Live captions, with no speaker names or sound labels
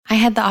I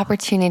had the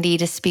opportunity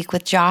to speak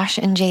with Josh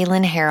and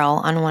Jalen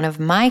Harrell on one of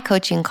my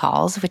coaching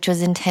calls, which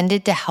was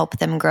intended to help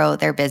them grow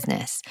their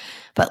business.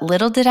 But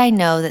little did I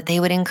know that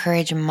they would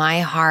encourage my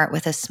heart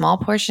with a small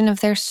portion of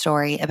their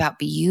story about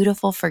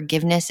beautiful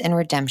forgiveness and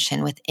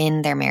redemption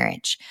within their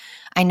marriage.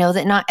 I know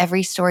that not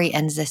every story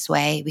ends this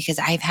way because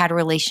I've had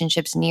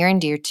relationships near and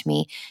dear to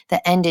me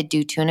that ended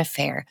due to an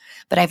affair,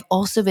 but I've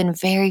also been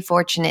very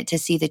fortunate to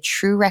see the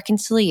true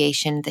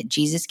reconciliation that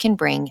Jesus can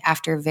bring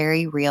after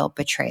very real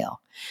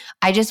betrayal.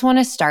 I just want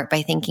to start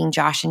by thanking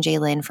Josh and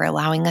Jalen for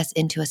allowing us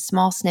into a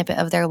small snippet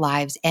of their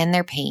lives and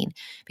their pain,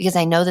 because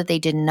I know that they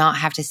did not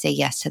have to say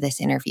yes to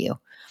this interview,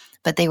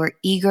 but they were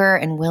eager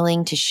and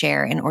willing to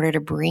share in order to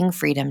bring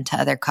freedom to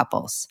other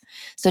couples.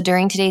 So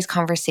during today's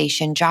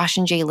conversation, Josh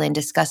and Jalen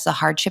discussed the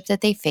hardship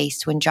that they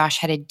faced when Josh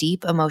had a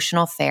deep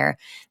emotional affair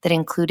that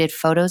included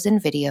photos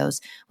and videos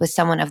with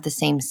someone of the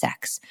same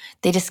sex.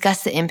 They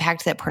discussed the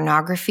impact that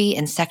pornography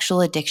and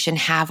sexual addiction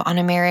have on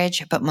a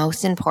marriage, but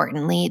most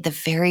importantly, the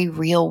very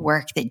real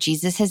work that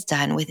Jesus has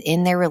done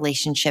within their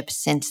relationship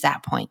since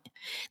that point.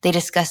 They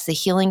discussed the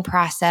healing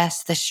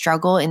process, the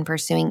struggle in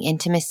pursuing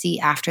intimacy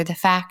after the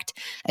fact,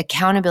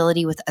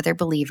 accountability with other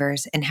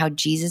believers, and how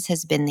Jesus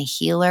has been the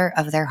healer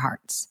of their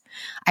hearts.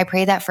 I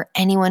pray that for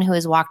anyone who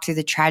has walked through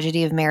the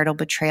tragedy of marital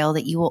betrayal,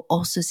 that you will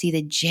also see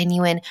the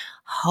genuine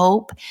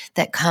hope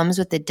that comes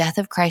with the death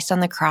of Christ on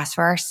the cross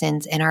for our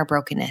sins and our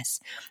brokenness.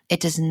 It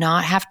does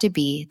not have to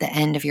be the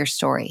end of your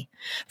story.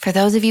 For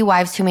those of you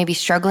wives who may be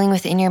struggling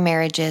within your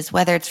marriages,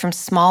 whether it's from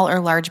small or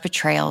large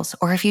betrayals,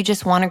 or if you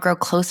just want to grow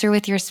closer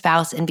with your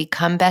spouse and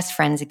become best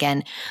friends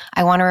again,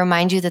 I want to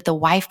remind you that the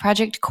Wife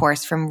Project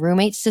course From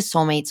Roommates to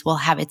Soulmates will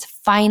have its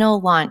final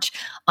launch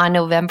on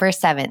November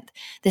 7th.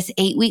 This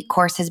 8-week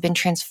course has been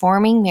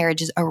transforming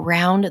marriages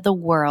around the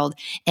world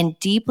and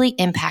deeply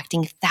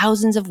impacting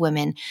thousands of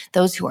women,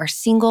 those who are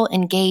single,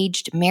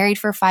 engaged, married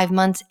for 5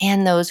 months,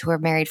 and those who are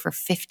married for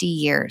 50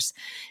 years.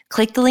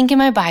 Click the link in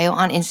my bio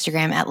on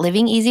Instagram at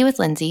Living Easy with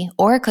Lindsay,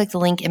 or click the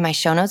link in my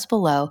show notes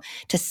below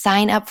to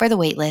sign up for the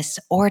waitlist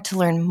or to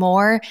learn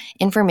more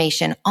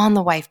information on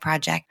the Wife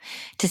Project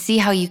to see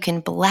how you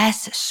can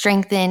bless,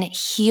 strengthen,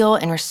 heal,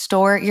 and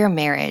restore your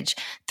marriage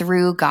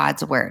through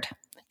God's Word.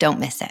 Don't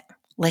miss it.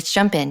 Let's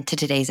jump into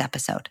today's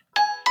episode.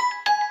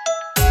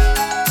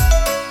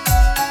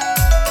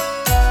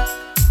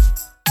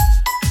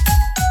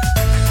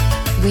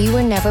 We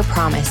were never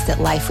promised that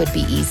life would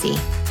be easy,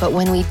 but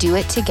when we do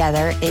it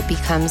together, it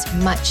becomes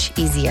much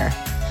easier.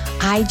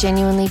 I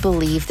genuinely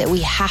believe that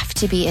we have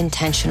to be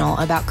intentional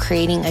about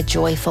creating a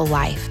joyful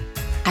life.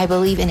 I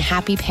believe in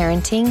happy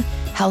parenting,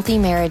 healthy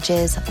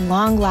marriages,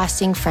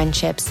 long-lasting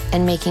friendships,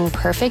 and making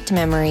perfect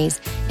memories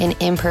in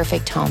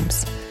imperfect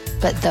homes.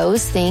 But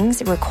those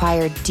things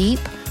require deep,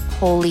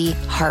 holy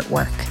heart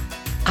work.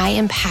 I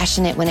am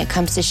passionate when it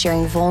comes to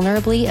sharing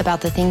vulnerably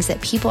about the things that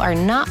people are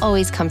not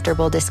always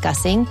comfortable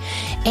discussing,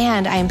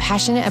 and I am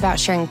passionate about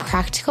sharing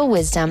practical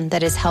wisdom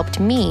that has helped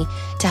me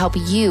to help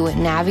you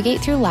navigate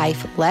through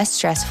life less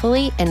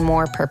stressfully and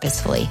more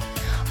purposefully.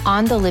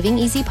 On the Living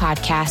Easy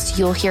podcast,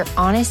 you'll hear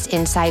honest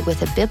insight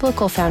with a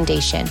biblical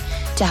foundation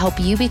to help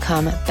you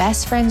become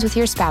best friends with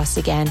your spouse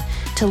again,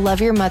 to love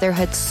your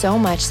motherhood so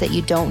much that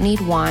you don't need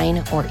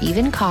wine or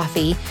even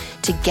coffee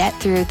to get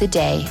through the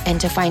day, and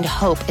to find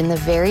hope in the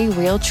very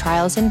real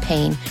trials and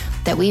pain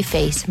that we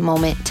face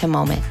moment to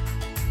moment.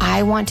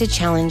 I want to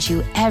challenge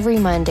you every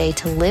Monday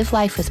to live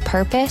life with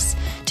purpose,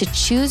 to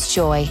choose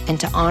joy, and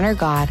to honor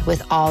God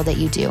with all that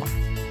you do.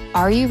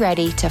 Are you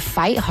ready to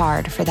fight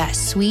hard for that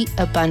sweet,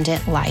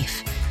 abundant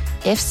life?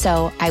 If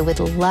so, I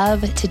would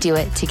love to do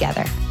it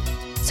together.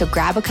 So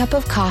grab a cup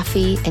of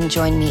coffee and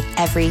join me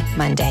every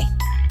Monday.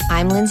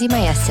 I'm Lindsay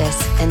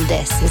Maestas, and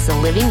this is the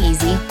Living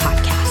Easy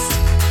podcast.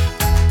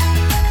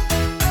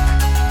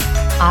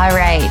 All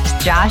right,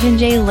 Josh and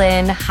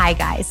Jalen. Hi,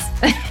 guys.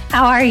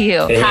 How are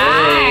you? Hey.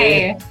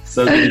 Hi.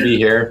 So good to be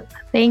here.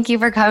 Thank you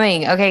for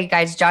coming. Okay,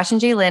 guys, Josh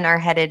and Jalen are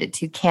headed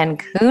to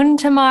Cancun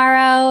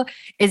tomorrow.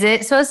 Is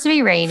it supposed to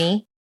be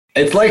rainy?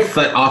 It's like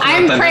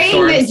I'm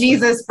praying that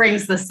Jesus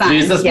brings the sun.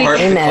 Jesus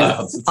parts the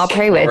clouds. I'll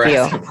pray with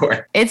you.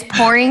 It's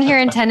pouring here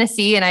in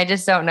Tennessee, and I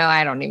just don't know.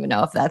 I don't even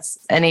know if that's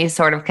any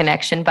sort of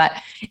connection, but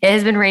it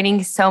has been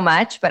raining so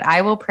much. But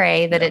I will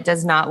pray that it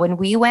does not. When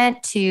we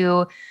went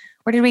to,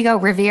 where did we go?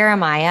 Riviera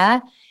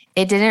Maya.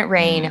 It didn't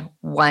rain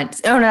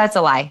once. Oh, no, that's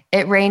a lie.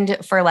 It rained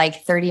for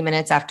like 30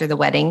 minutes after the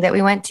wedding that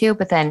we went to,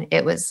 but then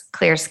it was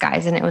clear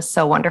skies and it was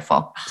so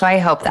wonderful. So I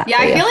hope that. Yeah,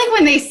 I feel like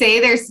when they say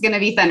there's going to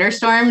be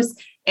thunderstorms,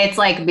 it's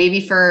like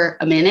maybe for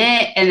a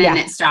minute and then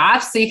it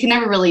stops. So you can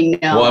never really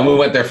know. Well, and we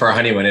went there for our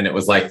honeymoon and it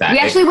was like that. We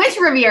actually went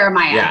to Riviera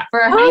Maya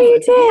for our honeymoon. You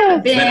did?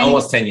 It's been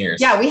almost 10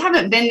 years. Yeah, we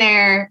haven't been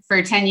there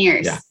for 10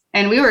 years. Yeah.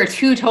 And we were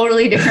two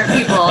totally different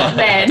people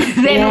than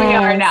we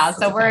are now.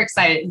 So we're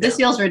excited. This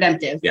feels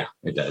redemptive. Yeah,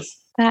 it does.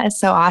 That is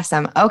so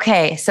awesome.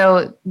 Okay,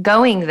 so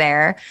going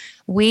there,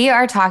 we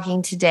are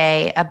talking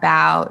today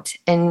about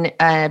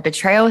a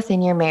betrayal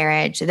within your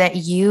marriage that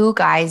you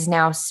guys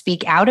now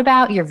speak out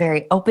about. You're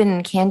very open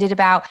and candid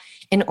about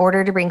in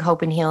order to bring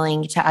hope and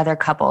healing to other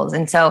couples.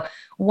 And so,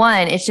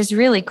 one, it's just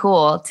really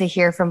cool to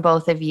hear from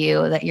both of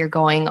you that you're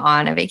going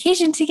on a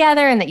vacation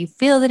together and that you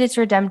feel that it's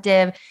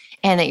redemptive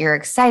and that you're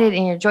excited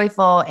and you're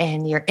joyful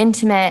and you're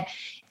intimate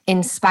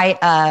in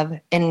spite of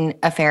an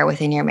affair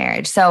within your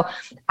marriage. So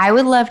I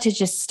would love to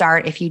just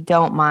start, if you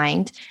don't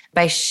mind,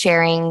 by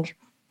sharing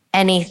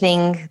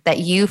anything that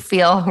you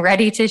feel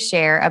ready to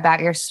share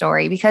about your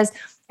story. Because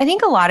I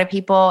think a lot of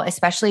people,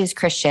 especially as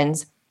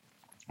Christians,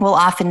 will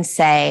often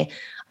say,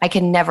 I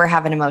can never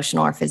have an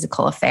emotional or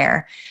physical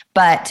affair.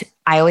 But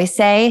I always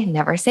say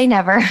never.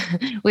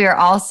 We are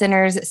all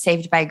sinners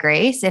saved by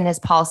grace. And as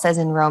Paul says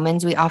in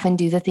Romans, we often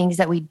do the things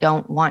that we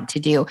don't want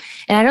to do.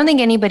 And I don't think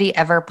anybody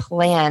ever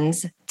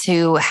plans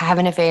to have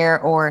an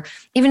affair or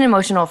even an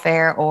emotional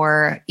affair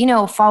or,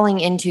 falling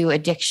into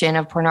addiction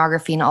of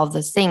pornography and all of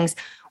those things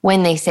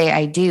when they say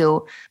I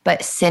do.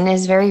 But sin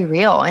is very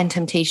real and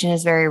temptation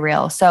is very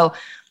real. So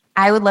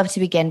I would love to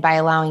begin by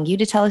allowing you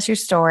to tell us your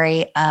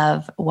story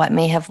of what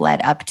may have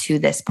led up to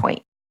this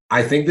point.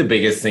 I think the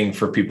biggest thing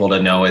for people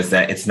to know is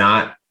that it's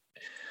not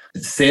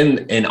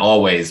sin in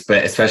all ways,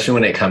 but especially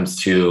when it comes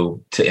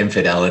to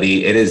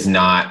infidelity, it is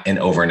not an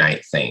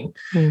overnight thing.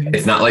 Mm-hmm.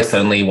 It's not like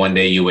suddenly one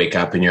day you wake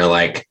up and you're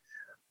like,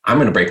 I'm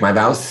going to break my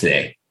vows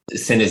today.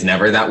 Sin is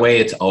never that way.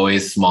 It's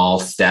always small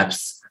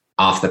steps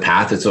off the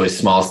path. It's always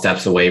small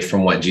steps away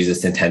from what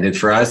Jesus intended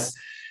for us.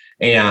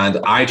 And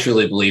I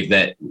truly believe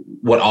that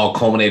what all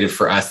culminated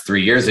for us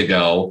 3 years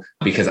ago,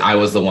 because I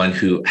was the one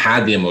who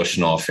had the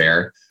emotional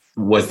affair,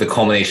 was the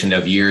culmination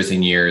of years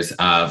and years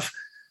of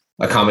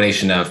a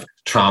combination of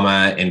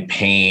trauma and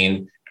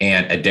pain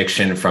and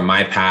addiction from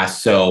my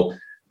past. So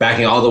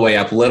backing all the way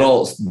up,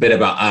 little bit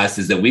about us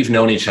is that we've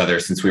known each other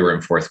since we were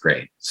in 4th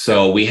grade.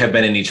 So we have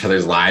been in each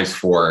other's lives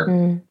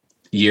for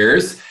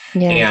years.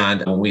 Yeah.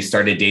 And when we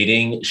started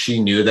dating,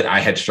 she knew that I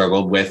had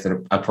struggled with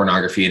a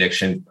pornography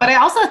addiction. But I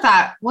also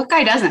thought, what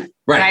guy doesn't?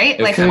 Right?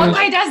 Like, what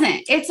guy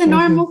doesn't? It's a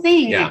normal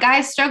thing that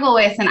guys struggle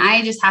with, and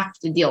I just have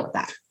to deal with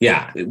that.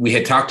 Yeah. We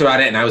had talked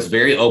about it, and I was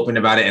very open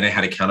about it, and I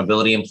had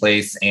accountability in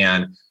place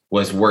and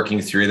was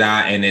working through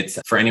that. And it's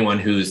for anyone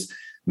who's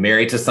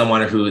married to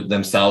someone who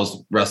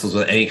themselves wrestles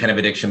with any kind of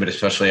addiction, but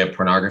especially a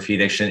pornography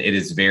addiction,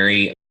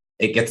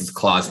 it gets its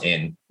claws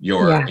in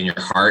your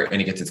heart,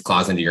 and it gets its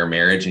claws into your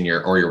marriage and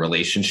your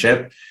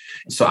relationship.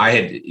 So I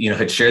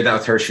had shared that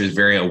with her. She was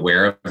very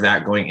aware of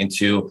that going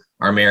into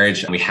our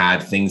marriage. We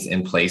had things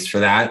in place for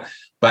that.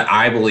 But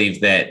I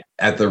believe that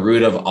at the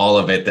root of all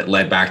of it that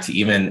led back to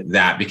even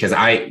that, because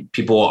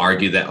people will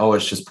argue that,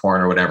 it's just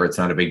porn or whatever, it's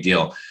not a big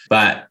deal.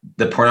 But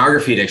the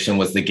pornography addiction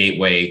was the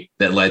gateway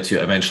that led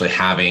to eventually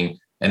having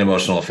an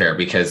emotional affair,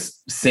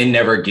 because sin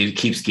never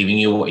keeps giving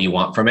you what you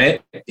want from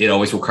it. It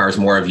always requires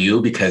more of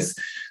you, because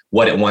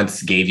what it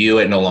once gave you,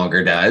 it no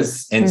longer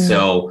does. And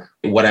so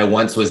what I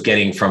once was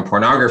getting from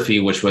pornography,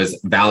 which was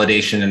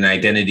validation and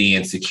identity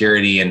and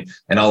security and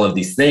all of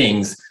these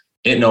things,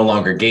 it no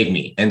longer gave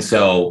me. And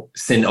so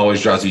sin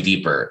always draws you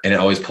deeper, and it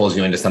always pulls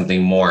you into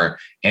something more.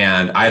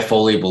 And I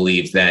fully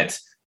believe that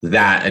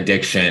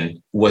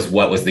addiction was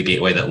what was the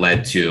gateway that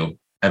led to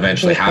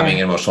eventually having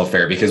an emotional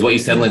affair. Because what you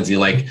said, Lindsay,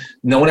 like,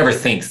 no one ever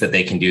thinks that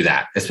they can do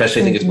that.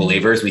 Especially I think as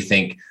believers, we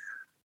think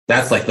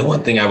that's like the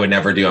one thing I would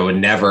never do. I would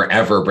never,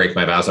 ever break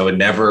my vows. I would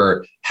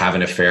never have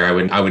an affair.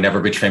 I would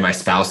never betray my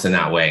spouse in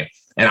that way.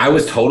 And I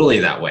was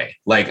totally that way.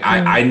 Like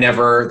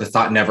the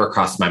thought never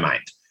crossed my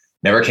mind,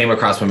 never came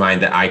across my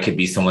mind that I could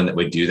be someone that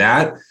would do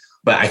that.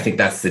 But I think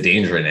that's the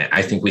danger in it.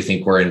 I think we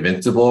think we're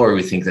invincible, or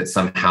we think that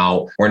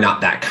somehow we're not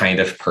that kind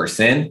of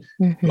person,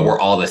 but we're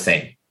all the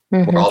same.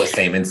 We're all the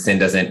same, and sin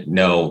doesn't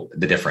know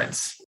the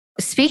difference.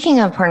 Speaking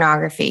of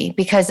pornography,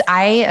 because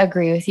I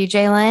agree with you,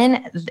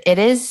 Jalen, it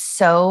is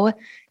so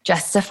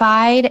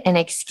justified and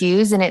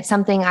excused. And it's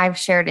something I've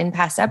shared in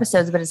past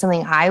episodes, but it's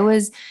something I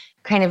was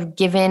kind of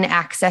given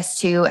access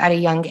to at a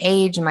young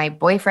age. My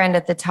boyfriend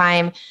at the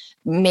time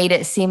made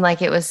it seem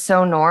like it was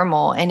so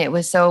normal, and it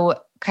was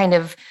so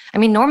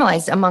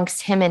normalized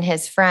amongst him and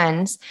his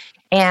friends.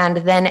 And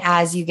then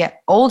as you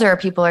get older,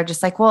 people are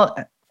just like, well,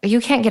 you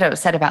can't get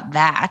upset about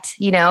that.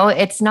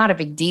 It's not a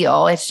big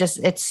deal.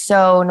 It's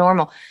so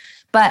normal.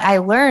 But I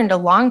learned a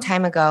long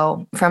time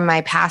ago from my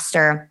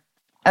pastor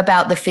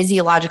about the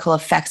physiological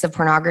effects of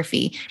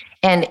pornography.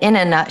 And in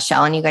a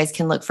nutshell, and you guys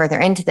can look further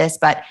into this,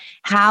 but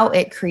how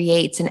it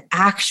creates an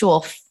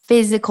actual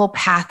physical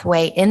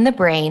pathway in the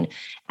brain,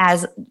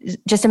 as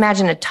just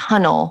imagine a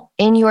tunnel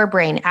in your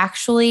brain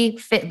actually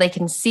fit. They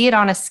can see it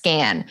on a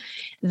scan,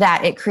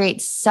 that it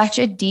creates such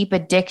a deep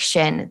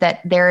addiction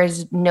that there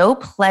is no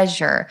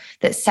pleasure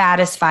that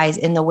satisfies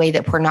in the way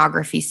that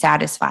pornography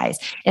satisfies.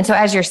 And so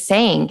as you're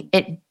saying,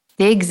 it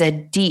digs a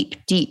deep,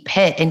 deep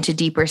pit into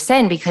deeper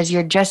sin, because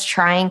you're just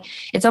trying,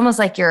 it's almost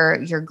like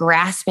you're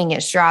grasping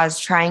at straws,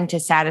 trying to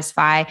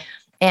satisfy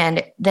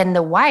And then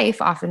the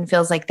wife often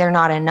feels like they're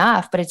not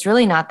enough, but it's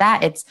really not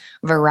that. It's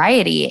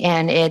variety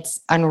and it's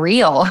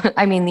unreal.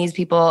 I mean, these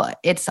people,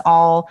 it's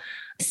all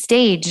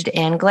staged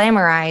and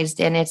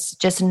glamorized, and it's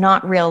just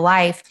not real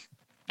life.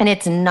 And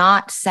it's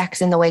not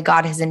sex in the way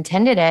God has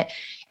intended it.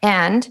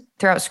 And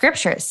throughout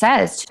scripture, it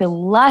says to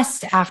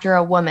lust after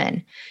a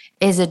woman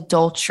is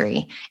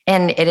adultery.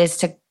 And it is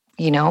to,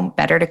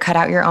 better to cut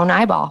out your own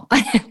eyeball,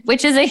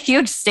 which is a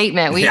huge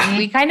statement.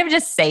 We kind of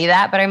just say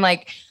that, but I'm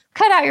like,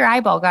 cut out your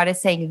eyeball. God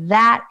is saying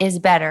that is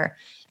better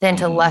than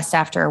to lust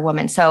after a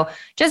woman. So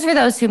just for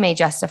those who may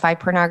justify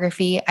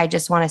pornography, I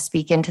just want to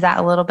speak into that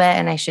a little bit,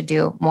 and I should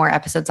do more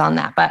episodes on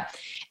that.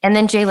 And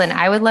then Jalen,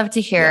 I would love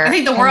to hear. I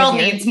think the world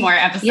needs more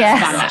episodes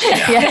on that.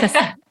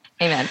 Yes.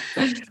 Amen.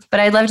 But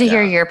I'd love to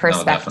hear your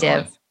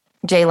perspective,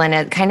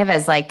 Jalen, kind of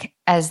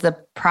as the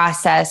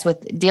process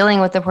with dealing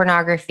with the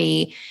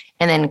pornography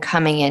and then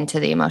coming into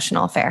the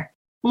emotional affair.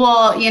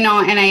 Well,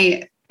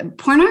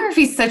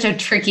 pornography is such a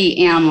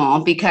tricky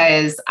animal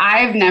because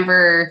I've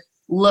never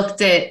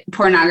looked at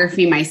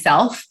pornography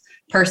myself.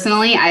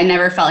 Personally, I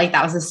never felt like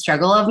that was a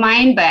struggle of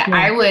mine, but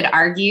I would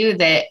argue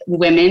that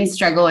women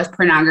struggle with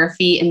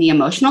pornography in the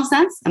emotional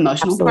sense,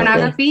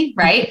 pornography,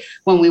 right?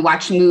 When we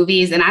watch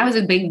movies, and I was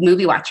a big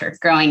movie watcher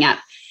growing up.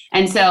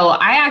 And so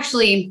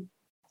it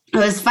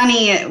was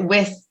funny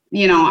with,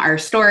 our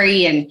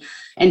story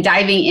and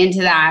diving into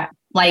that,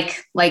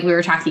 like we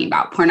were talking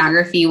about,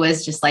 pornography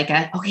was just like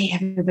okay,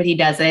 everybody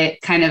does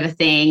it kind of a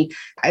thing.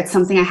 It's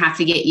something I have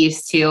to get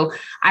used to.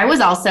 I was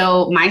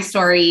also, my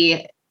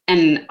story,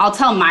 and I'll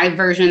tell my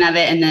version of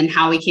it and then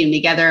how we came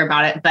together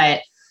about it.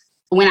 But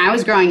when I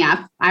was growing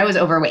up, I was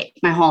overweight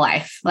my whole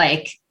life,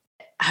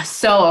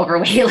 so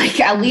overweight,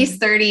 at least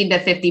 30 to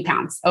 50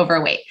 pounds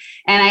overweight.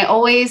 And I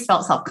always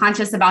felt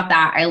self-conscious about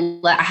that.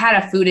 I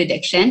had a food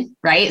addiction,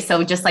 right?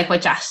 So just like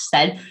what Josh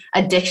said,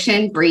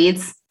 addiction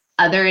breeds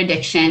other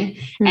addiction.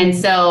 Mm-hmm. And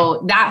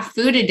so that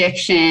food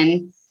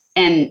addiction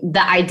and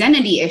the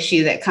identity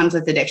issue that comes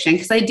with addiction,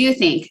 because I do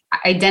think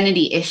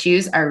identity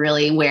issues are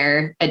really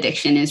where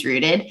addiction is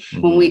rooted.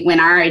 Mm-hmm. When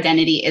our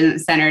identity isn't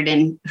centered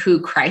in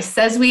who Christ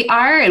says we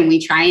are, and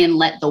we try and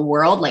let the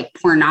world, like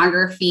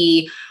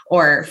pornography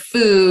or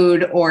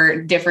food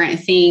or different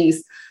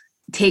things,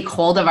 take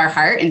hold of our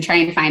heart and try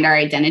and find our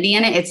identity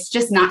in it, it's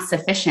just not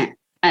sufficient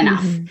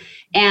enough. Mm-hmm.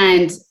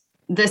 And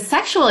the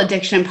sexual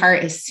addiction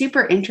part is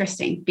super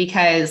interesting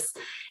because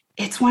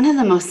it's one of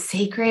the most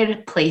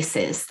sacred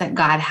places that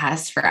God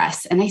has for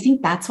us. And I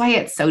think that's why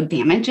it's so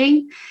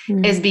damaging,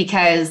 is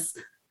because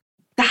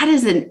that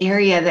is an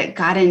area that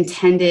God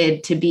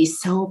intended to be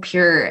so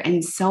pure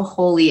and so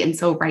holy and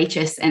so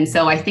righteous. And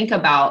so I think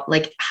about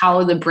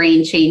how the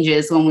brain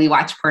changes when we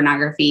watch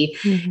pornography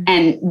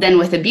and then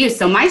with abuse.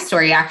 So my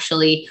story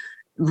actually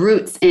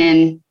roots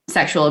in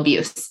sexual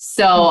abuse.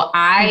 So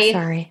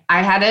I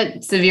had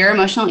a severe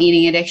emotional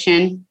eating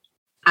addiction.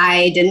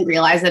 I didn't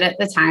realize it at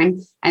the time.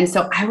 And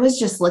so I was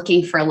just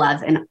looking for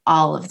love in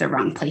all of the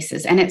wrong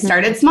places. And it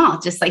started small,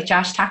 just like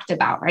Josh talked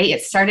about, right?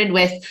 It started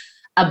with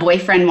a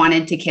boyfriend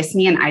wanted to kiss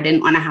me and I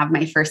didn't want to have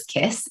my first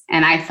kiss.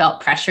 And I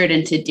felt pressured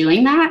into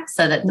doing that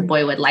so that the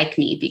boy would like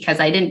me, because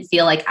I didn't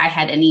feel like I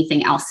had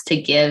anything else to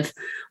give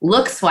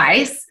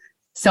looks-wise.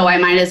 So I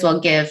might as well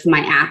give my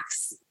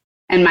acts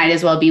and might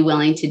as well be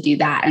willing to do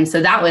that. And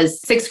so that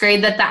was sixth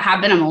grade that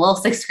happened. I'm a little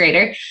sixth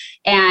grader.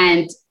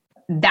 And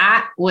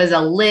that was a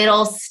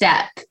little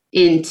step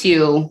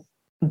into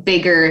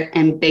bigger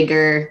and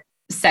bigger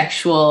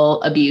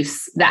sexual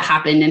abuse that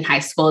happened in high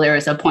school. There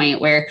was a point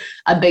where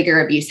a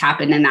bigger abuse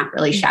happened and that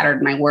really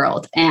shattered my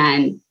world.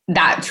 And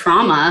that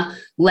trauma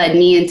led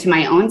me into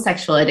my own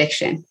sexual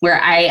addiction,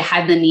 where I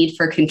had the need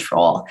for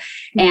control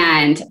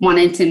and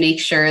wanted to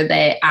make sure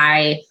that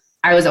I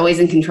was always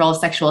in control of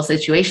sexual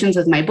situations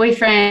with my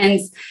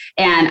boyfriends.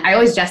 And I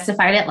always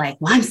justified it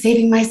I'm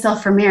saving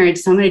myself for marriage,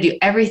 so I'm going to do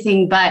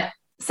everything but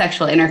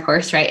sexual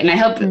intercourse, right? And I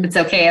hope it's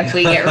okay if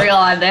we get real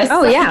on this.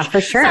 Oh yeah, for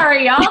sure.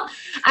 Sorry, y'all.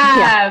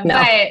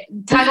 But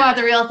talk about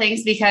the real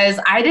things, because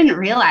I didn't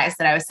realize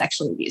that I was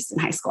sexually abused in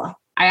high school.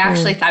 I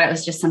actually thought it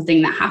was just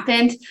something that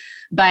happened.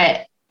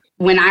 But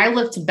when I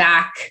looked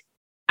back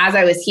as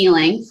I was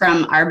healing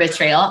from our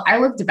betrayal, I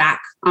looked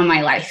back on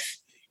my life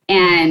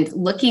and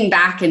looking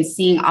back and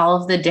seeing all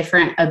of the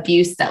different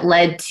abuse that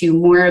led to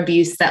more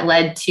abuse, that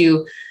led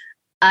to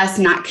us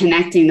not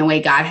connecting the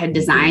way God had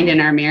designed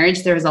in our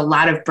marriage. There was a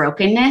lot of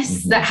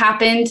brokenness that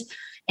happened.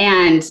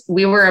 And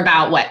we were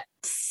about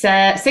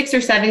 6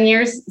 or 7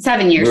 years?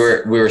 7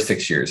 years. We were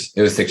 6 years.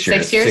 It was 6 years.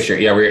 6 years? 6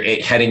 years. Yeah, we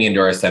were heading into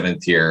our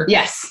 7th year.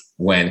 Yes.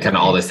 When kind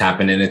of all this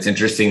happened. And it's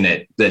interesting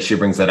that she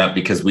brings that up,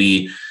 because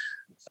we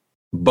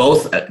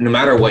both, no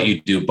matter what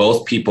you do,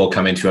 both people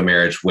come into a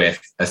marriage with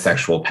a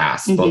sexual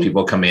past. Both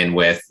people come in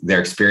with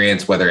their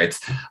experience, whether it's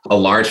a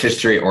large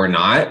history or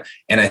not.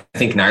 And I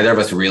think neither of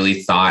us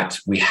really thought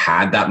we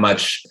had that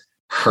much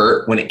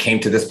hurt when it came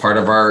to this part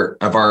of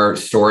our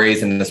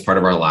stories and this part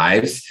of our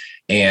lives.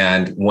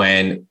 And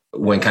when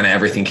kind of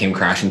everything came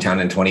crashing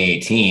down in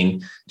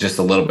 2018, just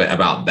a little bit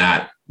about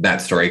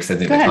that story, because I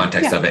think the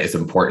context of it is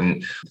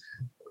important.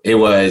 it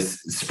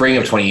was spring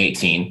of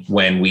 2018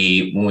 when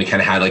we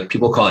kind of had, like,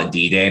 people call it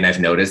D-Day. And I've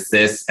noticed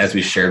this as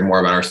we shared more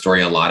about our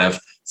story, a lot of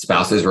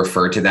spouses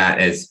refer to that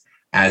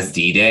as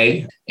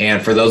D-Day.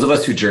 And for those of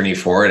us who journey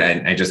forward,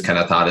 and I just kind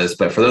of thought this,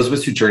 but for those of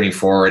us who journey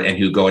forward and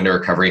who go into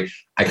recovery,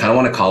 I kind of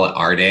want to call it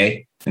our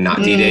day and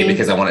not D-Day,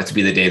 because I want it to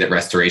be the day that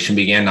restoration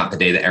began, not the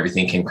day that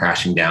everything came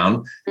crashing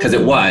down. Because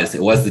it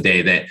was the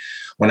day that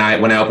when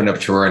I opened up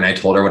to her and I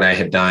told her what I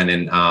had done,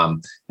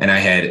 and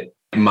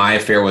my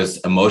affair was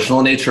emotional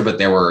in nature, but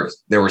there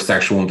were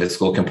sexual and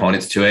physical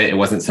components to it. It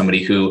wasn't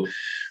somebody who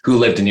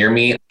lived near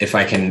me. If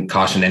I can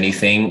caution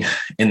anything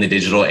in the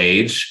digital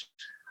age,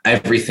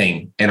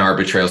 everything in our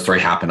betrayal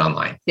story happened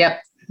online.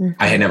 Yep.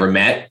 I had never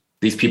met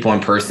these people in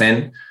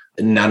person.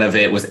 None of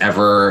it was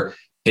ever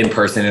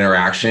in-person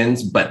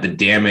interactions, but the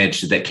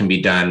damage that can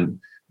be done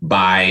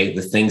by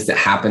the things that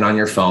happen on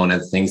your phone and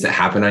the things that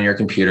happen on your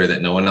computer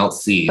that no one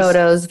else sees.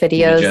 Photos,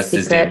 videos, just secret.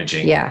 As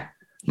damaging. Yeah.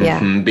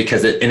 Yeah.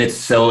 Because it's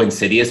so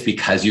insidious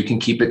because you can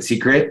keep it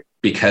secret,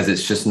 because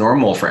it's just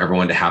normal for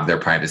everyone to have their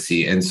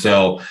privacy. And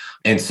so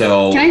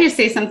can I just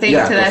say something to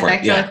that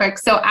effect really quick?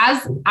 So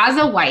as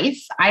a wife,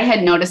 I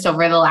had noticed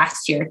over the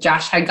last year,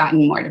 Josh had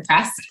gotten more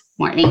depressed,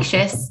 more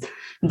anxious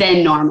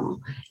than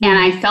normal. And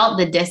I felt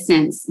the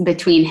distance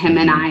between him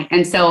and I.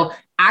 And so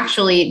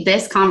actually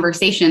this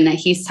conversation that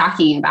he's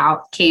talking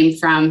about came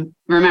from,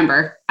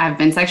 remember, I've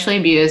been sexually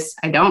abused.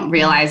 I don't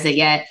realize it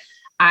yet.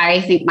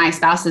 I think my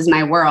spouse is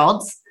my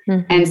world.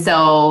 And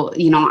so,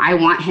 I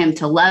want him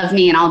to love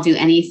me, and I'll do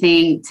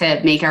anything to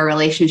make our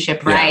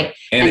relationship right.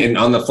 And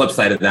on the flip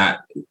side of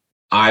that,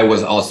 I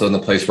was also in the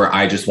place where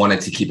I just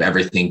wanted to keep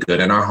everything good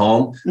in our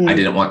home. I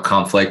didn't want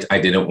conflict. I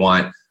didn't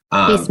want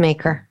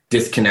peacemaker,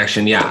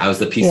 disconnection. Yeah, I was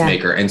the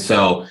peacemaker. Yeah. And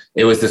so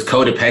it was this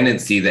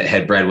codependency that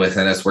had bred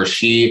within us, where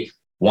she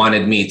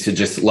wanted me to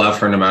just love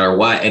her no matter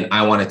what. And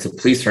I wanted to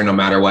please her no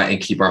matter what and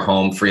keep our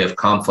home free of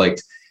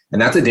conflict.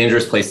 And that's a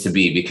dangerous place to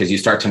be, because you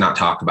start to not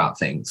talk about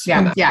things.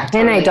 Yeah. Yeah.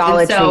 Totally. And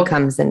idolatry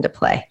comes into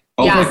play.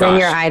 Because then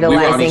you're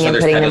idolizing and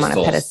putting them on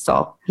a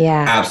pedestal.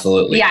 Yeah.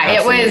 Absolutely. Yeah.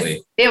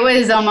 Absolutely. It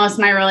was almost,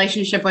 my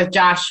relationship with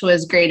Josh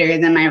was greater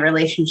than my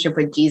relationship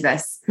with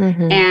Jesus.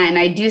 And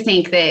I do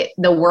think that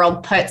the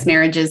world puts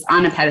marriages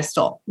on a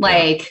pedestal.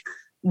 Like,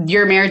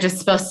 your marriage is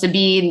supposed to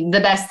be the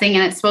best thing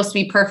and it's supposed to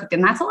be perfect.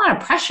 And that's a lot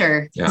of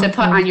pressure to put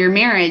on your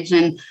marriage.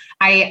 And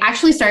I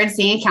actually started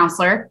seeing a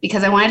counselor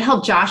because I wanted to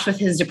help Josh with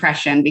his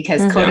depression,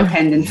 because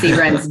codependency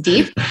runs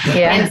deep.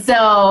 And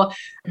so,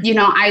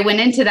 I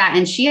went into that,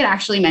 and she had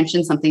actually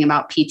mentioned something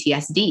about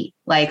PTSD.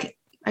 Like,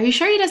 are you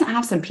sure he doesn't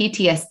have some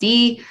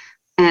PTSD?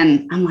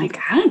 And I'm like,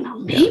 I don't know,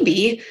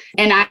 maybe.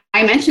 And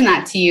I mentioned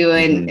that to you.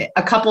 And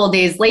a couple of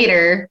days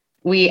later,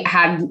 we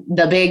had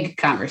the big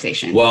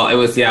conversation. Well, it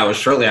was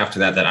shortly after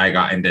that I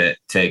got into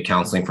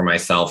counseling for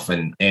myself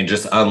and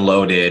just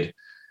unloaded.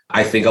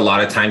 I think a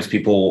lot of times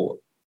people,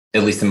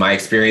 at least in my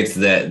experience,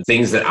 the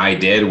things that I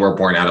did were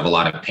born out of a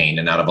lot of pain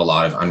and out of a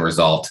lot of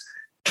unresolved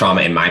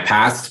trauma in my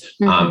past,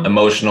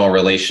 emotional,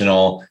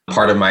 relational.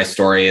 Part of my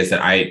story is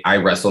that I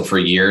wrestled for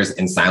years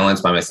in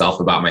silence by myself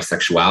about my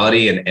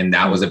sexuality. And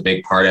that was a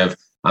big part of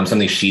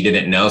something she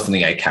didn't know,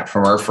 something I kept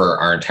from her for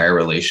our entire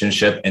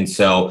relationship. And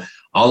so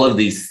all of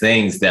these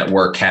things that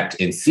were kept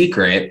in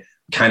secret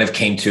kind of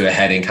came to a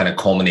head and kind of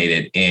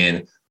culminated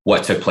in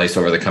what took place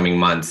over the coming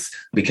months,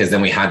 because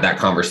then we had that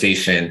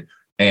conversation,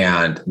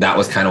 and that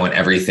was kind of when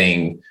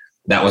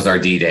that was our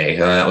D-Day.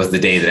 That was the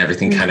day that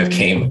everything kind of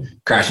came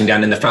crashing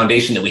down. And the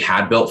foundation that we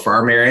had built for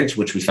our marriage,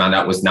 which we found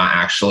out was not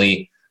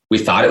actually, we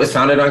thought it was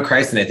founded on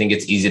Christ. And I think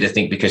it's easy to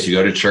think because you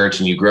go to church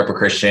and you grew up a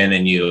Christian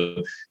and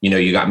you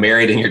got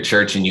married in your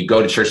church and you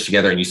go to church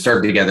together and you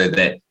serve together,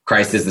 that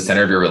Christ is the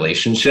center of your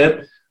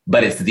relationship.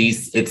 But it's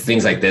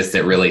things like this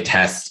that really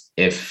test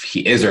if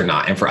he is or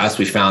not. And for us,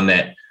 we found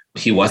that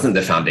he wasn't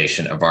the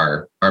foundation of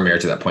our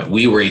marriage at that point.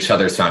 We were each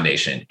other's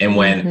foundation. And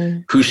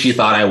when who she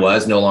thought I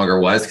was no longer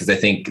was, because I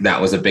think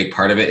that was a big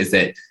part of it, is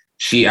that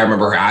I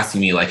remember her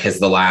asking me, like, has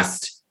the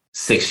last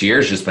 6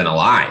 years just been a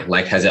lie?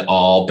 Like, has it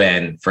all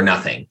been for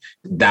nothing?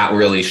 That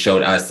really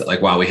showed us that,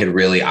 like, wow, we had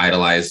really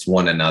idolized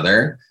one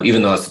another.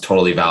 Even though it's a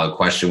totally valid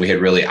question, we had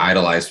really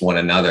idolized one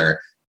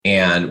another.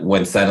 And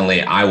when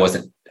suddenly I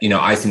wasn't,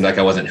 I seemed like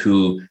I wasn't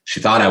who she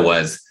thought I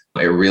was,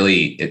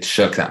 it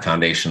shook that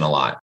foundation a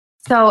lot.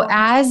 So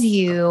as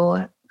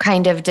you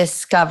kind of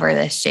discover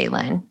this,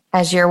 Jalen,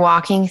 as you're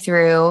walking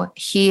through,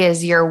 he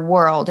is your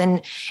world.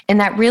 And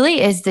that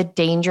really is the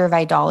danger of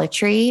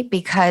idolatry,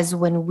 because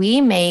when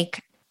we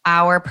make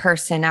our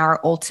person our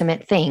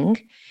ultimate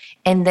thing,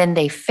 and then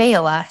they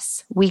fail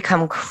us, we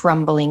come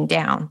crumbling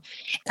down.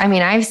 I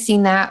mean, I've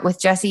seen that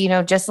with Jesse,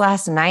 just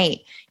last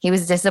night, he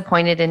was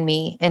disappointed in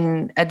me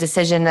in a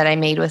decision that I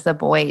made with the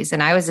boys,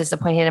 and I was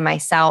disappointed in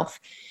myself.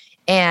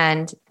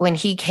 And when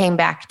he came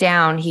back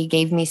down, he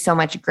gave me so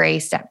much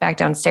grace. Back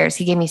downstairs,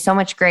 he gave me so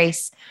much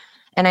grace.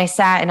 And I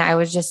sat and I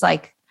was just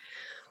like,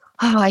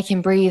 oh, I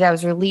can breathe. I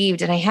was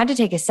relieved. And I had to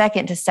take a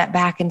second to step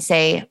back and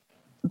say,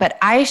 but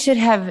I should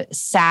have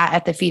sat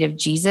at the feet of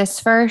Jesus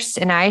first,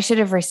 and I should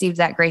have received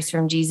that grace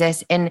from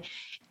Jesus. And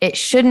it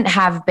shouldn't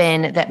have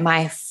been that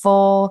my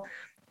full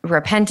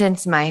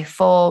repentance, my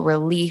full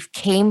relief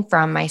came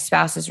from my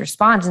spouse's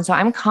response. And so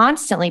I'm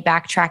constantly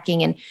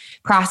backtracking and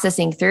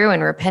processing through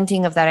and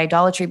repenting of that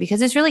idolatry,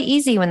 because it's really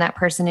easy when that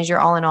person is your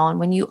all in all and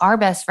when you are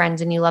best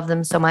friends and you love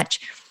them so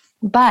much.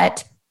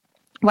 But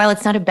while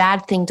it's not a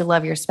bad thing to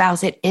love your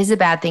spouse, it is a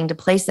bad thing to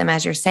place them,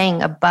 as you're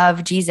saying,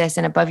 above Jesus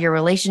and above your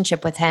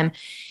relationship with him.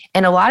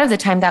 And a lot of the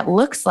time that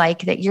looks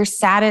like that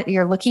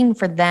you're looking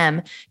for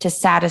them to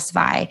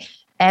satisfy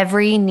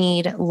every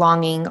need,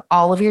 longing,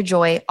 all of your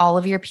joy, all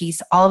of your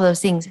peace, all of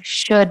those things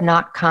should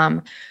not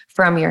come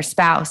from your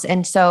spouse.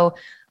 And so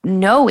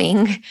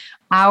knowing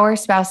our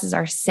spouses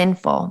are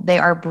sinful, they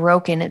are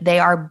broken, they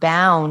are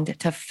bound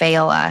to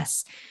fail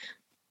us,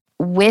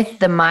 with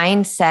the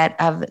mindset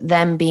of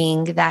them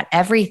being that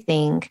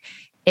everything,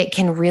 it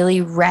can really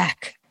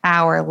wreck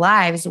our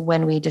lives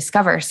when we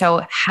discover.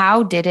 So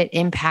how did it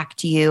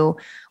impact you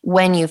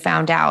when you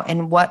found out?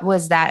 And what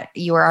was that?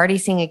 You were already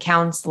seeing a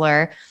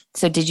counselor.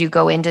 So did you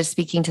go into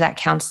speaking to that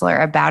counselor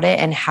about it?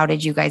 And how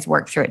did you guys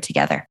work through it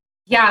together?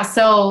 Yeah.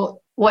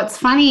 So what's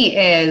funny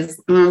is,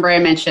 remember I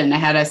mentioned I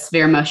had a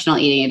severe emotional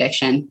eating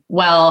addiction.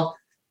 Well,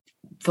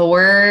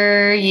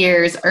 4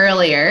 years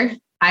earlier,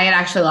 I had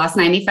actually lost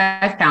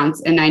 95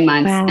 pounds in 9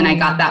 months. Wow. And I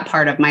got that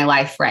part of my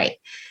life right.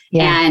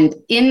 Yeah. And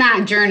in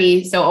that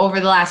journey, so over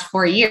the last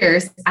 4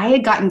 years, I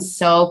had gotten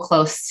so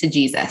close to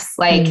Jesus,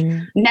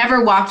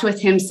 never walked with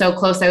him so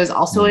close. I was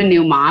also a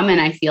new mom.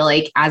 And I feel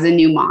like as a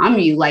new mom,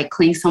 you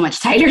cling so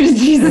much tighter to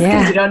Jesus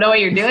because you don't know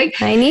what you're doing.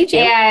 I need you.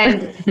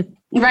 And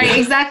right,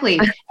 exactly.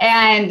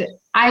 And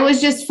I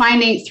was just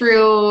finding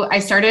I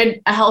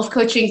started a health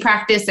coaching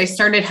practice. I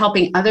started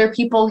helping other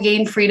people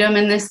gain freedom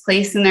in this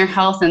place in their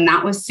health. And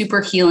that was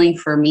super healing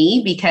for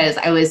me, because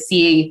I was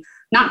seeing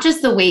not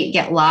just the weight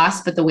get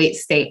lost, but the weight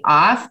stay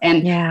off.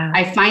 And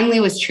I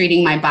finally was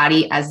treating my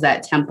body as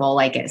that temple,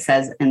 like it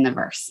says in the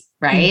verse,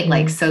 right?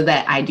 Mm-hmm. So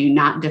that I do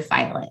not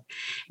defile it.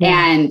 Yeah.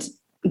 And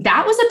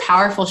that was a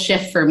powerful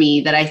shift for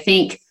me that I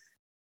think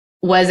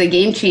was a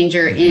game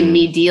changer in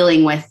me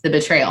dealing with the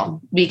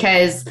betrayal,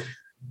 because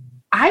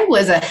I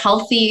was a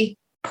healthy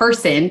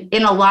person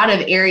in a lot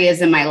of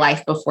areas in my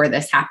life before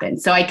this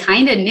happened. So I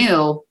kind of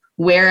knew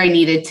where I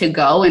needed to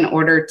go in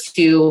order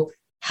to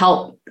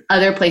help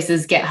other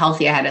places get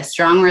healthy. I had a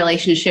strong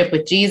relationship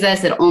with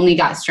Jesus. It only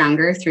got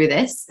stronger through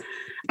this.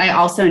 I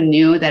also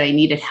knew that I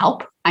needed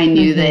help. I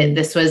knew that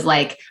this was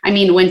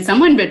when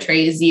someone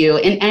betrays you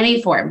in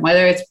any form,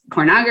 whether it's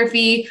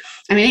pornography,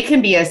 it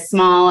can be as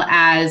small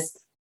as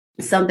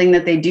something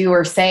that they do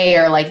or say,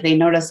 or they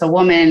notice a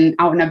woman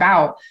out and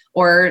about,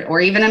 or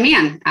even a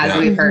man, as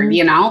we've heard,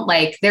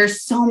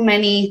 there's so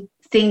many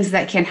things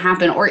that can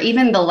happen, or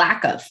even the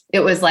lack of, it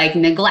was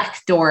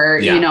neglect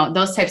or,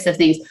 those types of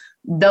things.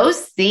 Those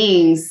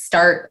things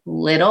start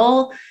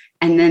little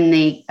and then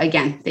they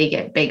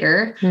get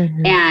bigger.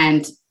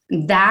 And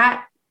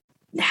that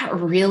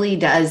really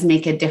does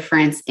make a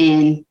difference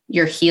in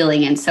your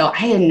healing. And so I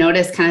had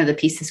noticed kind of the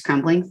pieces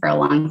crumbling for a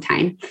long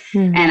time.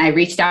 And I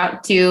reached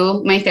out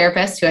to my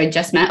therapist who I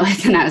just met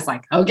with, and I was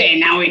like, okay,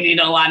 now we need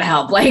a lot of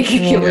help.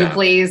 Can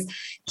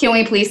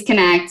we please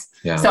connect?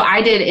 Yeah. So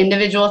I did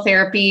individual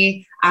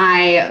therapy.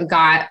 I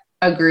got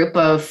a group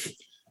of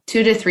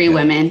 2 to 3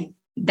 women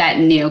that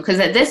knew, because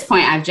at this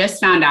point I've just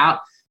found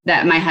out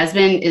that my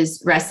husband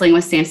is wrestling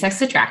with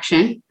same-sex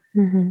attraction.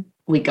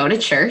 We go to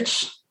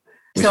church.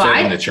 We serve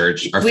in the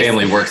church. Our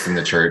family works in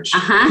the church.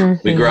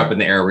 We grew up in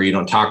the era where you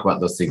don't talk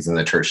about those things in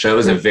the church. So it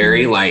was a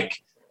very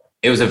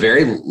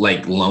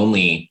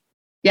lonely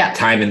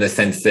time, in the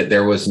sense that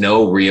there was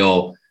no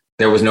real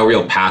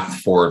path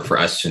forward for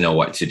us to know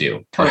what to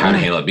do or how to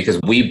handle it, because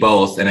we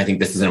both, and I think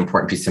this is an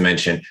important piece to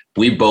mention,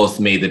 we both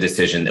made the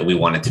decision that we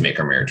wanted to make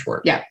our marriage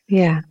work.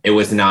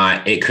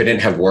 It couldn't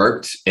have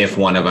worked if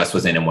one of us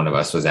was in and one of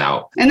us was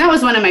out. And that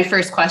was one of my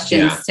first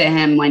questions to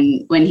him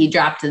when he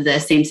dropped the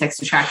same-sex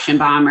attraction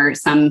bomb, or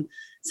some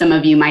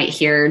of you might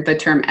hear the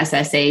term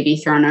SSA be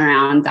thrown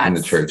around. That's in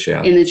the church.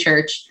 In the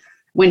church.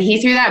 When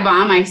he threw that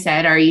bomb, I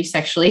said, "Are you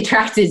sexually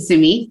attracted to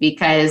me?"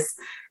 Because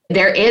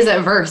there is a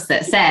verse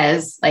that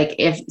says,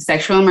 if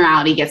sexual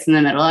immorality gets in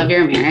the middle of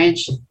your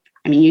marriage,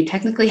 you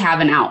technically have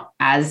an out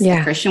as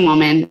a Christian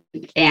woman.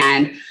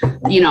 And,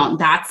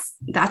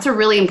 that's a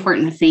really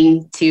important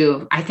thing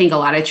to, I think a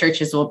lot of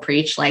churches will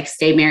preach,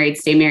 stay married,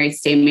 stay married,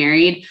 stay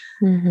married.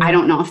 I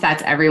don't know if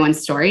that's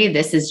everyone's story.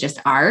 This is just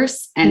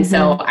ours. And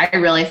so I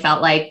really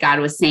felt like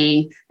God was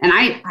saying, and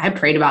I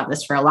prayed about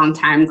this for a long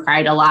time,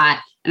 cried a lot.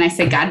 And I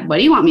said, God, what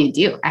do you want me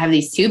to do? I have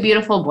these 2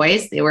 beautiful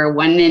boys. They were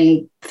 1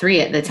 and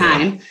 3 at the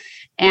time.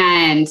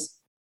 And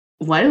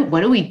what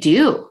do we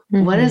do?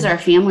 What does our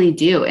family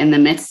do in the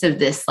midst of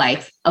this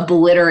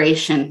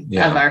obliteration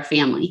of our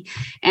family?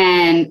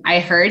 And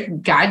I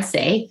heard God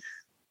say,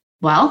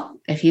 well,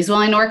 if he's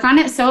willing to work on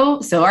it,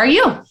 so are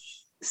you.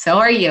 So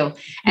are you.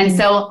 And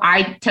so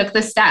I took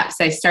the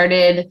steps. I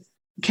started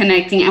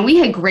connecting. And we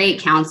had great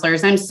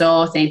counselors. I'm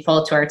so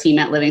thankful to our team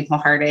at Living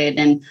Wholehearted,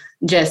 and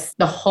just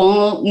the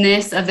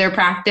wholeness of their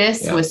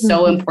practice was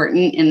so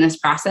important in this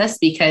process,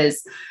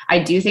 because I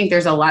do think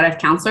there's a lot of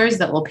counselors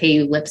that will pay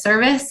you lip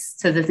service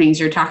to the things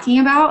you're talking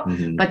about,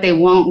 but they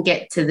won't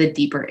get to the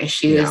deeper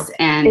issues.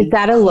 And is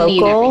that a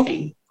local?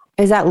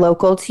 Is that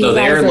local to you? So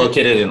they're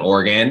located in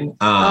Oregon.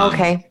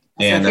 Okay.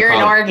 And so if you're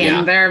in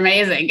Oregon, they're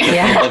amazing.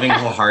 Living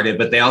Wholehearted,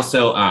 but they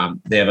also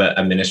they have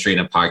a ministry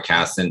and a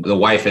podcast, and the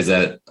wife is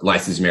a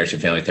licensed marriage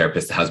and family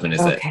therapist. The husband is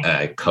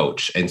a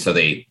coach, and so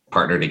they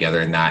partner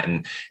together in that.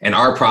 And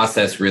our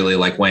process really,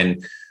 like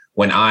when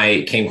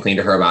I came clean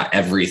to her about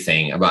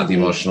everything about the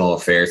emotional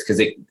affairs,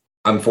 because it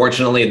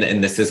unfortunately,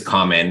 and this is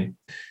common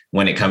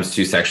when it comes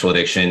to sexual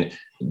addiction,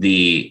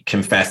 the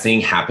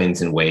confessing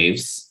happens in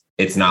waves.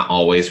 It's not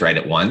always right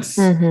at once.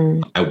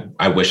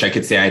 I wish I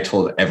could say I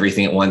told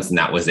everything at once and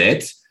that was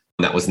it.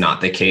 That was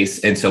not the case.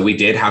 And so we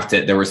did have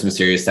to, there were some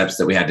serious steps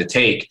that we had to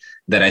take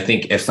that I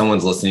think if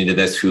someone's listening to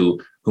this,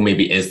 who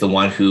maybe is the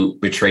one who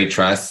betrayed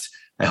trust,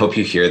 I hope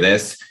you hear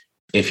this.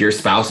 If your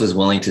spouse is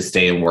willing to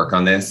stay and work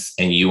on this,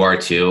 and you are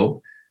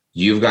too,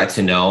 you've got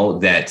to know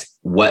that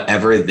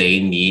whatever they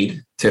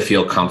need to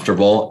feel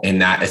comfortable in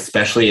that,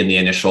 especially in the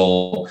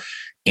initial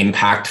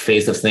impact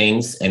phase of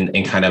things and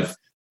kind of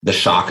the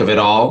shock of it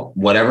all,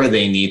 whatever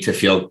they need to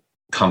feel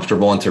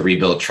comfortable and to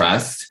rebuild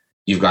trust,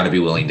 you've got to be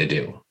willing to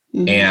do.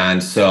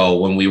 And so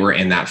when we were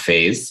in that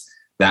phase,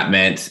 that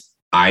meant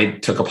I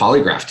took a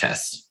polygraph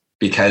test,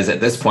 because at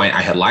this point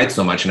I had lied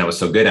so much and I was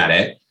so good at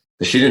it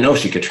that she didn't know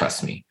she could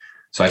trust me.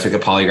 So I took a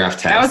polygraph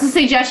test. That was a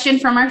suggestion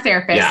from our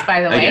therapist,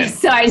 by the way. Again.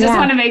 So I just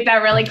want to make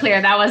that really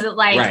clear. That wasn't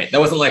like, that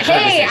wasn't like,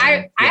 hey,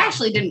 I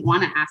actually didn't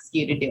want to ask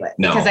you to do it,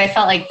 because I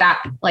felt like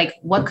that, like,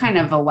 what kind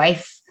of a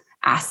wife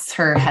asks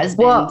her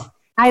husband? Well,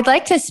 I'd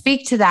like to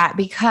speak to that,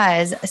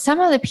 because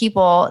some of the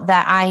people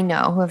that I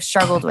know who have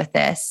struggled with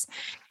this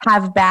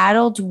have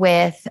battled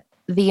with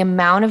the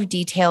amount of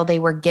detail they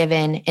were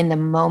given in the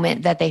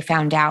moment that they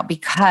found out,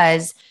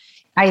 because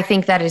I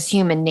think that is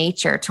human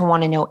nature to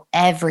want to know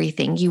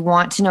everything. You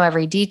want to know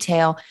every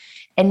detail.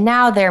 And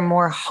now they're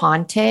more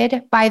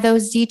haunted by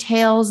those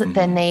details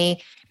than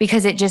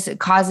because it just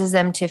causes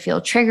them to feel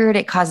triggered.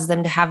 It causes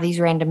them to have these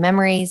random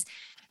memories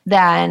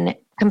than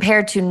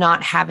compared to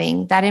not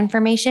having that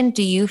information.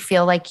 Do you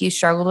feel like you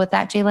struggled with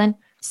that, Jalen?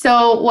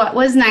 So what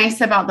was nice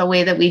about the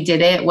way that we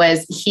did it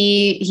was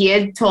he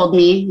had told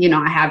me,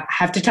 I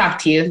have to talk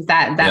to you,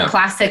 that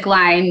classic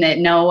line that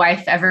no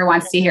wife ever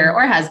wants to hear,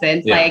 or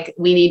husband, like,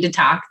 we need to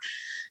talk.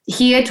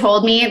 He had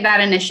told me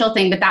that initial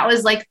thing, but that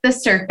was like the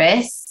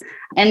surface.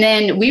 And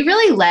then we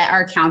really let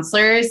our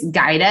counselors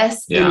guide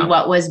us in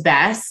what was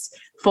best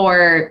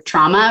for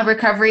trauma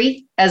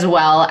recovery as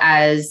well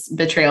as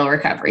betrayal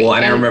recovery. Well,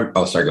 and I remember,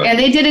 go ahead. And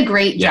they did a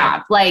great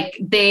job. Like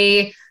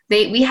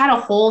we had a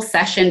whole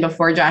session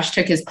before Josh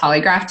took his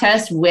polygraph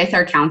test with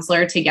our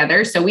counselor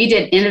together. So we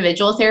did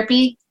individual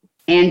therapy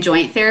and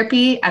joint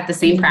therapy at the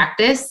same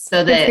practice,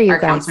 so that our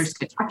counselors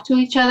could talk to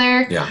each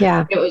other.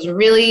 It was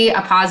really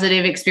a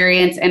positive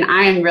experience. And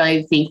I am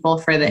really thankful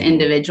for the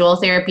individual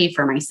therapy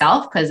for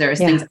myself, because there was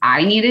things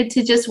I needed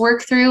to just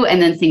work through,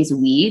 and then things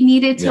we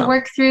needed to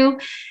work through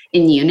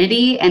in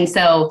unity. And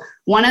so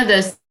one of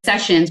those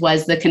sessions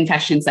was the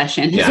confession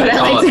session, is what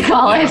I like to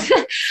call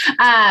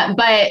it.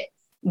 But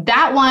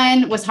that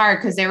one was hard,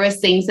 because there was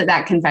things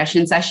that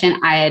confession session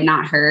I had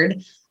not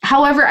heard.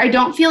 However, I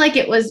don't feel like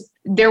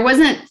there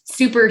wasn't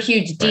super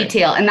huge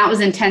detail, and that was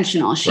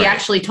intentional. She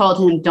actually told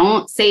him,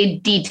 don't say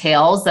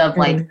details of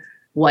like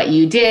what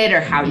you did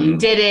or how you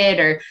did it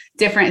or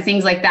different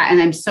things like that.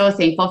 And I'm so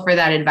thankful for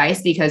that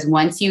advice, because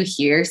once you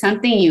hear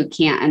something, you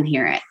can't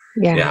unhear it.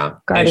 Yeah.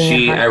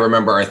 And I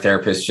remember our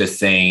therapist just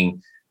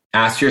saying,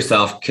 ask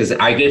yourself, because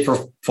I gave her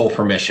full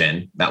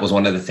permission. That was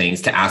one of the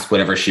things, to ask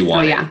whatever she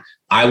wanted.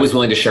 I was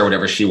willing to share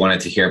whatever she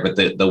wanted to hear. But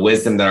the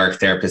wisdom that our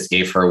therapist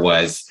gave her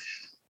was,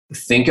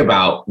 think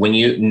about, when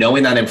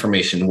knowing that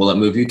information, will it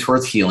move you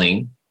towards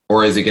healing,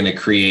 or is it going to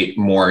create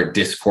more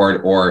discord,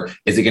 or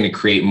is it going to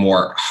create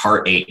more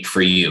heartache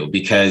for you?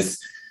 Because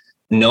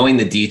knowing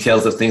the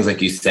details of things,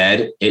 like you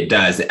said, it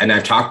does. And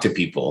I've talked to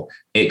people,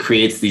 it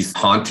creates these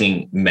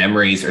haunting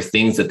memories or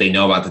things that they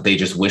know about that they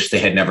just wish they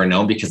had never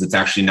known, because it's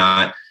actually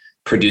not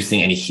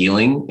producing any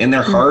healing in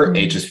their heart.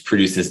 It just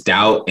produces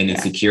doubt and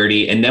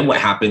insecurity. And then what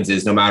happens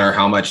is, no matter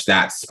how much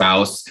that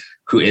spouse,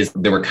 who is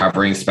the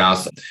recovering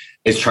spouse,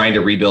 is trying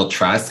to rebuild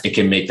trust, it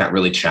can make that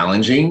really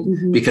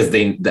challenging, because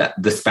the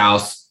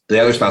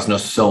other spouse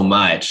knows so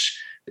much.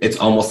 It's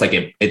almost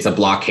like it's a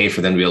blockade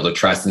for them to be able to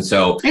trust. And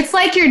so it's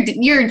like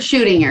you're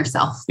shooting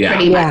yourself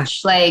pretty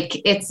much. Like,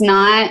 it's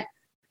not,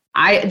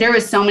 there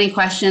was so many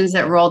questions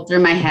that rolled through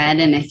my head.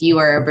 And if you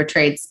are a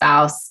betrayed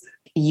spouse,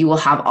 you will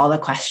have all the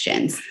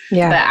questions.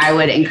 But I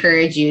would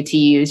encourage you to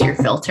use your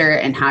filter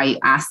and how you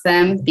ask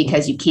them,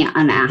 because you can't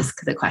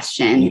unask the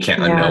question. You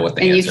can't unknow what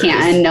the answer is. And you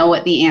can't unknow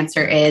what the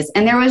answer is.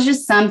 And there was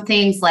just some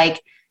things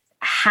like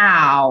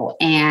how,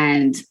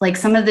 and like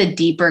some of the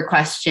deeper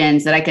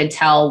questions that I could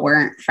tell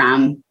weren't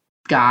from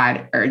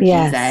God or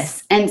Yes.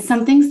 Jesus. And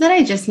some things that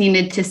I just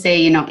needed to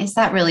say, is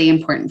that really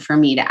important for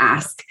me to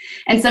ask?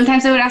 And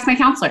sometimes I would ask my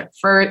counselor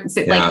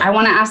I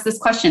want to ask this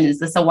question. Is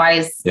this a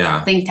wise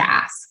thing to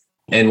ask?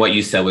 And what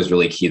you said was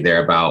really key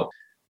there about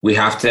we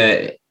have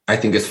to, I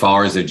think as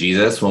followers of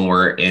Jesus, when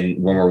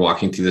we're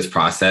walking through this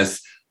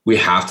process, we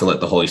have to let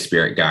the Holy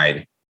Spirit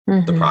guide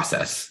the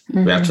process.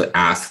 We have to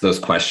ask those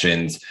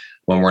questions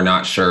when we're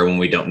not sure, when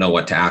we don't know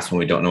what to ask, when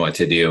we don't know what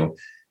to do.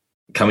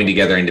 Coming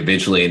together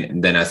individually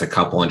and then as a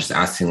couple and just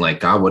asking like,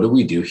 God, what do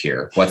we do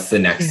here? What's the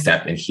next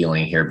step in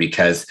healing here?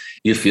 Because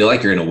you feel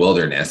like you're in a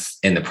wilderness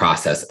in the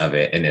process of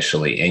it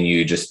initially, and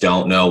you just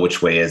don't know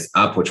which way is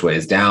up, which way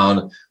is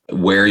down,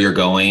 where you're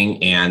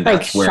going. And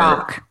that's where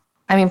shock.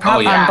 I mean,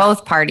 on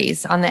both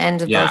parties, on the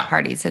end of both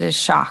parties, it is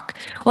shock.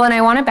 Well, and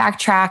I want to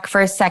backtrack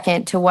for a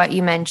second to what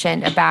you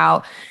mentioned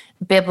about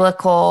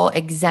biblical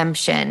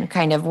exemption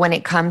kind of when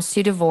it comes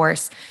to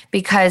divorce,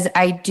 because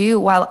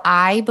while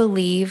I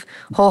believe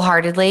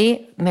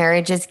wholeheartedly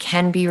marriages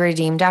can be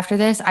redeemed after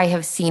this, I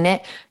have seen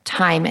it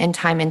time and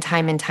time and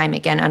time and time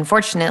again,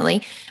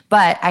 unfortunately,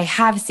 but I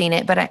have seen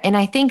it. And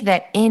I think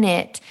that in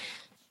it,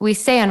 we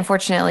say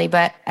unfortunately,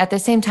 but at the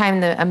same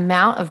time, the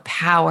amount of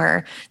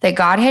power that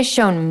God has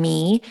shown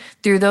me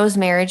through those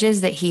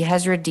marriages that he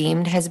has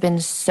redeemed has been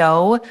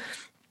so,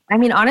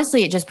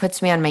 honestly, it just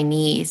puts me on my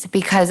knees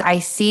because I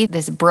see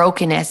this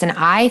brokenness. And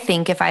I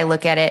think if I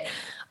look at it,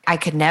 I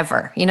could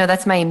never,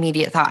 that's my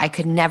immediate thought. I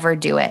could never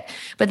do it.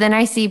 But then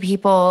I see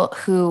people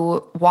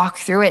who walk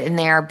through it and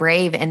they are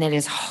brave and it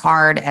is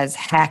hard as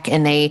heck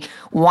and they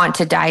want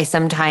to die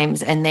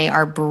sometimes and they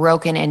are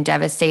broken and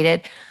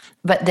devastated.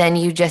 But then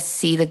you just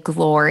see the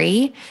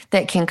glory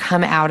that can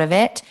come out of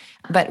it.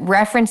 But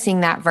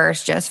referencing that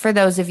verse, just for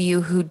those of you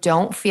who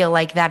don't feel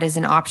like that is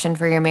an option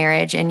for your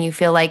marriage and you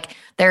feel like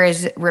there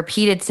is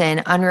repeated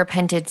sin,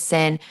 unrepented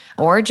sin,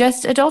 or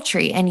just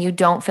adultery, and you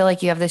don't feel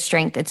like you have the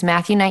strength, it's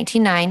Matthew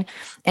 19:9,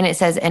 and it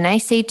says, "And I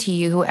say to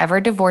you, whoever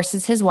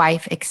divorces his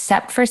wife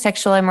except for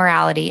sexual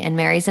immorality and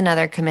marries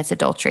another commits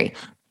adultery."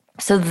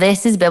 So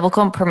this is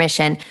biblical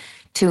permission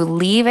to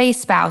leave a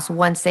spouse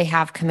once they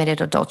have committed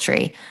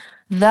adultery.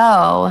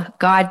 Though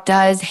God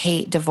does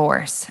hate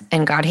divorce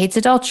and God hates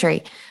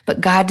adultery,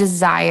 but God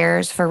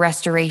desires for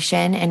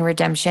restoration and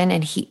redemption,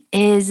 and he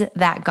is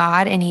that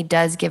God, and he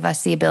does give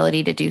us the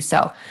ability to do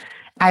so.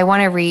 I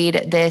want to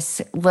read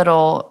this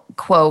little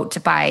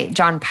quote by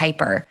John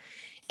Piper,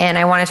 and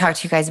I want to talk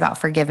to you guys about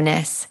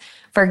forgiveness.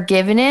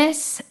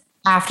 Forgiveness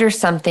after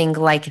something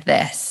like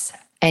this,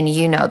 and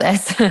you know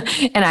this,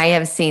 and I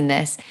have seen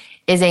this,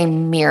 is a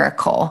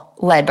miracle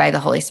led by the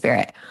Holy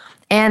Spirit.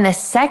 And the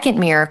second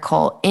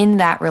miracle in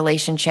that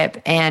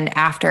relationship and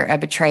after a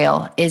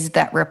betrayal is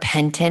that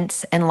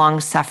repentance and long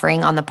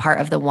suffering on the part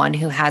of the one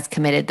who has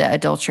committed the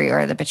adultery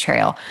or the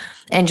betrayal.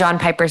 And John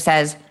Piper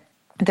says,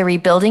 "The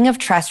rebuilding of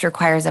trust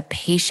requires a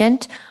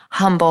patient,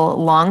 humble,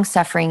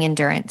 long-suffering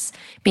endurance.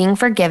 Being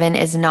forgiven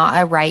is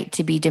not a right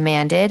to be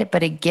demanded,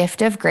 but a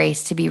gift of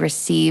grace to be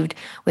received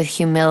with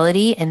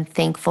humility and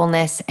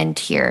thankfulness and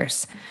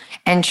tears.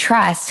 And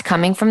trust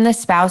coming from the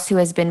spouse who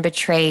has been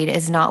betrayed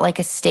is not like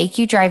a stake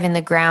you drive in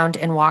the ground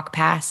and walk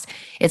past.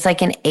 It's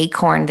like an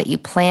acorn that you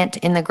plant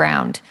in the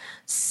ground.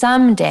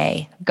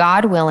 Someday,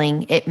 God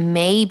willing, it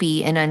may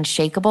be an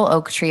unshakable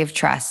oak tree of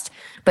trust,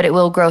 but it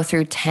will grow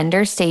through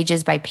tender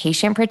stages by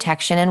patient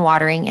protection and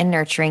watering and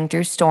nurturing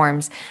through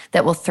storms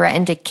that will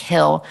threaten to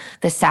kill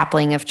the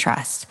sapling of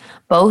trust.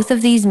 Both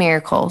of these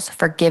miracles,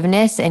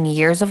 forgiveness and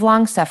years of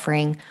long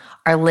suffering,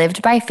 are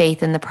lived by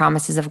faith in the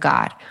promises of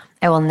God.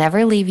 I will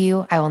never leave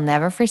you. I will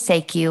never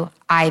forsake you,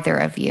 either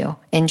of you,"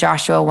 in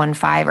Joshua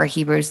 1:5 or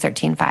Hebrews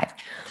 13:5.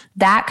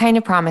 That kind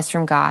of promise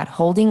from God,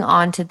 holding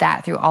on to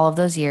that through all of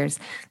those years,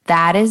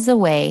 that is the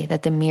way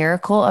that the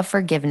miracle of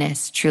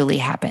forgiveness truly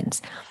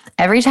happens.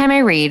 Every time I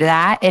read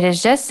that, it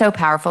is just so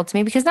powerful to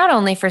me because not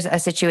only for a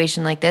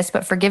situation like this,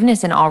 but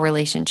forgiveness in all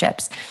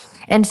relationships.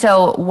 And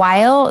so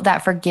while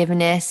that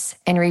forgiveness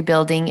and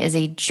rebuilding is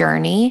a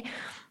journey,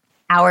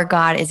 our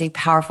God is a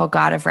powerful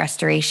God of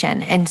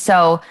restoration. And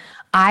so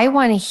I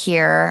want to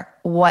hear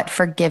what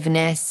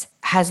forgiveness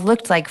has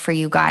looked like for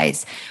you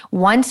guys.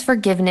 Once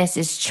forgiveness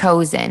is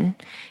chosen,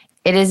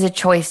 it is a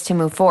choice to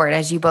move forward.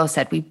 As you both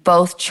said, we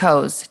both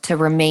chose to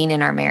remain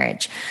in our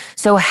marriage.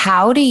 So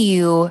how do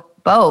you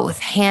both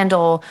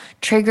handle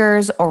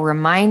triggers or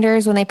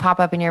reminders when they pop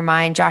up in your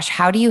mind? Josh,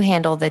 how do you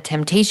handle the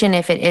temptation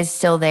if it is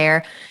still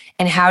there?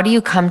 And how do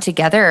you come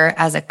together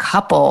as a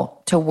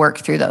couple to work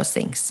through those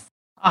things?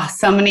 Oh,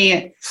 so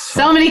many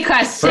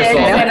questions,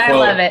 and I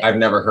love it. I've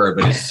never heard,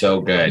 but it's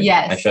so good.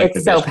 Yes, I feel like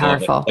it's so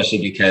powerful,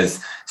 especially because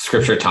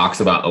Scripture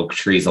talks about oak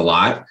trees a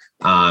lot,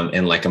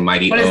 and like a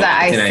mighty. What oak. Is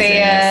that?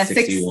 Isaiah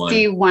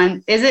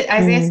 61. Is it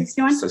Isaiah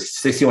 61? So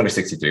 61 or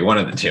 63, one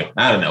of the two.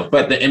 I don't know,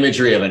 but the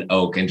imagery of an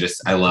oak, and just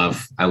I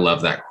love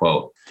that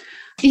quote.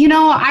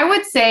 I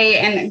would say,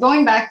 and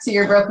going back to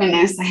your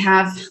brokenness, I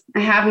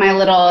have my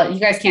little. You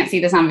guys can't see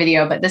this on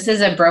video, but this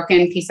is a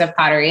broken piece of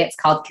pottery. It's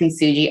called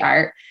kintsugi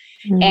art.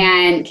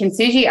 And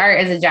kintsugi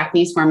art is a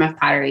Japanese form of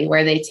pottery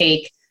where they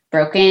take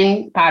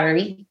broken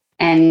pottery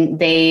and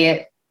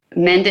they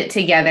mend it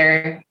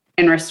together,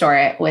 and restore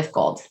it with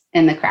gold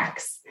in the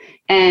cracks.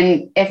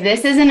 And if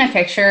this isn't a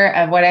picture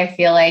of what I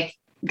feel like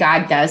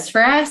God does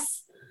for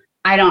us,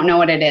 I don't know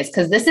what it is.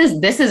 Because this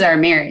is our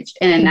marriage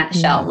in a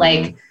nutshell.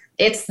 Like,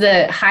 it's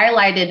the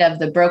highlighted of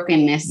the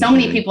brokenness. So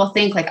many people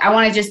think like, I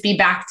want to just be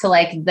back to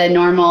like the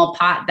normal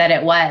pot that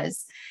it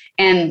was.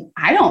 And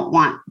I don't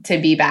want to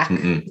be back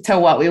to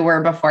what we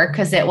were before,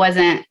 because it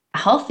wasn't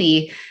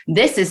healthy.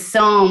 This is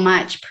so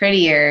much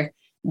prettier.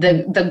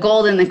 The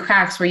gold in the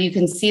cracks where you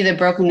can see the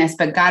brokenness,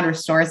 but God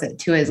restores it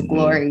to his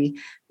glory.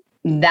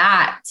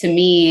 That to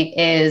me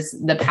is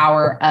the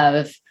power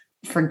of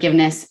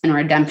forgiveness and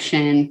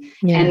redemption.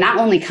 And that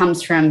only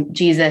comes from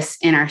Jesus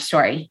in our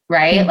story,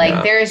 right?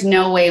 Like there is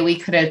no way we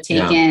could have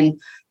taken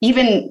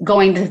even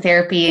going to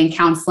therapy and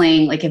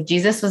counseling. Like if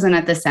Jesus wasn't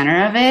at the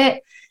center of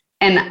it.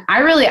 And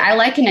I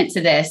liken it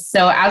to this.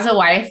 So as a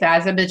wife,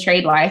 as a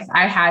betrayed wife,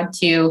 I had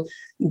to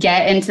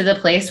get into the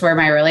place where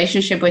my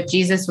relationship with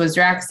Jesus was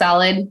rock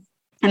solid.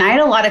 And I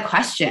had a lot of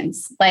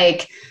questions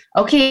like,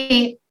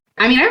 okay,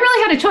 I mean, I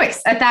really had a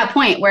choice at that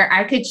point where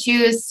I could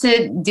choose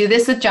to do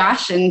this with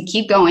Josh and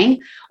keep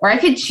going, or I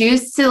could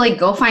choose to like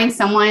go find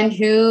someone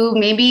who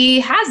maybe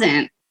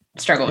hasn't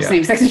struggled with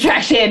same-sex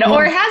attraction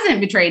or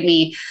hasn't betrayed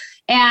me.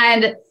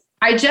 And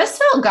I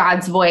just felt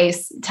God's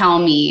voice tell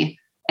me,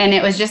 and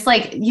it was just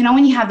like, you know,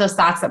 when you have those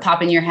thoughts that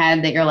pop in your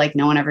head that you're like,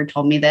 no one ever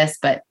told me this,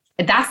 but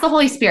that's the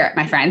Holy Spirit,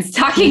 my friends,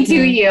 talking to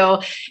you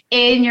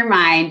in your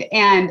mind.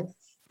 And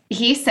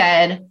he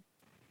said,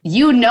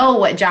 you know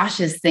what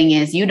Josh's thing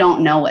is. You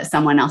don't know what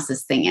someone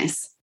else's thing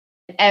is.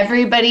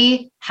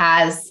 Everybody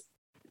has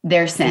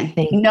their sin.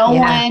 No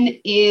one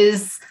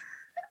is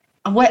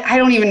what, I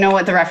don't even know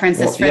what the reference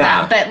is for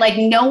that, but like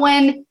no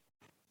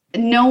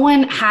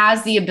one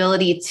has the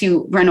ability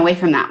to run away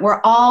from that.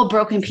 We're all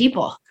broken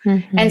people.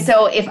 And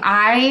so if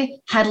I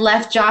had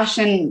left Josh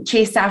and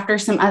chased after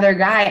some other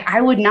guy,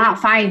 I would not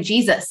find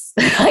Jesus.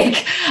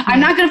 Like, I'm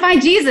not going to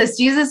find Jesus.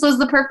 Jesus was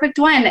the perfect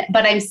one,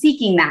 but I'm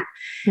seeking that.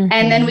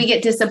 And then we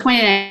get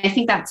disappointed. And I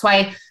think that's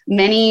why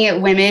many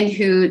women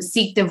who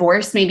seek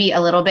divorce maybe a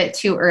little bit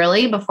too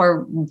early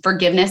before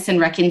forgiveness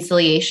and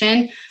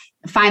reconciliation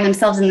find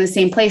themselves in the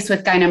same place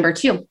with guy number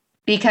 2,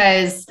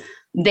 because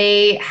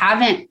they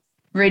haven't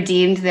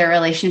redeemed their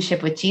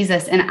relationship with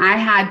Jesus. And I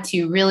had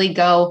to really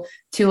go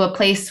to a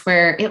place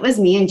where it was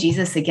me and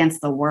Jesus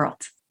against the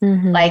world.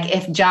 Like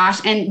if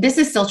Josh, and this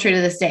is still true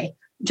to this day,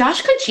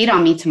 Josh could cheat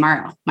on me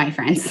tomorrow, my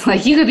friends.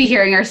 Like you could be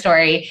hearing our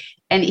story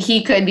and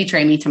he could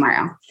betray me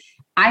tomorrow.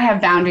 I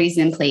have boundaries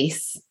in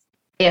place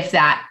if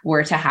that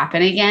were to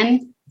happen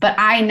again. But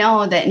I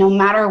know that no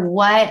matter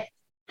what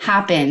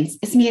happens,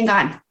 it's me and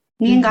God.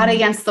 Me and God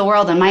against the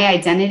world. And my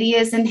identity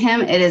is in him.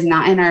 It is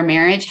not in our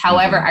marriage.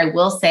 However, I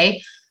will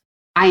say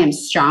I am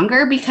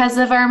stronger because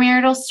of our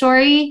marital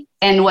story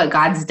and what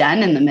God's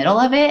done in the middle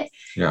of it.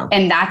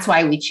 And that's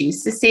why we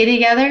choose to stay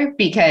together,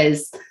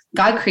 because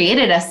God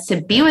created us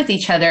to be with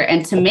each other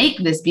and to make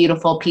this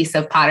beautiful piece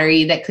of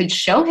pottery that could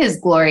show his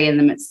glory in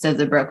the midst of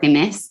the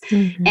brokenness.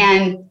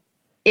 And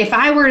if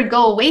I were to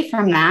go away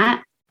from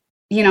that,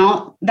 you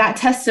know, that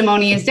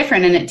testimony is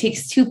different. And it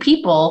takes 2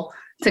 people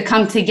to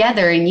come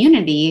together in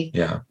unity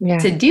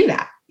to do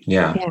that.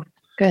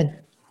 Good.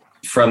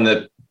 From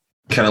the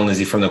kind of,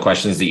 Lindsay, from the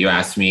questions that you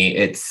asked me,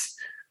 it's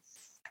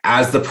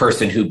as the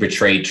person who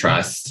betrayed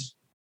trust,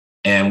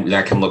 and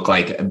that can look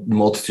like a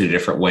multitude of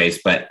different ways,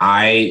 but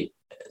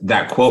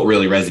that quote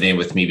really resonated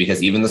with me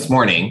because even this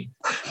morning,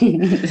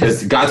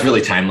 because God's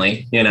really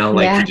timely, you know,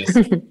 like he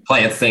just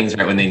plants things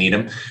right when they need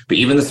them. But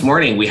even this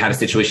morning, we had a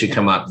situation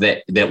come up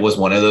that was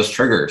one of those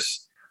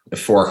triggers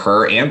for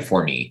her and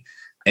for me.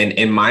 And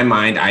in my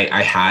mind,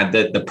 I had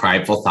the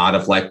prideful thought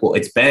of like, well,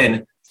 it's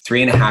been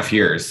 3.5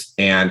 years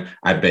and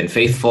I've been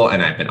faithful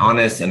and I've been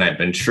honest and I've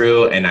been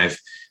true and I've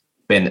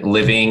been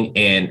living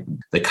in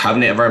the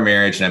covenant of our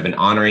marriage and I've been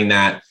honoring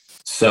that.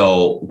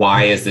 So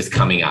why is this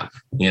coming up?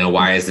 You know,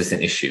 why is this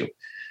an issue?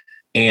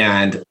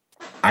 And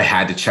I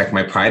had to check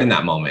my pride in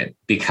that moment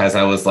because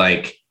I was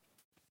like,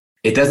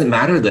 it doesn't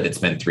matter that it's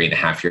been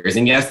 3.5 years.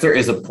 And yes, there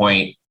is a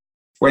point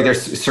where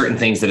there's certain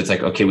things that it's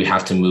like, okay, we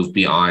have to move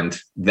beyond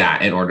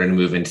that in order to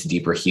move into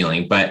deeper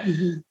healing. But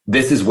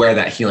this is where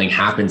that healing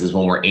happens, is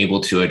when we're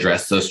able to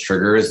address those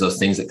triggers, those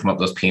things that come up,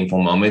 those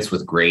painful moments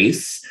with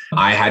grace.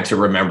 I had to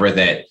remember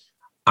that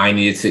I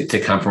needed to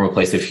come from a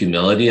place of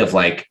humility of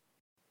like,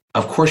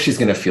 of course she's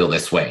going to feel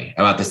this way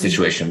about the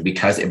situation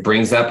because it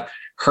brings up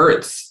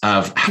hurts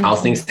of how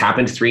things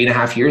happened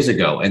 3.5 years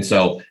ago. And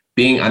so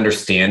being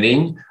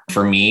understanding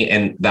for me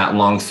and that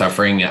long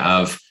suffering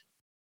of,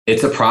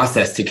 it's a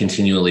process to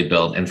continually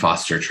build and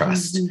foster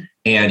trust.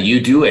 And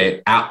you do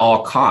it at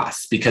all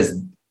costs,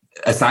 because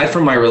aside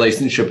from my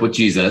relationship with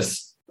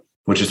Jesus,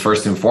 which is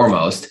first and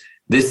foremost,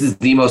 this is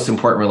the most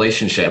important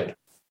relationship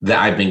that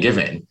I've been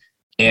given.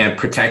 And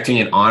protecting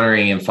and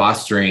honoring and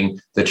fostering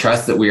the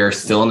trust that we are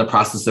still in the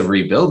process of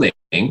rebuilding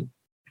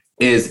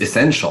is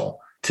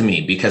essential to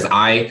me, because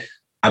I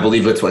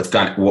believe it's what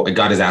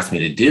God has asked me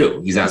to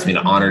do. He's asked me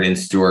to honor and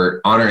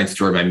steward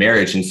my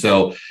marriage. And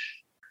so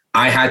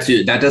I had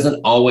to, that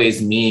doesn't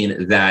always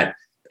mean that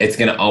it's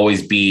going to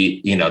always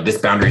be, this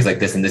boundary is like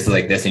this and this is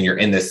like this, and you're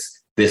in this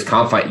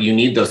conflict. You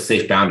need those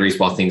safe boundaries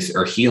while things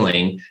are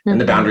healing, and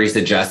the boundaries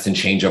adjust and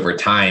change over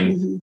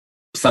time,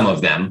 some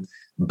of them.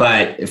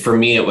 But for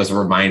me, it was a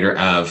reminder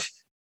of,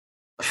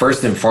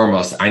 first and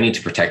foremost, I need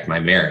to protect my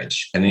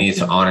marriage, and I need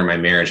to honor my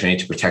marriage. I need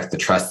to protect the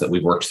trust that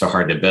we've worked so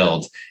hard to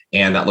build.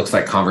 And that looks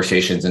like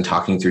conversations and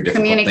talking through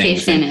difficult things.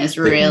 Communication is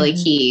really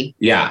key.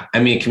 Yeah. I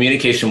mean,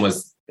 communication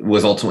was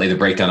ultimately the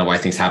breakdown of why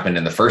things happened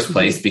in the first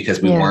place,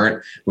 because we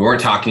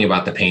weren't talking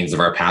about the pains of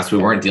our past. We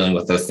weren't dealing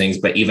with those things.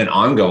 But even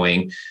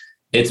ongoing,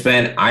 it's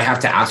been, I have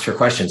to ask her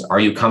questions. Are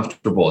you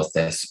comfortable with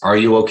this? Are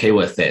you okay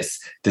with this?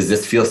 Does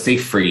this feel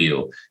safe for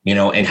you?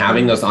 And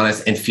having those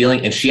honest and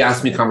feeling, and she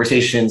asked me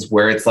conversations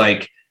where it's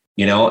like,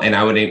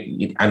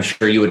 and I'm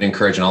sure you would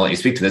encourage, and I'll let you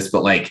speak to this,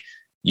 but like,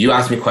 you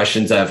ask me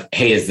questions of,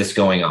 hey, is this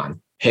going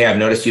on? Hey, I've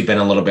noticed you've been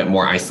a little bit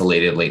more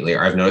isolated lately,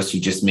 or I've noticed you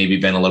just maybe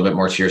been a little bit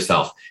more to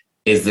yourself.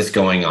 Is this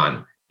going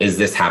on? Is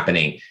this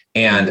happening?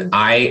 And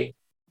I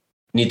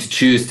need to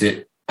choose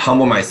to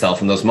humble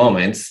myself in those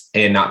moments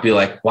and not be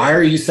like, why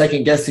are you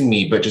second guessing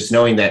me? But just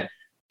knowing that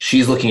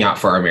she's looking out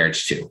for our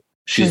marriage too.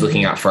 She's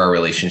looking out for our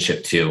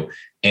relationship too.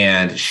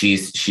 And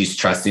she's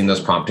trusting those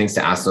promptings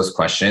to ask those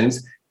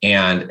questions.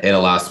 And it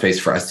allows space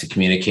for us to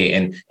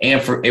communicate,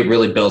 and for it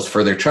really builds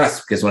further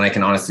trust, because when I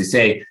can honestly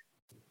say,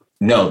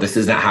 no, this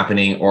is not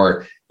happening,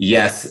 or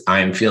yes,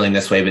 I'm feeling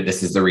this way, but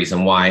this is the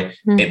reason why,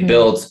 it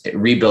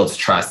rebuilds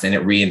trust, and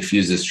it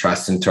reinfuses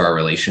trust into our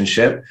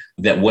relationship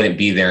that wouldn't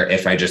be there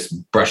if I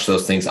just brushed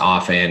those things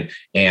off and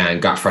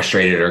got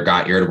frustrated or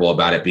got irritable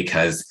about it,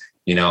 because,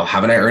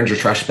 haven't I earned your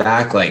trust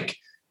back? Like,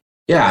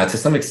 yeah, to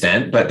some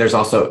extent, but there's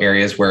also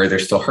areas where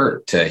there's still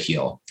hurt to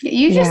heal.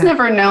 You just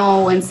never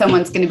know when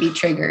someone's going to be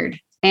triggered,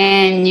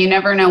 and you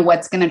never know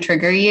what's going to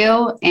trigger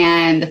you.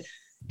 And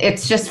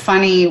it's just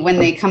funny when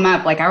they come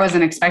up. Like, I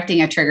wasn't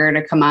expecting a trigger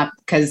to come up,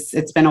 because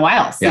it's been a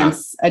while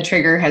since a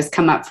trigger has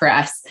come up for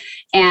us.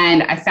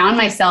 And I found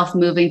myself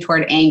moving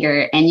toward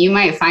anger, and you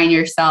might find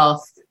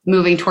yourself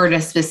moving toward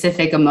a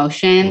specific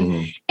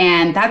emotion.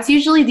 And that's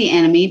usually the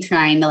enemy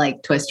trying to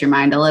like twist your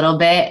mind a little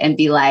bit and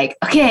be like,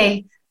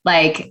 okay,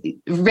 like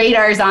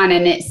radar's on,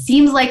 and it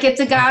seems like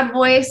it's a God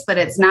voice, but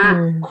it's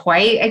not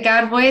quite a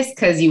God voice,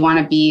 because you want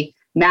to be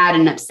mad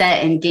and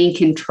upset and gain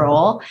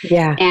control.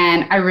 Yeah.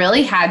 And I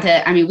really had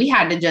to,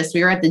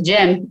 we were at the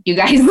gym, you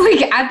guys,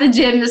 like at the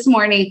gym this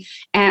morning,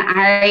 and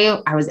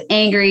I was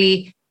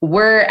angry.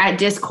 We're at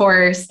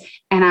discourse,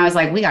 and I was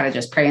like, we got to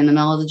just pray in the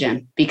middle of the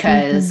gym,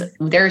 because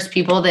there's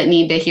people that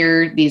need to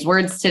hear these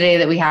words today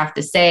that we have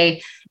to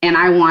say. And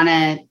I want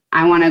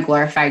to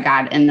glorify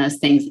God in those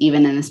things,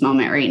 even in this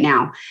moment right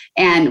now.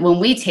 And when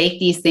we take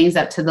these things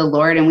up to the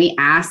Lord and we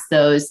ask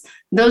those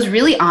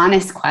really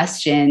honest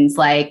questions,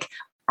 like,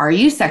 are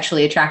you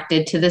sexually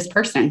attracted to this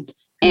person?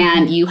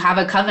 And you have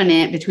a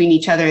covenant between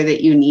each other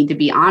that you need to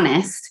be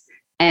honest,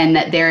 and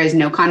that there is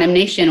no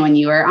condemnation when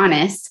you are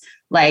honest.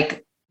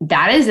 Like,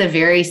 that is a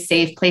very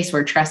safe place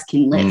where trust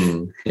can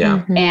live.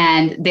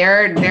 And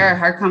there are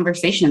hard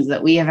conversations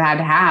that we have had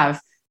to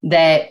have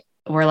that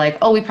we're like,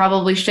 oh, we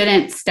probably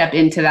shouldn't step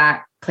into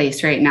that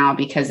place right now,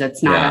 because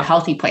it's not a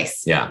healthy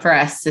place for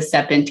us to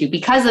step into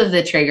because of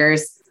the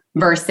triggers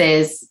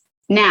versus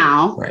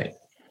now. Right.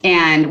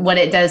 And what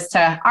it does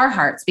to our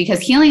hearts, because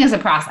healing is a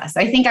process.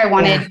 I think I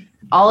wanted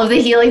all of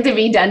the healing to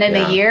be done in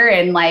a year,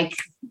 and like,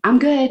 I'm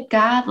good,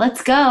 God,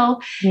 let's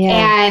go.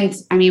 And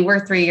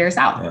we're 3 years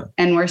out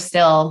and we're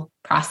still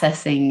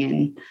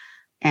processing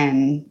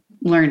and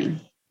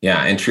learning.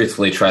 Yeah. And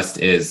truthfully, trust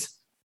is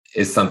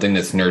something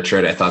that's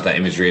nurtured. I thought that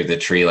imagery of the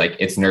tree, like,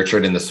 it's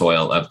nurtured in the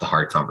soil of the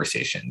hard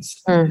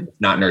conversations,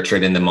 not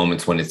nurtured in the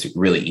moments when it's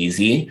really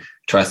easy.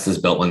 Trust is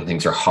built when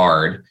things are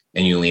hard,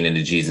 and you lean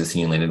into Jesus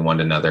and you lean into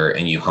one another,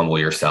 and you humble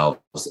yourselves,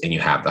 and you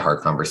have the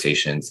hard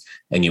conversations,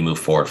 and you move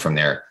forward from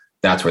there.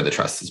 That's where the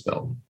trust is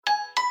built.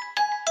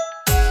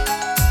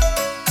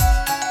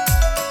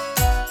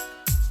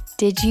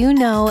 Did you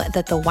know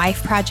that the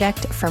Wife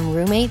Project from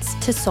Roommates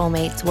to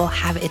Soulmates will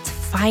have its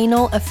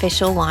final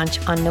official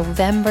launch on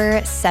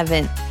November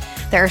 7th?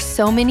 There are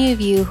so many of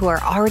you who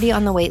are already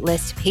on the wait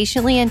list,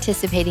 patiently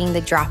anticipating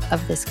the drop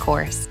of this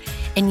course.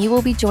 And you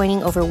will be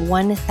joining over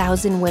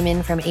 1,000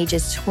 women from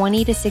ages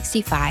 20 to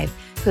 65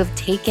 who have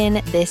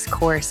taken this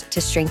course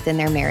to strengthen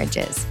their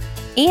marriages.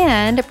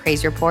 And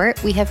praise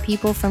report, we have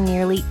people from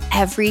nearly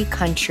every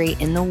country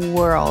in the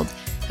world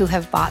who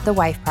have bought the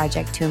Wife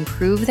Project to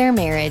improve their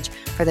marriage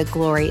for the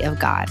glory of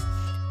God.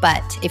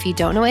 But if you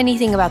don't know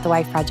anything about the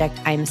Wife Project,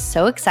 I'm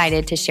so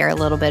excited to share a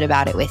little bit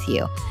about it with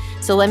you.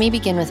 So let me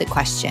begin with a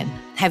question.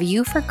 Have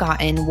you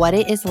forgotten what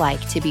it is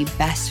like to be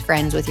best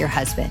friends with your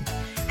husband?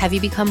 Have you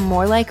become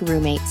more like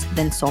roommates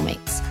than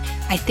soulmates?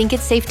 I think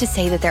it's safe to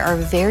say that there are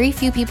very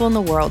few people in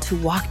the world who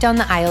walk down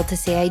the aisle to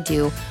say I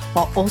do,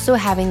 while also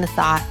having the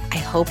thought, I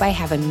hope I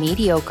have a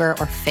mediocre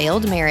or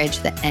failed marriage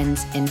that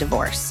ends in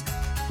divorce.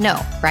 No,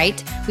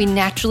 right? We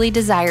naturally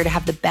desire to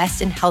have the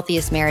best and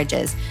healthiest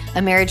marriages,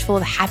 a marriage full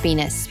of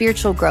happiness,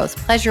 spiritual growth,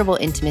 pleasurable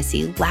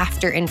intimacy,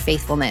 laughter, and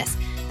faithfulness,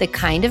 the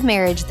kind of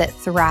marriage that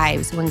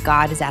thrives when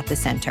God is at the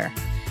center.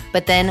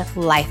 But then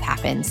life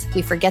happens.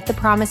 We forget the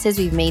promises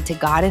we've made to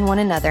God and one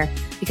another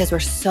because we're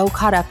so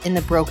caught up in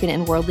the broken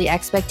and worldly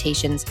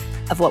expectations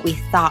of what we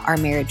thought our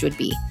marriage would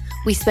be.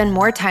 We spend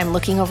more time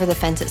looking over the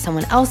fence at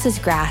someone else's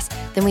grass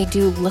than we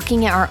do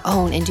looking at our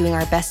own and doing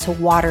our best to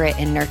water it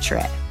and nurture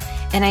it.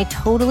 And I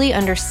totally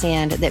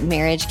understand that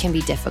marriage can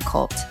be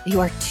difficult. You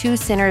are two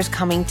sinners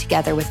coming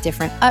together with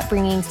different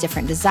upbringings,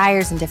 different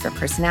desires, and different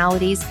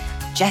personalities.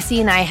 Jesse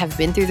and I have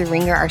been through the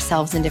ringer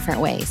ourselves in different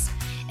ways.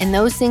 And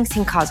those things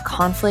can cause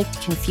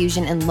conflict,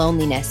 confusion, and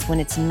loneliness when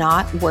it's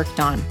not worked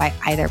on by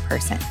either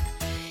person.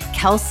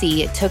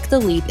 Kelsey took the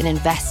leap and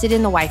invested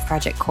in the Wife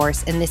Project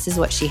course, and this is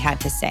what she had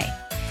to say.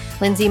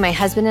 Lindsay, my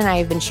husband and I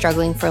have been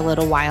struggling for a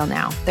little while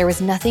now. There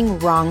was nothing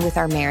wrong with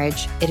our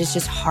marriage. It is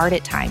just hard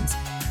at times.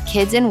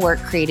 Kids and work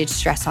created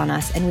stress on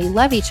us, and we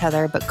love each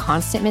other, but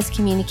constant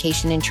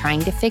miscommunication and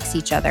trying to fix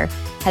each other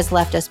has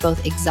left us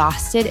both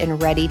exhausted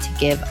and ready to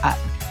give up.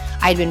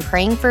 I'd been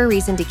praying for a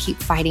reason to keep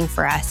fighting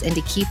for us and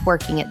to keep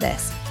working at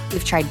this.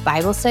 We've tried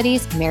Bible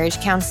studies, marriage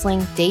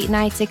counseling, date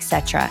nights,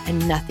 etc.,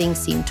 and nothing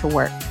seemed to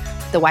work.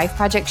 The Wife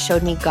Project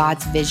showed me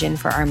God's vision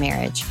for our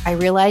marriage. I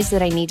realized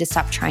that I need to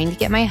stop trying to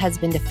get my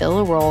husband to fill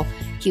a role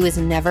he was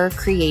never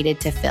created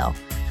to fill.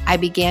 I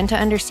began to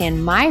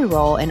understand my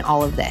role in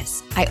all of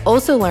this. I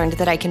also learned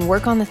that I can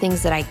work on the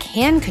things that I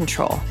can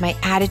control, my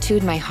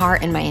attitude, my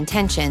heart, and my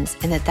intentions,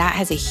 and that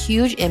has a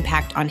huge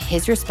impact on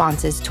his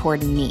responses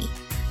toward me.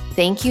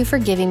 Thank you for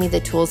giving me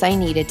the tools I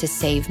needed to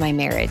save my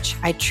marriage.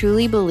 I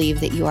truly believe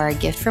that you are a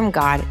gift from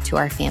God to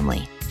our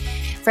family.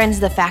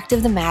 Friends, the fact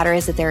of the matter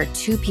is that there are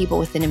two people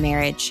within a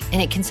marriage,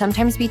 and it can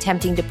sometimes be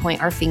tempting to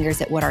point our fingers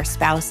at what our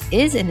spouse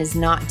is and is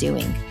not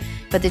doing.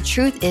 But the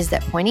truth is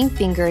that pointing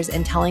fingers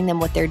and telling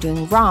them what they're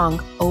doing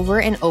wrong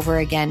over and over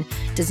again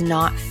does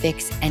not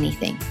fix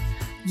anything.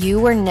 You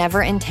were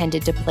never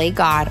intended to play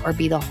God or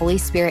be the Holy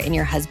Spirit in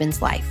your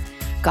husband's life.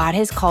 God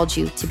has called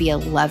you to be a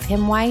love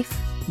him wife,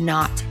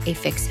 not a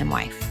fix him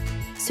wife.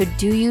 So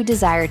do you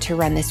desire to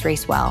run this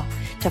race well,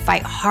 to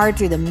fight hard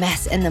through the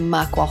mess and the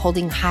muck while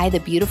holding high the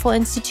beautiful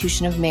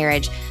institution of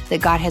marriage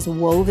that God has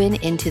woven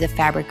into the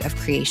fabric of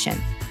creation?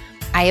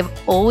 I have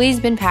always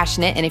been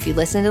passionate, and if you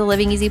listen to the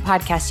Living Easy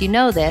podcast, you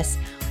know this.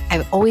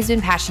 I've always been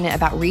passionate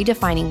about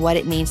redefining what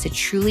it means to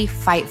truly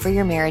fight for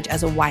your marriage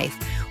as a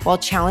wife while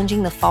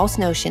challenging the false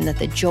notion that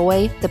the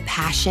joy, the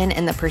passion,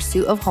 and the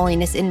pursuit of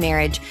holiness in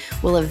marriage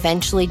will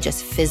eventually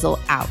just fizzle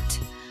out.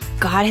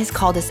 God has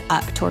called us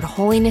up toward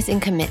holiness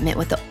and commitment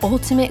with the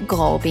ultimate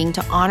goal being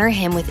to honor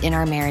him within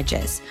our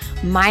marriages.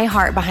 My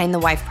heart behind the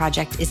Wife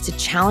Project is to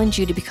challenge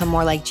you to become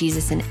more like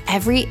Jesus in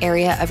every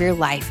area of your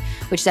life,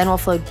 which then will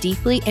flow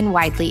deeply and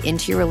widely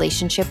into your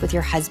relationship with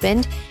your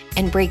husband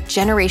and break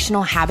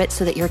generational habits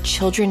so that your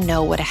children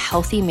know what a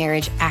healthy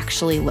marriage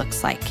actually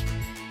looks like.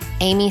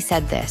 Amy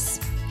said this,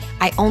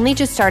 I only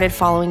just started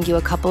following you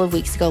a couple of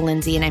weeks ago,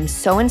 Lindsay, and I'm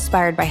so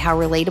inspired by how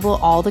relatable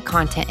all the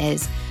content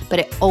is, but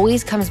it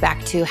always comes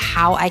back to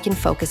how I can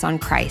focus on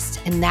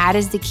Christ, and that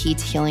is the key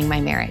to healing my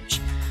marriage.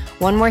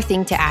 One more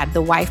thing to add,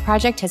 the Wife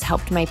Project has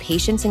helped my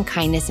patience and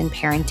kindness in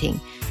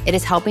parenting. It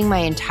is helping my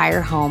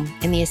entire home,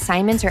 and the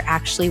assignments are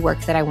actually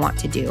work that I want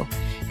to do.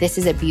 This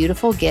is a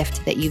beautiful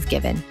gift that you've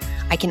given.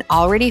 I can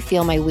already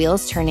feel my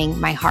wheels turning,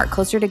 my heart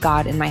closer to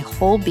God, and my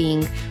whole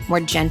being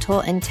more gentle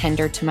and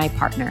tender to my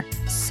partner.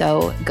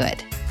 So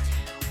good.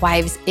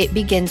 Wives, it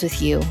begins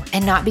with you,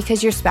 and not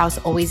because your spouse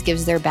always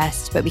gives their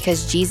best, but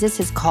because Jesus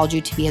has called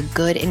you to be a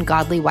good and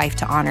godly wife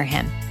to honor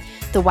him.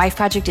 The Wife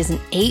Project is an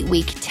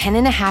 8-week,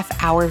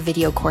 10.5-hour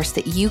video course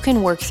that you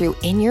can work through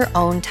in your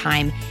own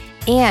time,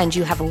 and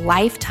you have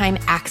lifetime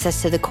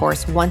access to the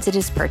course once it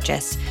is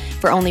purchased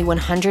for only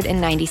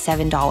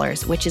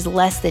 $197, which is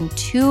less than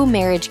 2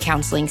 marriage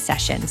counseling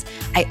sessions.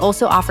 I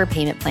also offer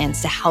payment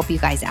plans to help you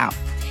guys out.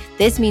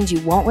 This means you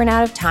won't run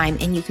out of time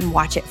and you can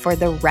watch it for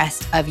the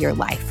rest of your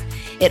life.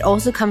 It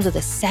also comes with a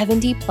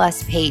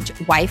 70-plus page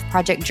Wife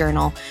Project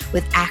journal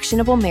with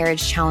actionable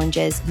marriage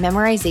challenges,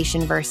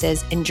 memorization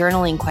verses, and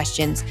journaling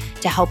questions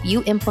to help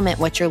you implement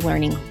what you're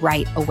learning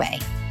right away.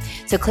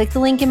 So click the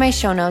link in my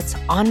show notes,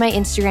 on my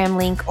Instagram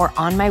link, or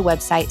on my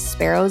website,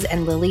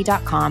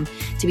 sparrowsandlily.com,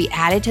 to be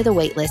added to the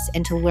waitlist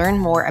and to learn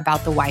more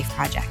about the Wife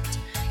Project.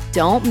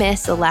 Don't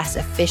miss the last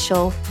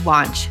official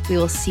launch. We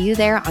will see you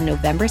there on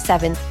November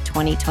 7th,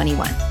 2021.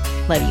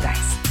 Love you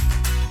guys.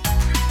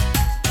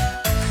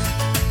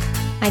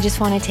 I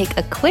just want to take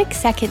a quick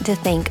second to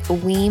thank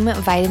Weem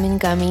Vitamin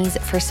Gummies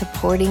for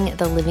supporting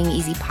the Living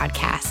Easy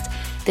podcast.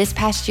 This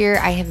past year,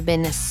 I have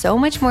been so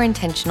much more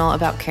intentional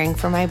about caring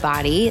for my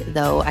body,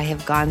 though I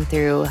have gone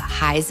through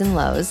highs and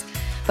lows.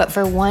 But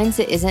for once,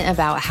 it isn't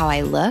about how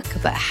I look,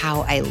 but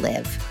how I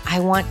live. I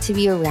want to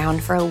be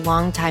around for a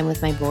long time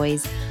with my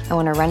boys. I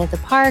want to run at the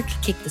park,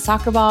 kick the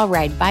soccer ball,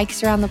 ride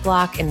bikes around the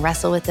block, and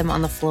wrestle with them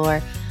on the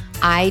floor.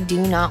 I do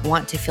not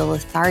want to feel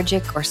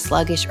lethargic or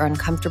sluggish or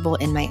uncomfortable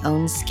in my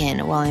own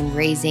skin while I'm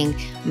raising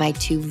my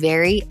 2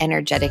 very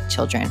energetic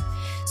children.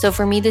 So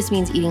for me, this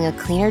means eating a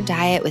cleaner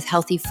diet with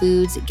healthy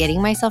foods,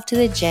 getting myself to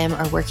the gym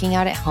or working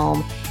out at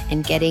home,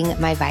 and getting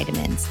my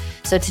vitamins.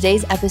 So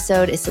today's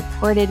episode is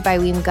supported by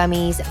Weem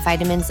Gummies,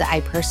 vitamins that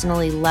I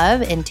personally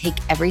love and take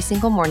every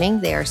single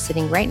morning. They are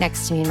sitting right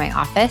next to me in my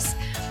office.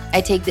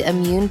 I take the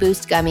Immune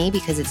Boost Gummy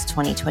because it's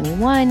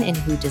 2021 and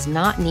who does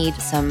not need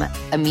some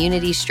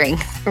immunity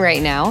strength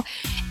right now?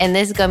 And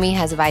this gummy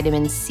has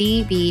vitamins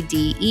C, B,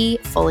 D, E,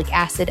 folic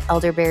acid,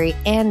 elderberry,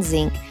 and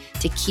zinc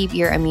to keep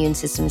your immune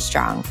system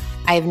strong.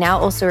 I have now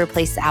also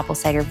replaced the apple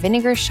cider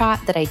vinegar shot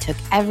that I took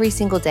every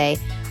single day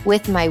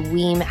with my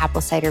Weem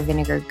apple cider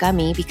vinegar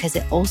gummy because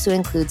it also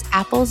includes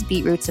apples,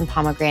 beetroots, and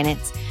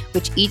pomegranates,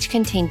 which each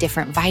contain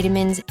different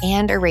vitamins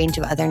and a range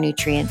of other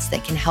nutrients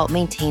that can help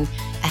maintain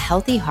a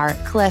healthy heart,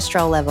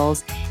 cholesterol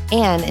levels,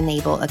 and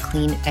enable a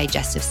clean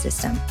digestive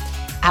system.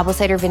 Apple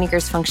cider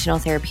vinegar's functional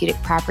therapeutic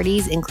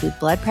properties include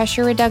blood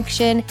pressure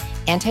reduction,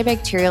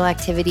 antibacterial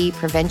activity,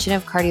 prevention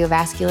of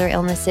cardiovascular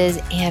illnesses,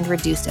 and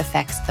reduced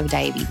effects of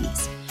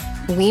diabetes.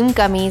 Weem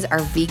gummies are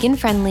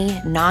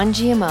vegan-friendly,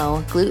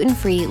 non-GMO,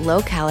 gluten-free,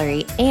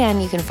 low-calorie,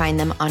 and you can find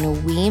them on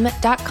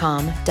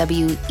weem.com,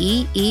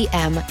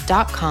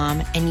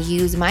 weem.com, and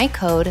use my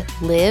code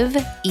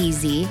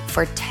LIVEEASY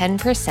for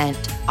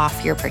 10%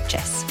 off your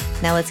purchase.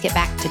 Now let's get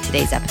back to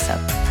today's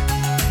episode.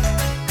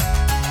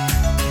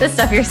 The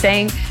stuff you're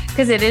saying,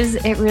 because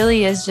it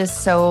really is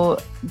just so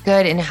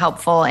good and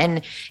helpful.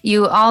 And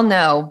you all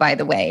know, by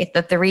the way,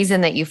 that the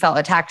reason that you felt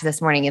attacked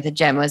this morning at the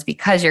gym was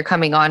because you're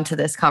coming on to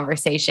this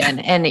conversation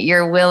and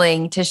you're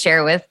willing to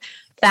share with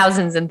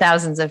thousands and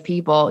thousands of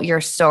people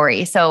your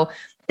story. So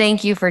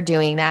thank you for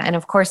doing that. And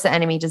of course, the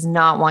enemy does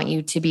not want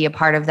you to be a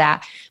part of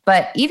that.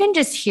 But even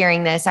just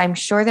hearing this, I'm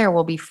sure there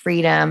will be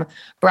freedom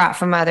brought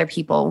from other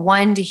people.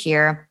 One, to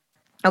hear,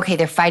 okay,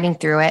 they're fighting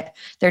through it.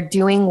 They're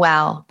doing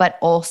well, but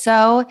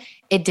also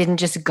it didn't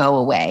just go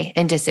away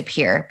and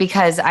disappear.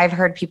 Because I've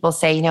heard people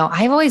say,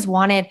 I've always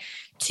wanted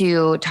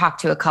to talk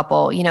to a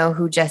couple,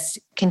 who just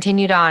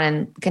continued on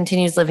and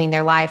continues living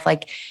their life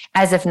like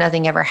as if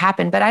nothing ever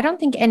happened. But I don't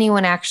think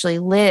anyone actually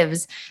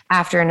lives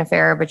after an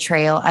affair or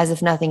betrayal as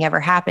if nothing ever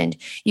happened.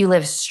 You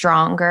live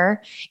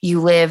stronger. You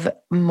live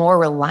more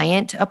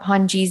reliant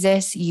upon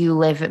Jesus. You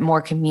live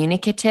more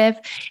communicative.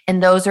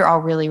 And those are all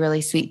really, really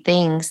sweet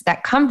things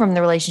that come from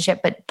the relationship.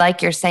 But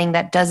like you're saying,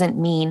 that doesn't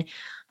mean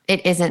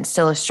it isn't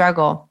still a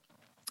struggle.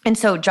 And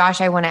so,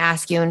 Josh, I want to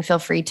ask you, and feel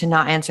free to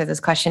not answer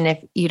this question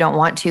if you don't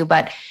want to,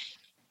 but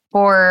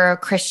for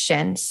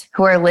Christians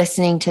who are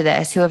listening to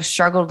this, who have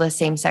struggled with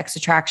same-sex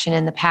attraction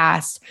in the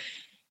past,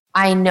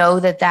 I know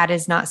that that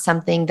is not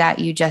something that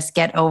you just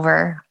get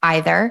over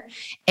either.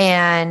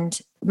 And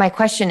my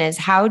question is,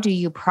 how do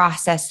you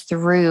process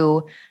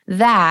through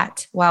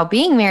that while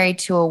being married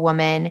to a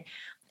woman?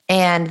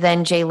 And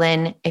then,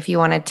 Jaylin, if you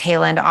want to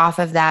tail end off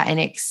of that and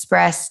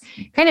express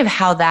kind of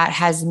how that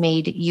has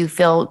made you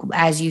feel,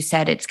 as you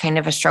said, it's kind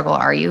of a struggle.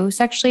 Are you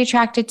sexually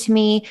attracted to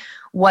me?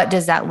 What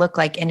does that look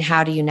like? And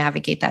how do you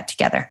navigate that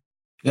together?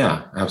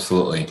 Yeah,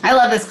 absolutely. I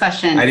love this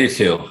question. I do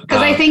too.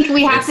 Because I think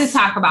we have to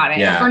talk about it.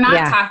 Yeah. If we're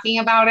not talking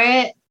about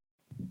it,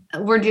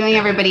 we're doing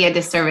everybody a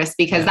disservice,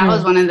 because that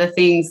was one of the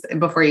things,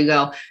 before you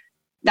go,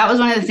 that was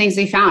one of the things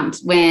we found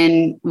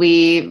when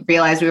we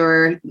realized we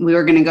were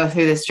going to go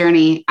through this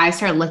journey. I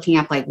started looking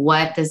up, like,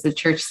 what does the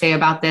church say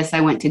about this?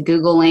 I went to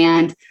Google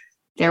Land.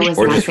 There was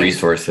nothing. Just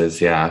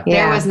resources. Yeah.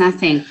 There was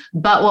nothing.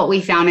 But what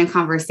we found in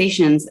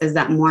conversations is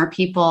that more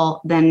people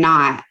than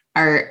not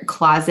are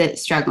closet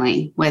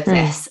struggling with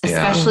this,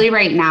 especially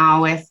right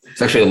now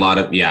it's actually a lot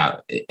of,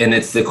 and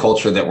it's the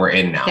culture that we're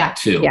in now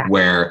too,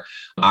 where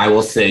I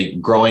will say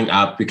growing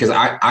up, because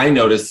I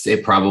noticed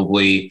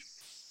the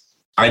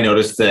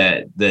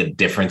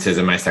differences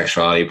in my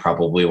sexuality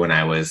probably when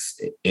I was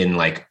in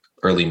like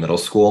early middle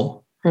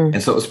school.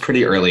 And so it was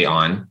pretty early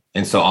on.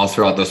 And so all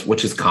throughout those,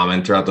 which is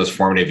common throughout those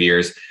formative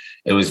years,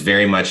 it was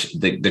very much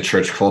the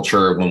church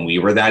culture when we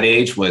were that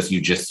age was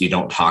you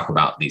don't talk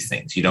about these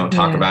things. You don't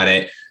talk about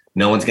it.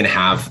 No one's going to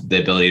have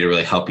the ability to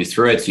really help you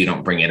through it. So you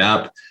don't bring it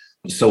up.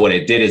 So what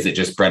it did is it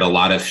just bred a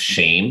lot of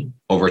shame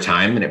over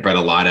time. And it bred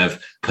a lot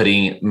of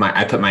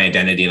I put my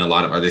identity in a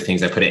lot of other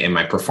things. I put it in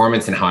my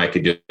performance and how I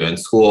could do it in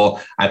school.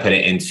 I put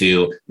it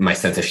into my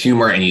sense of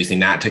humor and using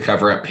that to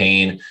cover up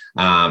pain.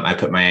 I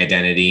put my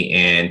identity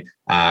in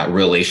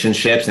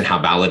relationships and how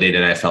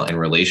validated I felt in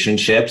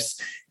relationships.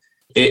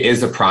 It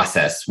is a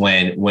process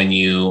when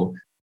you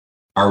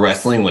are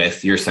wrestling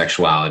with your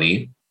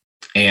sexuality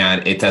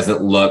and it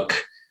doesn't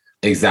look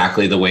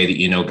exactly the way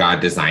that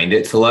God designed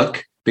it to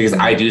look. Because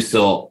I do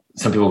still,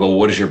 some people go, well,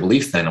 what is your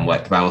beliefs then? And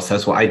what the Bible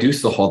says, well, I do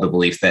still hold the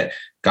belief that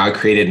God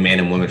created man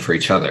and woman for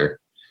each other.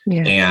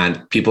 Yeah.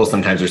 And people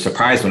sometimes are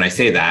surprised when I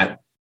say that,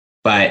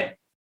 but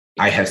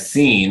I have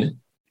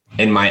seen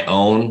in my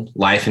own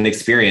life and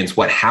experience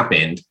what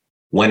happened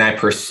when I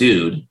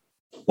pursued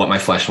what my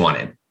flesh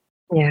wanted.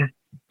 Yeah.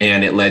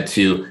 And it led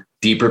to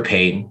deeper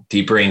pain,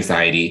 deeper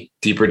anxiety,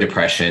 deeper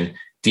depression,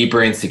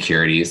 deeper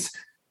insecurities.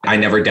 I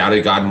never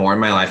doubted God more in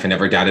my life. I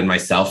never doubted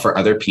myself or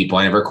other people.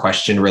 I never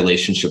questioned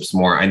relationships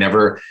more. I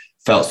never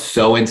felt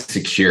so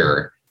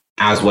insecure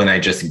as when I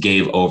just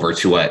gave over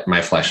to what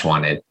my flesh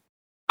wanted.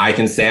 I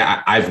can say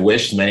I've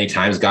wished many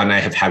times. God and I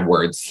have had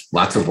words,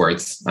 lots of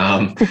words.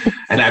 And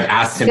I've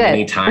asked him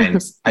many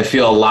times. I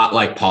feel a lot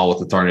like Paul with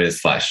the thorn in his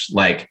flesh.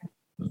 Like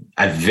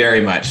I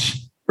very much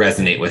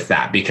resonate with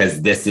that,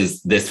 because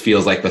this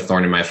feels like the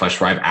thorn in my flesh,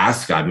 where I've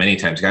asked God many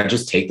times, God,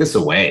 just take this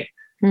away.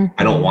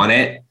 I don't want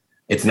it.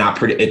 It's not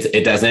pretty.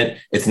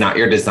 It's not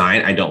your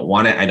design. I don't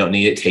want it. I don't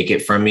need it. Take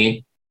it from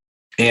me.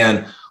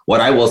 And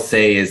what I will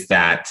say is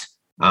that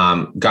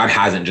God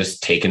hasn't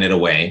just taken it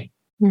away.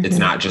 It's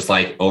not just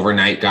like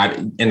overnight, God,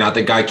 and not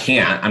that God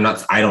can't.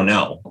 I don't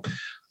know.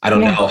 I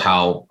don't know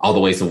how all the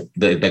ways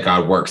that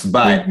God works,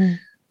 but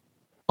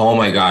oh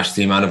my gosh,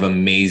 the amount of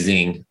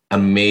amazing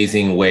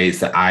ways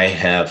that I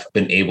have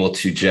been able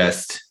to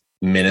just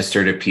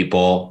minister to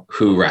people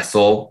who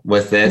wrestle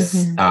with this.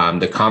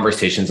 The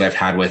conversations I've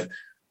had with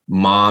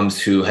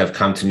moms who have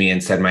come to me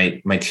and said,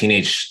 my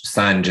teenage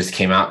son just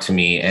came out to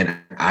me and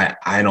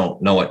I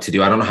don't know what to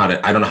do. I don't know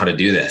how to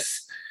do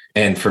this.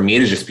 And for me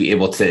to just be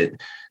able to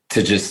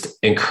just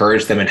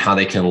encourage them in how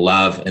they can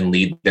love and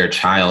lead their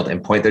child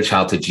and point their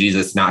child to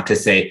Jesus, not to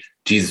say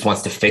Jesus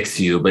wants to fix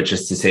you, but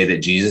just to say that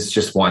Jesus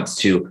just wants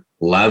to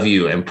love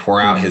you and pour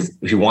out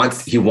he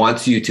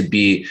wants you to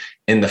be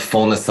in the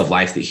fullness of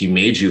life that he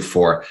made you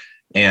for.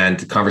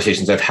 And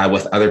conversations I've had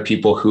with other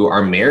people who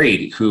are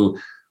married, who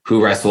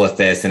wrestle with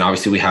this. And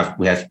obviously we have,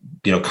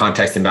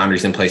 context and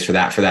boundaries in place for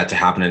that to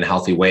happen in a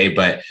healthy way,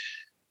 but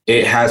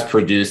it has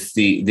produced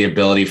the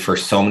ability for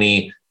so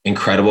many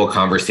incredible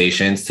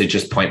conversations to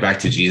just point back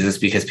to Jesus,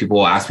 because people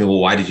will ask me,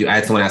 well, I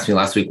had someone ask me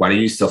last week, why do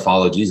you still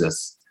follow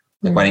Jesus?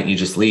 Like, why didn't you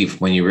just leave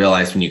when you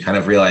kind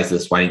of realize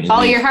this? Why didn't you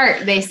follow leave? your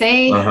heart? They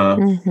say.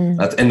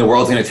 And the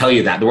world's going to tell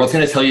you that. The world's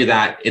going to tell you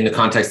that in the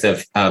context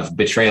of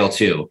betrayal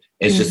too.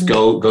 It's just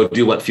go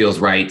do what feels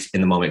right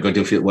in the moment. Go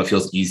do what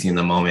feels easy in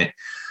the moment.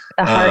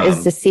 The heart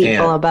is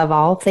deceitful above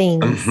all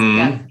things.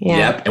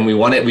 Yep. And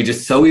we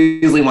just so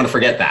easily want to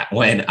forget that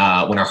when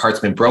our heart's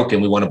been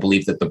broken, we want to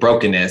believe that the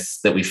brokenness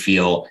that we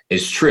feel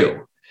is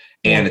true.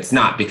 And it's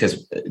not,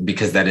 because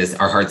that is,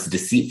 our heart's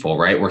deceitful,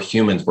 right? We're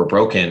humans, we're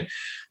broken.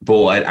 But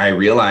what I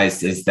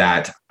realized is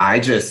that I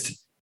just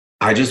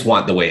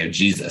want the way of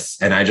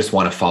Jesus, and I just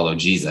want to follow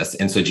Jesus.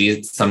 And so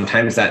Jesus,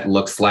 sometimes that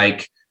looks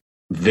like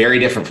very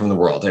different from the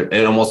world.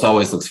 It almost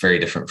always looks very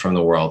different from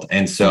the world.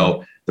 And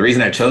so the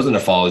reason I've chosen to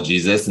follow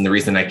Jesus, and the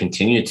reason I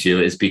continue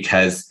to, is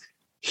because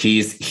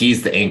he's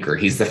the anchor.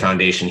 He's the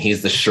foundation.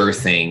 He's the sure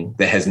thing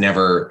that has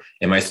never,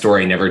 in my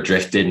story, never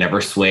drifted,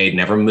 never swayed,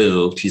 never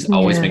moved. He's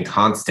always been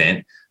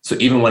constant. So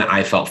even when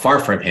I felt far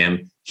from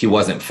him, he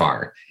wasn't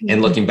far.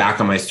 And looking back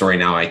on my story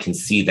now, I can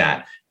see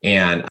that.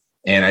 And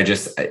I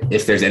just,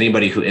 if there's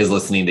anybody who is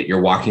listening that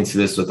you're walking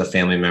through this with a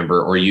family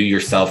member, or you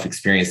yourself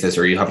experience this,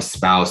 or you have a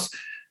spouse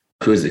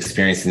who is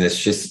experiencing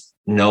this, just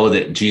know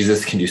that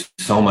Jesus can do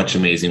so much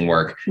amazing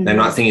work. And I'm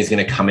not saying he's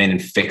going to come in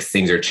and fix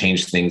things or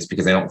change things,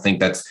 because I don't think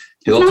that's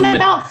his ultimate. Not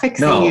about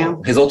fixing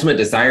you. His ultimate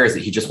desire is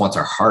that he just wants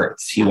our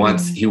hearts. He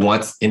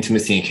wants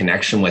intimacy and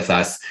connection with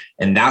us.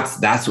 And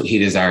that's what he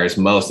desires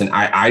most. And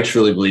I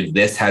truly believe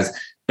this has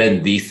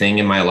been the thing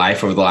in my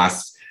life over the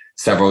last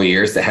several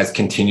years that has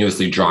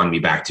continuously drawn me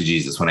back to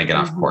Jesus when I get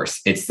off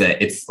course.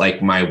 It's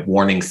like my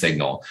warning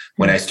signal.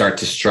 When I start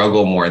to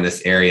struggle more in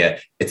this area,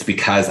 it's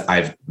because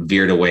I've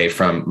veered away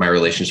from my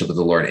relationship with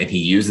the Lord, and he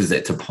uses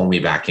it to pull me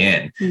back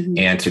in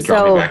and to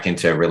draw me back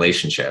into a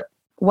relationship.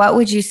 What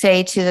would you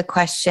say to the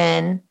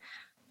question,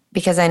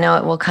 because I know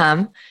it will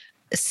come?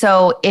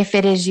 So if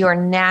it is your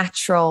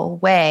natural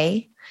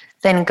way,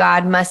 then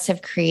God must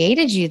have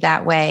created you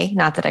that way.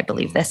 Not that I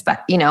believe this,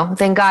 but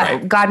then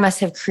God must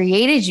have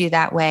created you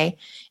that way.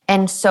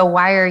 And so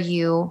why are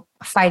you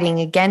fighting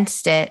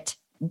against it?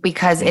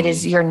 Because it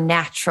is your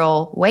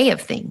natural way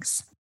of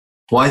things.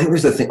 Well, I think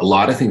there's a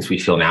lot of things we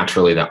feel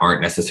naturally that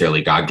aren't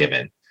necessarily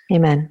God-given.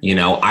 Amen.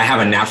 I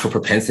have a natural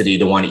propensity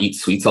to want to eat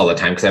sweets all the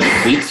time because I have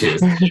a sweet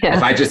tooth.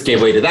 If I just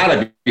gave way to that,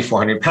 I'd be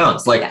 400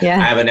 pounds. I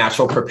have a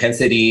natural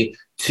propensity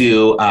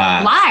to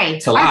lie.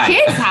 Our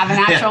kids have a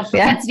natural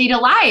propensity to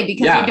lie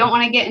because they don't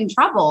want to get in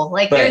trouble.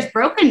 There's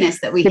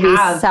brokenness that we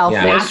have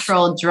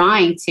natural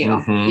drawing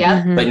to.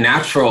 But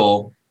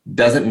natural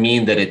doesn't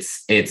mean that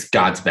it's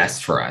God's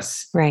best for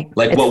us. Right.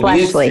 Like what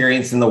we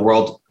experience in the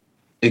world,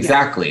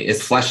 exactly,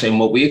 is fleshly. And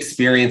what we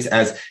experience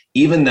as,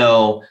 even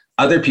though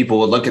other people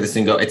would look at this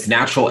and go, it's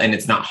natural and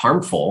it's not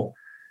harmful.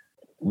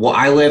 Well,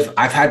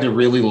 I've had to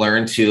really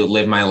learn to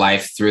live my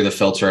life through the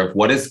filter of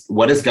what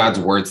does God's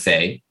word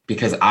say?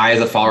 Because I, as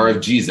a follower of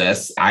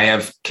Jesus, I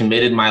have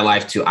committed my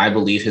life to, I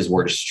believe his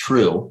word is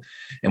true.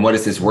 And what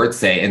does his word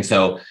say? And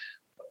so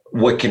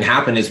what can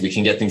happen is we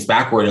can get things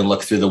backward and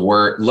look to the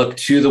word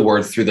through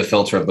the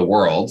filter of the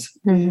world.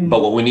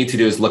 But what we need to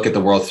do is look at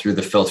the world through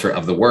the filter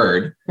of the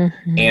word.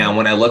 And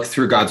when I look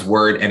through God's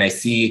word and I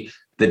see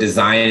the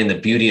design and the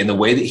beauty and the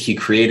way that he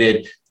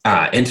created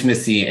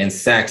intimacy and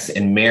sex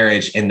and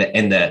marriage and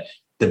the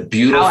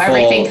beautiful how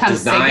everything comes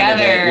design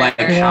together.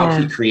 of it, how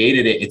he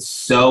created it. It's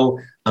so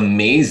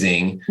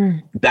amazing.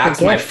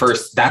 That's my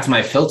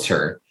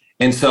filter.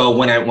 And so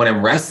when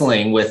I'm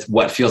wrestling with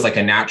what feels like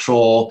a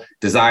natural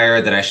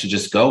desire that I should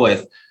just go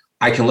with,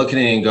 I can look at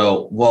it and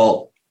go,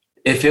 well,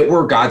 if it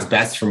were God's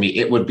best for me,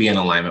 it would be in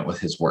alignment with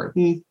his word.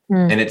 And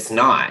it's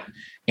not.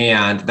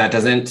 And that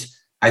doesn't,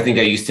 I think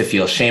I used to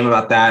feel shame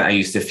about that. I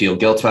used to feel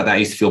guilt about that. I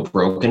used to feel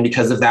broken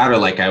because of that, or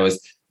like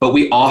but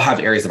we all have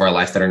areas of our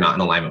life that are not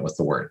in alignment with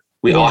the word.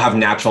 We all have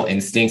natural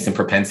instincts and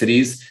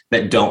propensities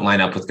that don't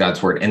line up with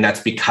God's word. And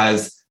that's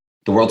because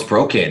the world's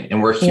broken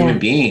and we're human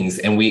beings,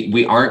 and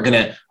we aren't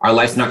our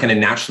life's not going to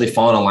naturally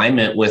fall in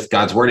alignment with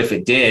God's word. If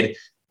it did,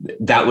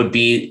 that would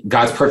be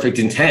God's perfect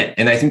intent.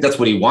 And I think that's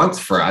what he wants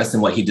for us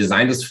and what he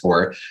designed us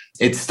for.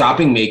 It's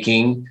stopping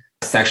making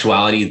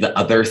sexuality the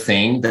other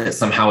thing that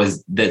somehow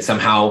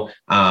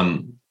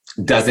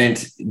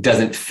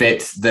doesn't fit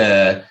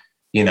the,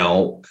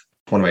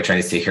 what am I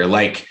trying to say here?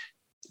 Like,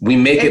 we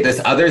make it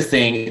this other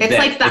thing. It's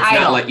like the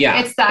idol.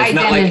 It's the identity.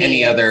 Not like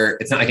any other.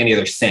 It's not like any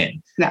other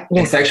sin. Yeah.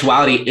 And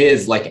sexuality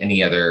is like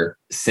any other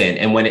sin.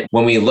 And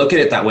when we look at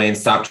it that way and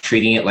stop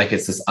treating it like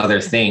it's this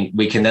other thing,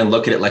 we can then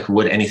look at it like we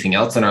would anything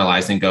else in our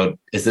lives and go,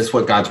 is this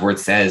what God's word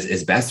says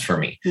is best for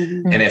me?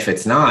 Mm-hmm. And if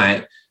it's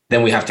not,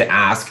 then we have to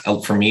ask.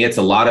 For me, it's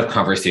a lot of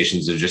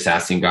conversations of just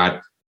asking God,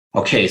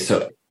 okay,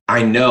 so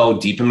I know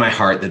deep in my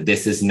heart that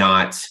this is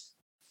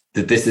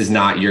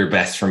not your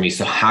best for me.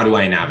 So how do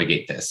I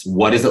navigate this?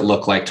 What does it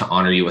look like to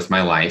honor you with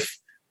my life?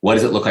 What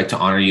does it look like to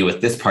honor you with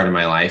this part of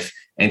my life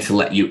and to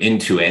let you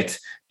into it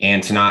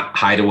and to not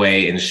hide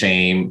away in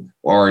shame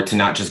or to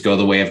not just go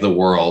the way of the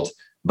world,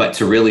 but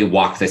to really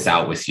walk this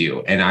out with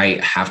you? And I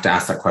have to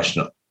ask that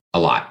question a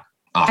lot.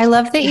 Often. I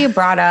love that you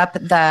brought up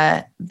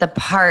the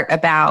part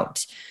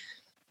about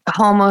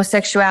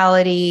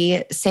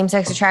homosexuality,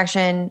 same-sex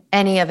attraction,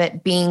 any of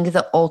it being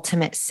the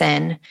ultimate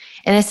sin.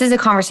 And this is a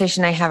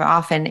conversation I have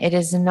often. It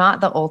is not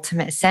the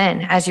ultimate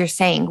sin. As you're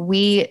saying,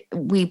 we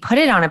put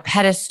it on a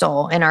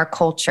pedestal in our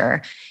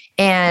culture.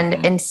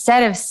 And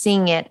instead of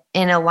seeing it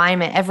in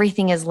alignment,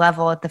 everything is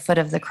level at the foot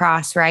of the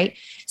cross, right?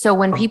 So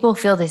when people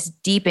feel this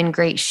deep and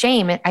great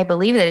shame, I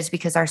believe that it's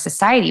because our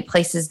society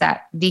places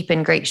that deep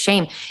and great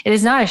shame. It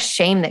is not a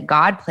shame that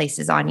God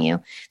places on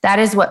you. That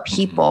is what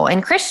people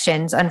and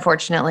Christians,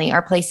 unfortunately,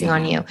 are placing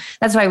on you.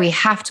 That's why we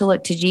have to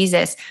look to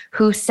Jesus,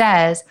 who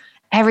says,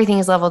 everything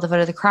is leveled at the foot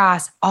of the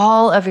cross.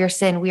 All of your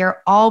sin. We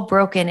are all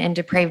broken and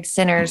depraved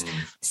sinners,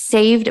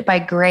 saved by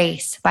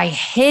grace, by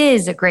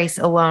his grace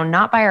alone,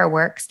 not by our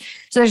works.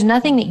 So there's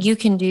nothing that you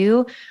can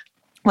do,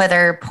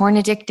 whether porn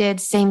addicted,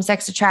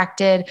 same-sex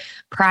attracted,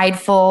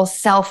 prideful,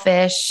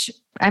 selfish.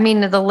 I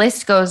mean, the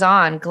list goes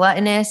on,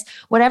 gluttonous,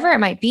 whatever it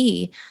might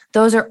be.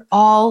 Those are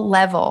all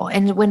level.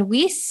 And when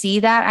we see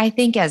that, I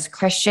think as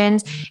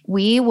Christians,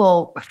 we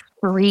will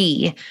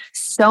free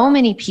so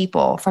many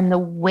people from the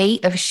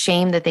weight of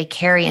shame that they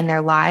carry in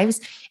their lives.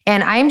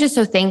 And I'm just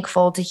so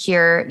thankful to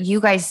hear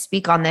you guys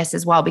speak on this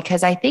as well,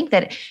 because I think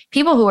that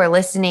people who are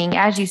listening,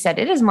 as you said,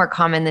 it is more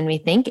common than we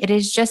think. It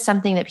is just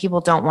something that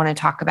people don't want to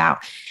talk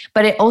about.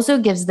 But it also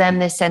gives them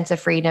this sense of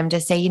freedom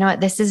to say, you know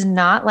what, this is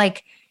not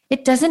like,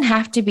 it doesn't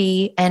have to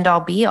be end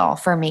all be all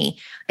for me.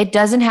 It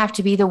doesn't have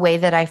to be the way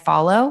that I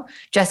follow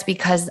just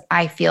because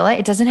I feel it.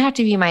 It doesn't have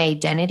to be my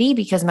identity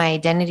because my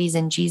identity is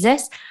in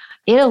Jesus.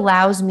 It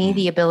allows me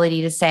the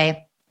ability to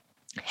say,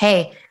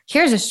 hey,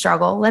 here's a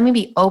struggle. Let me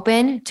be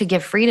open to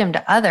give freedom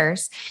to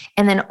others.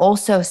 And then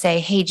also say,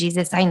 hey,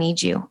 Jesus, I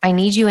need you. I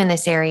need you in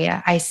this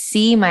area. I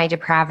see my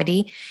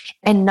depravity.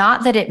 And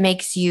not that it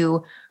makes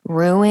you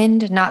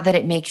ruined, not that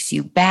it makes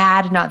you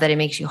bad, not that it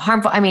makes you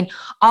harmful. I mean,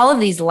 all of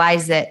these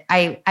lies that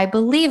I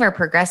believe are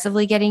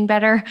progressively getting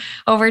better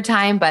over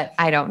time, but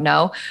I don't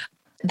know.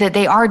 That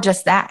they are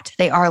just that.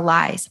 They are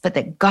lies, but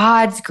that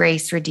God's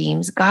grace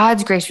redeems,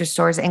 God's grace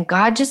restores, and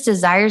God just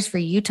desires for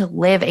you to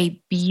live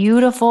a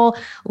beautiful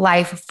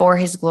life for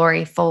his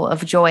glory, full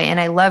of joy. And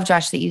I love,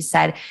 Josh, that you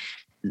said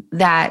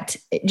that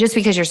just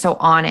because you're so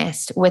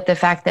honest with the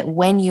fact that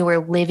when you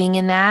were living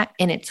in that,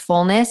 in its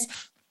fullness,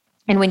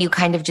 and when you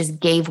kind of just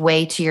gave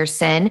way to your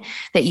sin,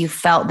 that you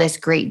felt this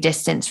great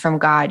distance from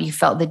God, you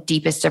felt the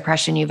deepest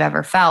depression you've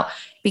ever felt.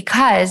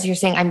 Because you're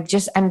saying,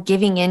 I'm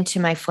giving in to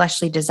my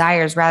fleshly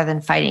desires rather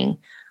than fighting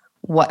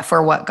what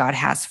God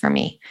has for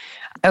me.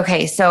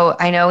 Okay. So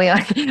I know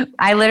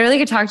I literally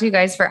could talk to you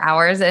guys for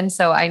hours. And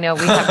so I know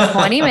we have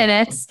 20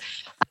 minutes.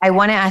 I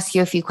want to ask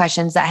you a few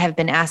questions that have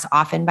been asked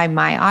often by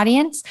my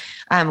audience,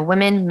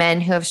 women, men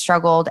who have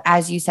struggled,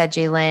 as you said,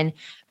 Jaylin.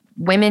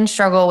 Women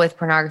struggle with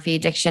pornography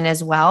addiction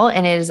as well.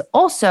 And it is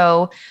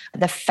also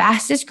the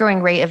fastest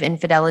growing rate of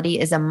infidelity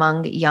is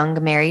among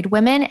young married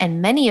women.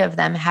 And many of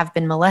them have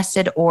been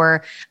molested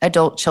or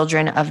adult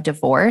children of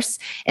divorce.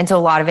 And so a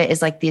lot of it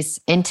is like this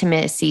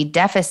intimacy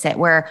deficit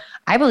where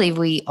I believe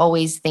we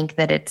always think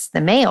that it's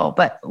the male,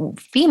 but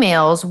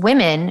females,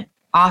 women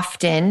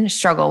often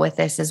struggle with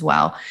this as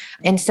well.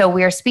 And so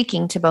we are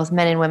speaking to both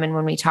men and women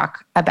when we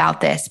talk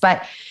about this.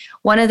 But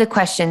one of the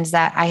questions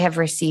that I have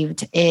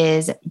received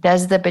is,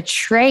 does the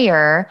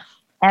betrayer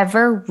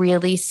ever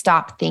really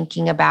stop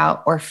thinking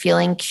about or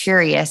feeling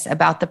curious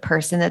about the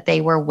person that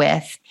they were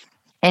with?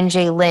 And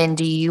Jaylin,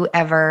 do you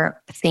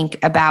ever think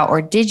about,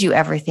 or did you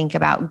ever think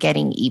about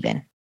getting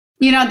even?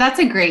 You know, that's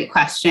a great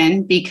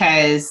question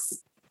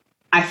because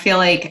I feel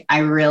like I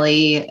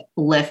really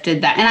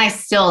lifted that. And I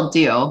still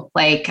do.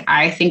 Like,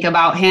 I think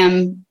about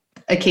him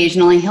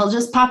occasionally. He'll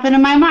just pop into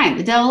my mind.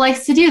 The devil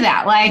likes to do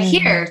that. Like,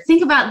 here,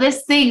 think about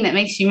this thing that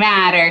makes you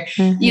mad, or,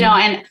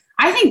 and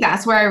I think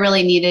that's where I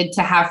really needed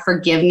to have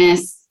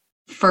forgiveness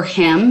for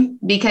him,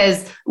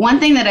 because one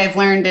thing that I've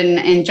learned,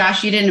 and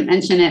Josh, you didn't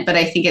mention it, but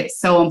I think it's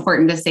so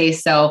important to say.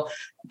 So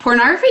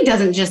pornography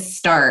doesn't just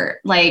start,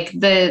 like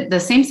the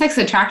same-sex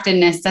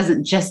attractiveness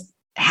doesn't just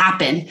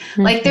happen.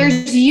 Like,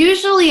 there's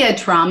usually a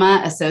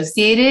trauma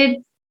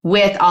associated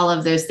with all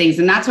of those things.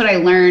 And that's what I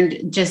learned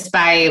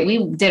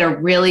we did a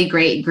really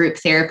great group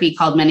therapy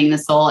called Mending the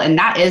Soul. And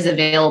that is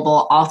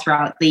available all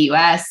throughout the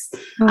US.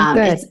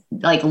 It's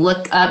like,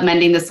 look up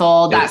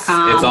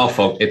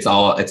mendingthesoul.com.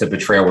 It's a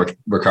betrayal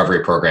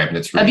recovery program. And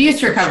it's really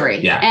abuse recovery.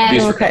 Yeah.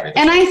 Abuse recovery.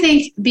 And I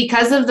think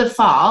because of the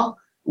fall,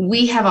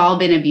 we have all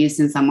been abused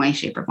in some way,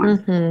 shape, or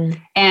form.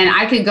 And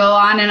I could go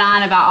on and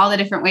on about all the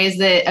different ways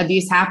that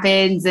abuse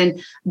happens.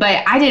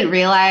 But I didn't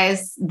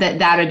realize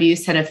that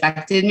abuse had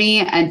affected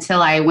me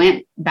until I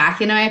went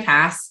back into my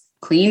past,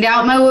 cleaned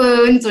out my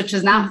wounds, which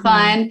is not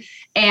fun,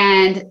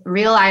 and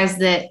realized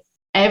that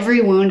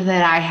every wound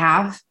that I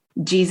have,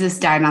 Jesus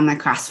died on the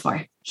cross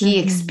for. He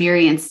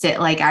experienced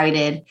it like I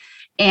did.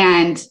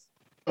 And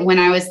when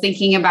I was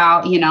thinking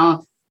about,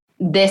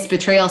 this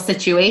betrayal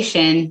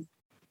situation,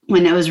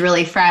 when it was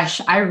really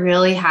fresh, I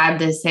really had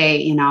to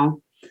say,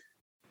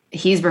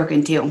 he's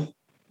broken too.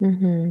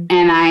 And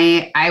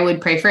I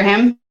would pray for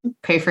him,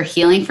 pray for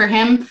healing for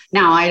him.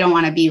 Now, I don't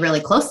want to be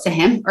really close to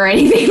him or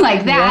anything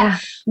like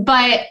that,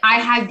 but I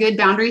had good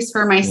boundaries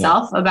for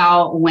myself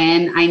about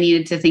when I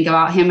needed to think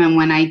about him and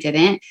when I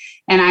didn't.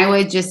 And I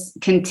would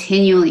just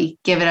continually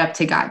give it up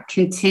to God,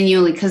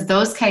 continually, because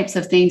those types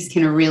of things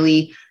can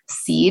really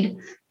seed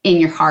in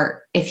your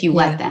heart if you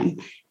let them.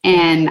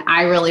 And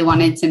I really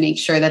wanted to make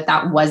sure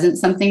that wasn't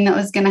something that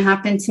was going to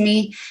happen to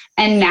me.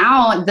 And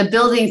now the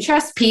building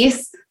trust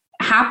piece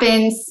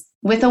happens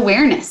with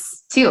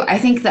awareness too. I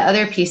think the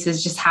other piece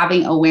is just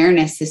having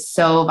awareness is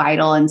so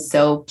vital and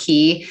so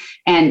key.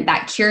 And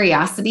that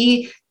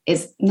curiosity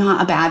is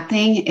not a bad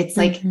thing. It's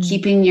like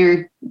keeping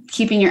your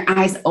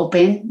eyes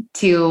open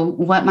to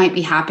what might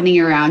be happening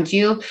around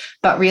you,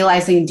 but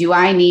realizing, do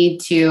I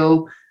need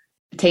to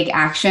take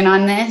action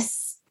on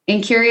this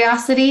in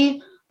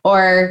curiosity?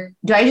 Or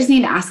do I just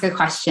need to ask a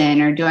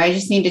question? Or do I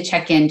just need to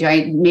check in?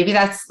 Maybe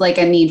that's like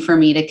a need for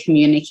me to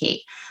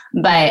communicate.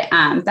 But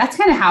that's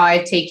kind of how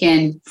I've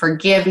taken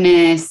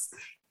forgiveness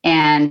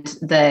and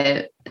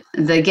the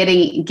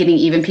getting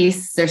even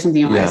piece. There's something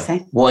you want to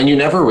say? Well, and you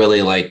never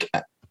really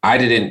I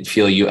didn't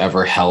feel you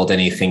ever held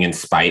anything in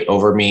spite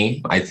over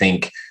me. I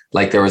think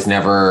there was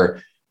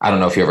never, I don't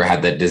know if you ever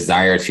had the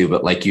desire to,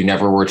 but you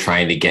never were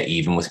trying to get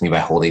even with me by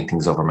holding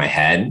things over my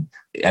head.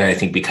 And I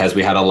think because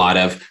we had a lot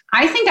of,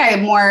 I think I have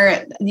more,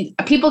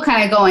 people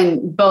kind of go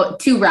in both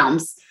two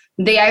realms.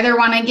 They either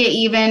want to get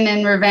even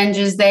and revenge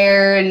is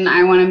there and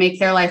I want to make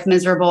their life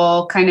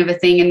miserable kind of a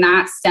thing. And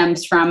that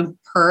stems from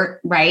hurt,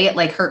 right?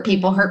 Like hurt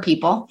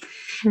people.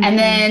 And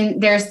then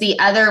there's the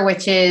other,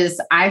 which is,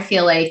 I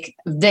feel like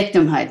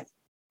victimhood.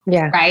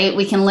 Yeah. Right.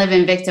 We can live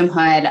in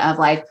victimhood of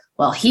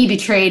well, he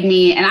betrayed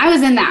me. And I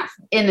was in that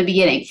in the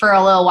beginning for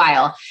a little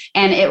while.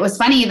 And it was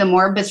funny, the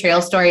more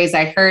betrayal stories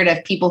I heard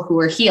of people who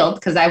were healed,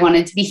 because I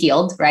wanted to be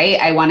healed, right?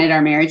 I wanted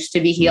our marriage to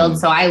be healed.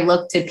 So I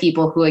looked to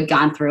people who had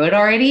gone through it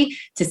already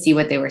to see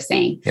what they were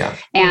saying. Yeah.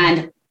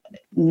 And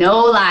no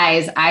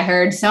lies, I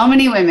heard so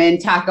many women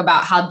talk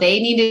about how they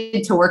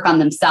needed to work on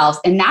themselves.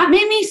 And that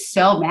made me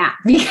so mad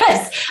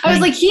because I was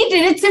like, he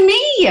did it to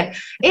me.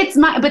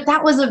 But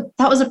that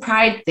was a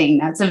pride thing.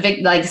 That's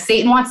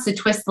Satan wants to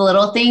twist the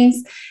little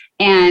things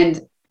and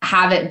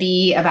have it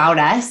be about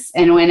us.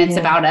 And when it's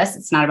about us,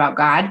 it's not about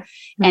God.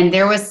 And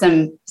there was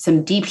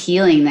some deep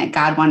healing that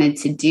God wanted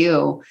to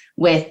do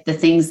with the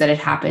things that had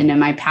happened in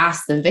my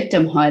past, the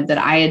victimhood that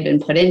I had been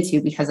put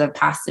into because of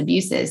past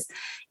abuses.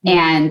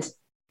 And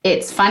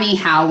it's funny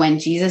how when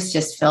Jesus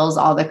just fills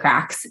all the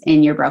cracks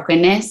in your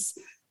brokenness,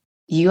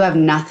 you have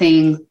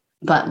nothing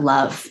but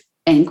love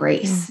and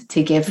grace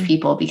to give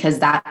people, because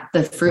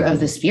the fruit of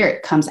the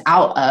Spirit comes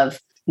out of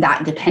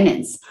that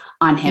dependence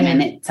on him.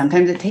 And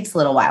sometimes it takes a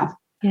little while.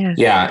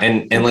 Yeah.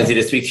 And Lindsay,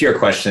 to speak to your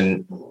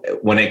question,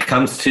 when it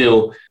comes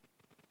to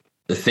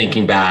the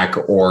thinking back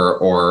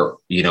or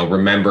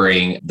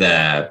remembering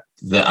the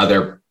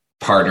other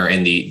partner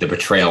in the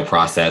betrayal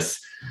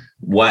process,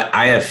 what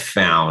I have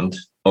found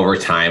over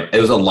time,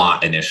 it was a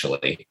lot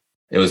initially.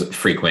 It was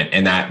frequent.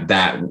 And that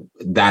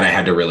I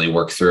had to really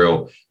work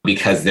through,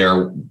 because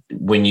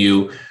when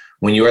you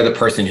are the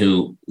person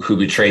who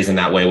betrays in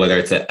that way, whether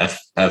it's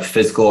a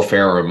physical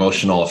affair or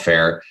emotional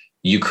affair,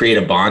 you create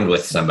a bond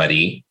with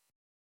somebody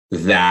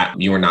that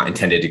you were not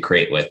intended to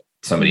create with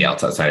somebody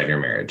else outside of your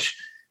marriage.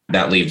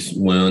 That leaves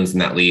wounds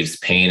and that leaves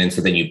pain. And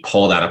so then you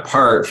pull that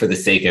apart for the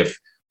sake of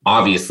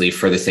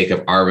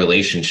our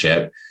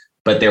relationship,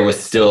 but there was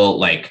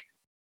still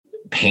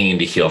pain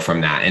to heal from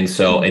that. And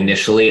so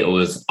initially it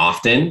was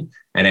often,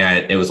 and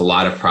it was a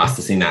lot of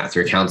processing that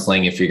through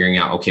counseling and figuring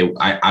out, okay,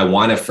 I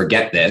want to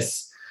forget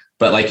this,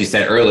 But like you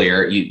said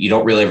earlier, you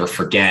don't really ever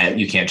forget.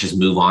 You can't just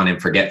move on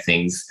and forget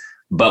things.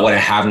 But what I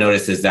have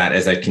noticed is that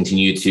as I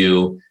continue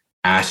to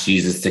ask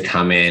Jesus to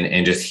come in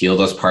and just heal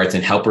those parts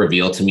and help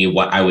reveal to me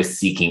what I was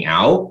seeking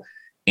out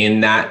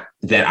in that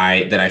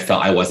I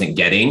felt I wasn't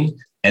getting.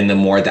 And the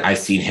more that I've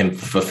seen him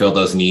fulfill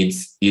those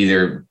needs,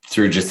 either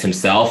through just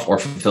himself or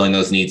fulfilling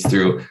those needs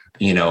through,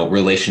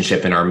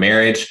 relationship in our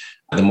marriage,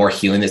 the more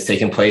healing that's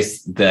taken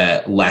place,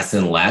 the less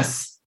and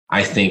less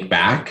I think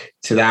back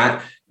to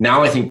that.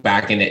 Now I think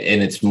back and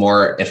it's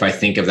more, if I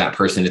think of that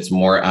person, it's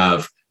more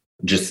of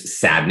just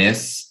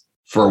sadness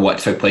for what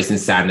took place and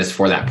sadness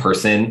for that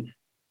person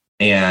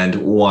and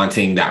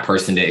wanting that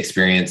person to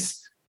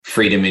experience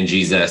freedom in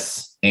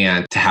Jesus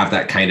and to have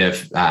that kind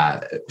of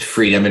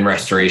freedom and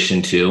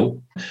restoration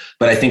too.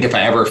 But I think if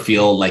I ever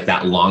feel like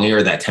that longing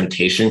or that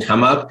temptation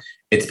come up,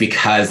 it's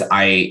because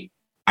I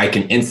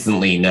can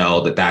instantly know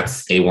that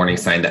that's a warning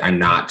sign that I'm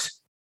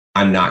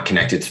not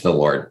connected to the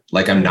Lord.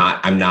 Like I'm not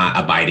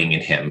abiding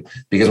in him,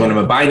 because when I'm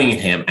abiding in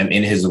him, I'm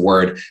in his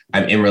word,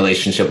 I'm in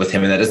relationship with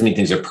him. And that doesn't mean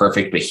things are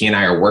perfect, but he and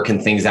I are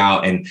working things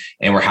out and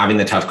we're having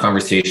the tough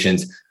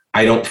conversations.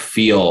 I don't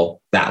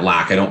feel that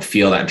lack. I don't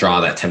feel that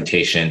draw, that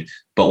temptation.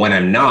 But when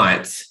I'm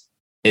not,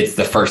 it's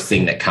the first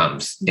thing that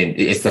comes in.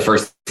 It's the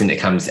first thing that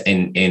comes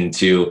in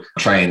to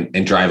try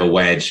and drive a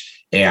wedge.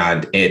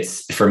 And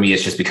for me,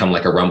 it's just become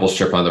like a rumble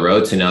strip on the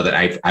road to know that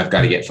I've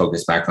got to get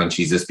focused back on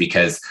Jesus,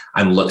 because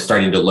I'm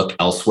starting to look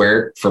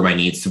elsewhere for my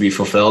needs to be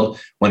fulfilled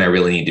when I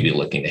really need to be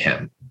looking to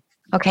him.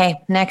 Okay,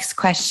 next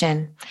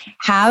question.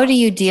 How do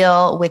you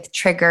deal with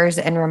triggers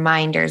and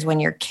reminders when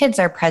your kids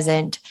are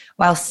present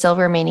while still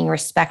remaining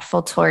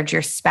respectful towards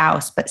your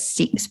spouse, but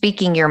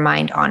speaking your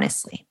mind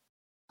honestly?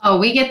 Oh,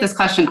 we get this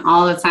question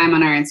all the time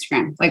on our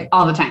Instagram, like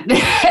all the time.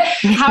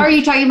 How are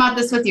you talking about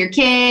this with your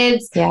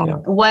kids?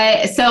 Yeah.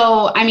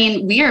 So,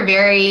 we are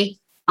very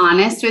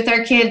honest with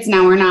our kids.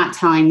 Now, we're not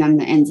telling them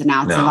the ins and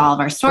outs of all of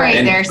our stories.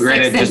 And they're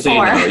 6 and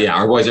 4.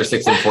 Our boys are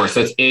 6 and 4.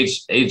 So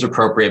it's age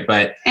appropriate,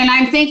 but. And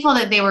I'm thankful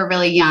that they were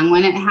really young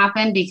when it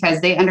happened, because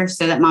they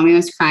understood that mommy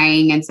was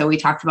crying. And so we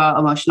talked about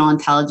emotional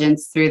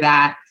intelligence through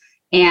that.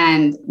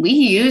 And we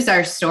use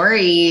our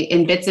story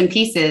in bits and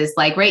pieces.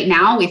 Like right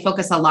now, we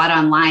focus a lot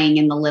on lying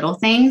in the little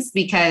things,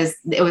 because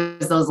it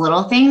was those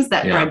little things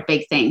that brought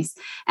big things.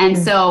 And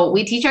so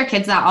we teach our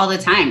kids that all the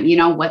time.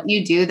 What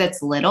you do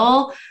that's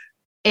little,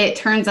 it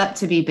turns up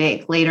to be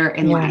big later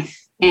in life.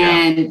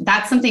 And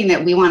that's something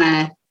that we want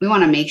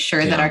to make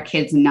sure that our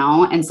kids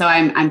know. And so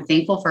I'm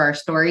thankful for our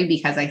story,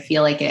 because I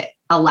feel like it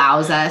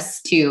allows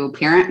us to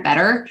parent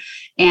better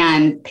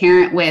and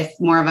parent with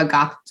more of a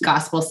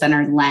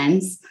gospel-centered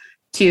lens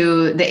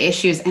to the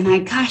issues.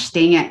 And gosh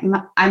dang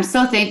it, I'm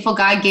so thankful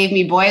God gave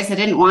me boys. I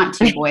didn't want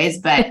 2 boys,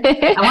 but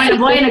I want a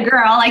boy and a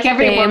girl, like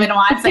every woman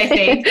wants, I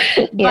think.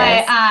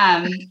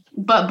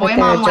 But boy,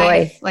 mom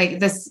life, like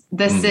the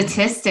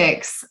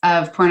statistics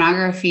of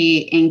pornography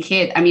in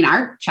kids.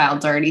 Our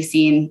child's already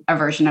seen a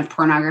version of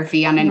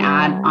pornography on an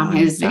ad on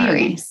his video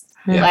games.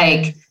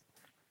 But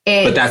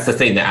that's the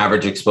thing. The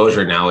average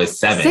exposure now is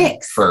 7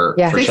 for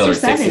children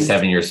 6 to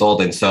 7 years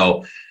old. And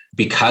so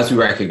because we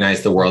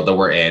recognize the world that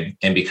we're in,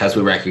 and because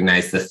we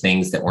recognize the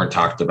things that weren't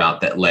talked about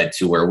that led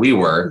to where we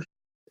were,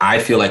 I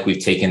feel like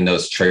we've taken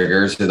those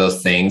triggers or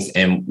those things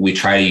and we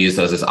try to use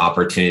those as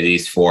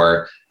opportunities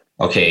for,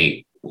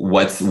 okay,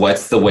 what's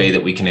the way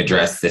that we can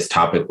address this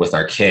topic with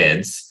our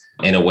kids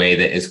in a way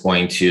that is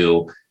going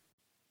to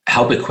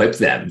help equip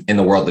them in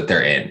the world that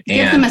they're in.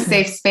 Give them a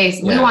safe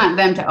space. We want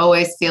them to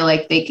always feel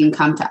like they can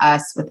come to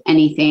us with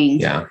anything.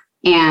 Yeah.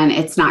 And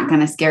it's not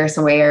going to scare us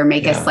away or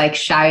make us like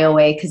shy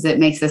away because it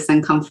makes us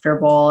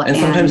uncomfortable. And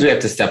sometimes we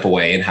have to step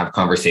away and have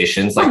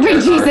conversations. Like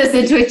bring Jesus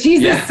into it.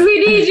 Jesus,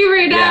 we need you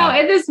right now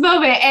in this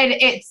moment. And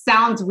it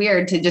sounds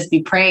weird to just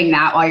be praying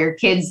that while your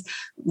kid's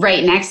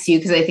right next to you,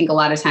 because I think a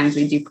lot of times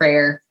we do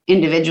prayer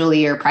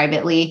individually or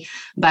privately,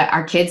 but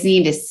our kids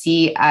need to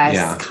see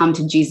us come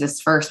to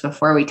Jesus first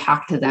before we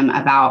talk to them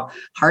about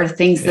hard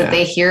things that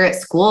they hear at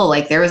school.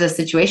 Like there was a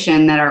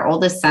situation that our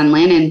oldest son,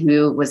 Landon,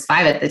 who was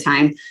 5 at the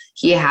time,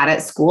 he had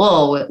at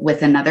school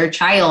with another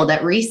child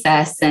at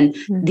recess, and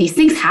these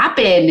things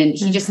happen. And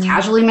he just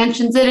casually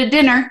mentions it at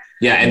dinner.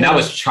 Yeah. And that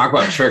was talk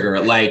about trigger.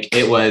 Like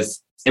it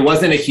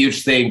wasn't a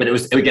huge thing, but it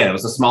was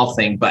a small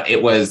thing, but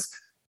it was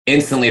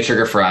instantly a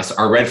trigger for us.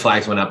 Our red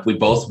flags went up. We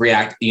both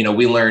react. We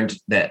learned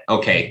that,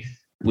 okay,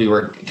 we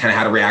were kind of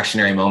had a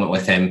reactionary moment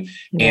with him.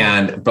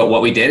 But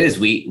what we did is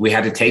we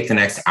had to take the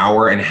next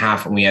hour and a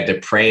half and we had to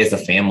pray as a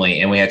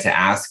family and we had to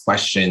ask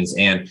questions.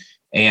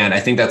 And I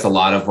think that's a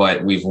lot of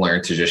what we've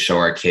learned to just show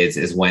our kids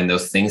is when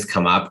those things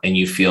come up and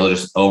you feel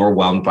just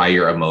overwhelmed by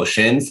your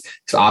emotions.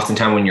 So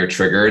oftentimes when you're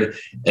triggered,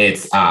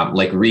 it's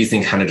like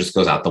reason kind of just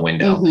goes out the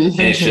window. And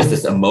it's just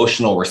this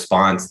emotional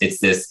response.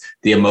 It's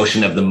the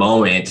emotion of the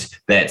moment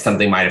that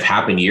something might have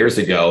happened years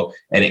ago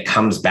and it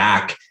comes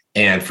back.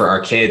 And for our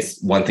kids,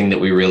 one thing that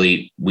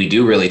we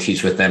do really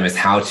teach with them is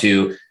how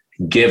to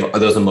give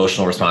those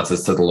emotional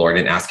responses to the Lord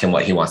and ask him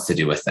what he wants to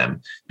do with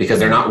them, because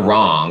they're not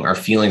wrong. Our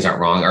feelings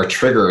aren't wrong. Our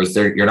triggers,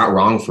 you're not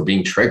wrong for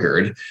being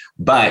triggered,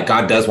 but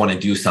God does want to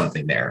do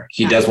something there.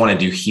 He does want to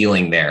do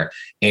healing there.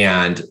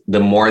 And the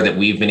more that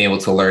we've been able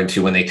to learn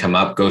to, when they come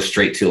up, go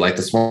straight to, like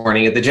this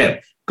morning at the gym,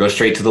 go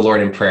straight to the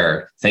Lord in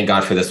prayer. Thank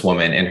God for this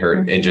woman and her,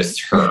 and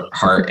just her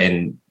heart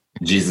and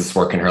Jesus'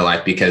 work in her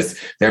life, because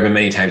there have been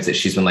many times that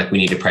she's been like, we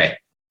need to pray.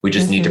 We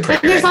just need to pray.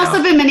 But there's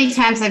also been many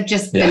times I've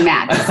just been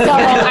mad. So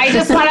I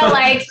just want to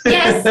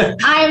yes,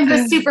 I'm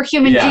the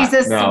superhuman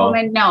Jesus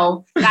woman.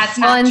 No, that's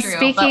not true.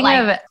 Speaking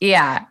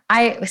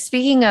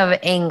of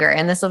anger,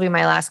 and this will be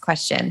my last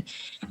question.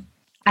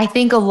 I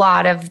think a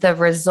lot of the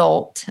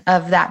result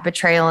of that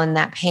betrayal and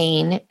that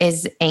pain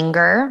is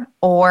anger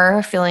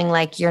or feeling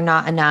like you're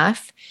not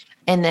enough.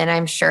 And then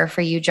I'm sure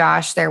for you,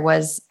 Josh, there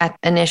was an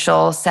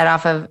initial set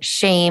off of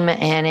shame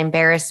and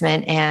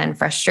embarrassment and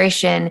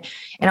frustration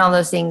and all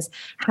those things.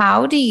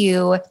 How do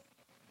you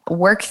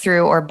work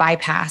through or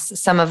bypass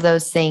some of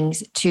those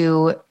things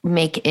to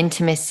make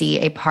intimacy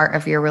a part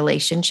of your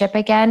relationship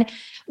again?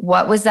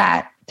 What was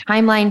that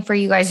timeline for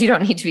you guys? You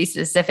don't need to be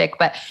specific,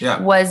 but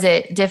was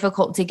it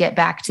difficult to get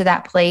back to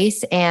that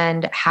place?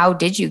 And how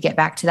did you get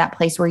back to that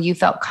place where you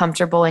felt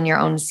comfortable in your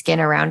own skin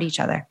around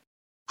each other?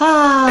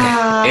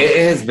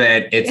 It has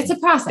been, it's a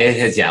process. It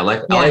has,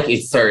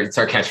 it's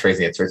our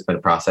catchphrase answer. It's been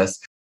a process.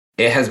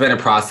 It has been a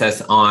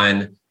process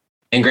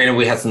and granted,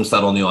 we had some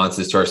subtle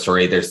nuances to our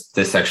story. There's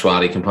the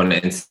sexuality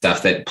component and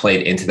stuff that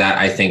played into that,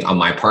 I think, on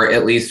my part,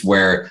 at least,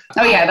 where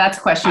that's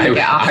a question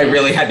I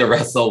really had to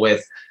wrestle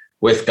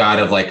with God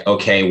of like,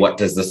 okay, what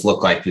does this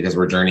look like? Because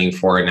we're journeying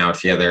forward now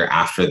together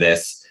after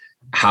this.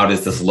 How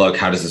does this look?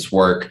 How does this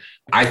work?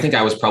 I think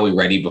I was probably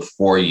ready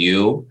before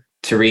you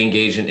to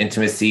re-engage in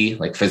intimacy,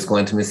 like physical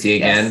intimacy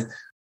again.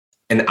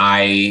 Yes.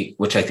 And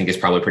which I think is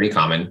probably pretty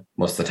common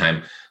most of the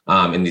time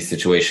in these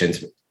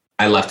situations,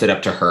 I left it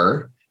up to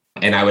her,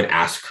 and I would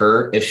ask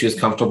her if she was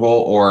comfortable,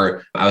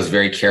 or I was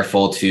very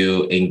careful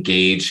to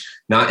engage,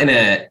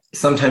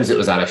 sometimes it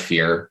was out of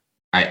fear.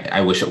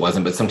 I wish it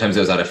wasn't, but sometimes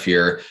it was out of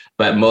fear.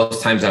 But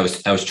most times I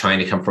was trying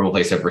to come from a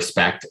place of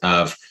respect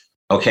of,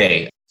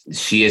 okay,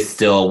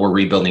 we're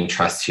rebuilding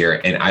trust here.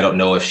 And I don't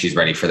know if she's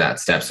ready for that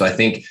step. So I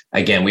think,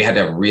 again, we had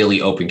a really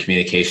open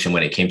communication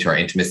when it came to our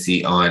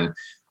intimacy on,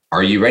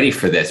 are you ready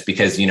for this?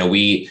 Because,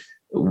 I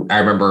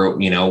remember,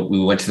 we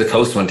went to the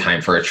coast one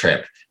time for a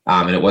trip.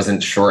 And it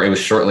wasn't short. It was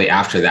shortly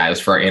after that. It was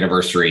for our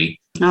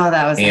anniversary. Oh,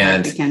 that was a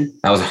hard weekend.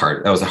 That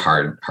was a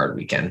hard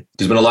weekend.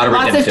 There's been a lot of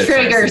lots of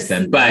triggers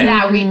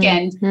that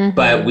weekend.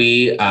 But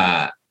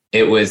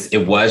it was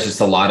just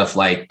a lot of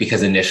like,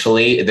 because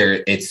initially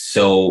it's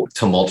so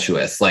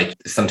tumultuous. Like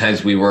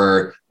sometimes we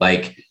were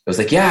like, it was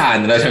like, yeah.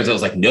 And then other times it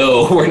was like,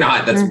 no, we're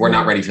not, we're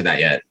not ready for that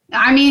yet.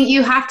 I mean,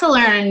 you have to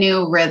learn a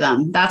new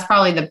rhythm. That's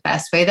probably the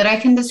best way that I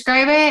can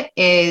describe it,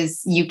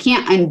 is you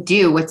can't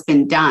undo what's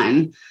been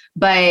done,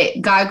 but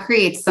God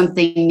creates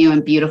something new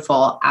and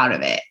beautiful out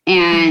of it.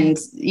 And,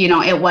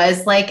 it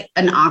was like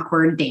an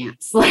awkward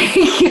dance. Like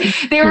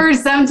there were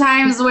some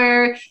times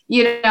where,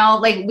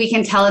 like we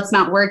can tell it's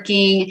not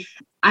working.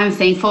 I'm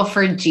thankful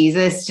for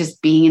Jesus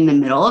just being in the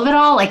middle of it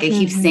all. Like I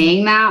keep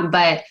saying that,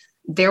 but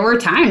there were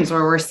times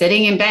where we're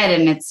sitting in bed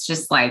and it's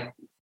just like,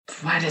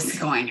 what is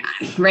going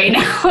on right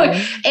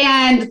now?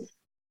 And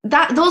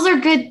those are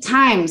good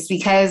times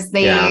because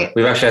we've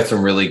actually had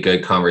some really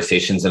good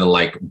conversations and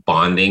like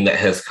bonding that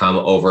has come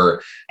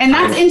over. And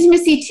that's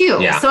intimacy too.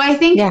 Yeah. So I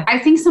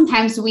think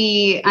sometimes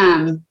we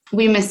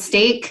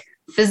mistake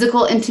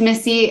physical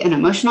intimacy and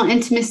emotional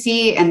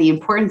intimacy and the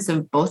importance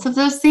of both of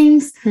those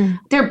things.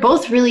 They're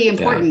both really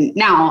important.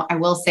 Yeah. Now, I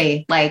will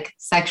say, like,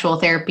 sexual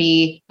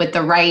therapy with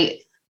the right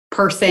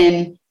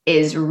person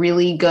is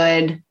really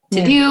good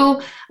to do.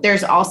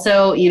 There's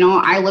also,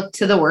 I look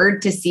to the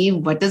word to see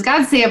what does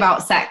God say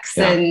about sex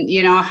and,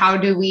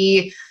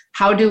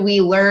 how do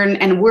we learn?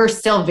 And we're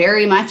still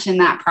very much in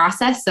that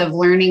process of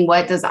learning,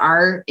 what does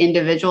our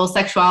individual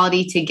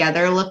sexuality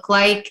together look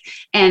like?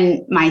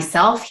 And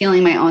myself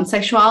healing my own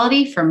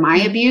sexuality from my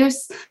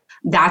abuse.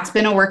 That's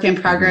been a work in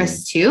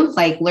progress too.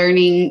 Like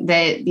learning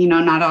that,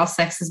 not all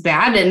sex is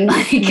bad, and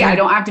like, I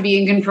don't have to be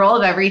in control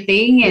of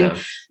everything. And,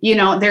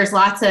 there's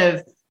lots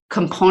of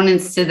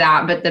components to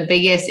that. But the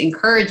biggest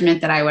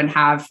encouragement that I would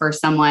have for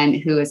someone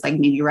who is like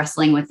maybe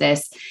wrestling with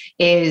this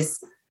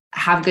is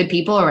have good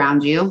people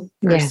around you,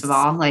 first of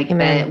all, like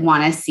that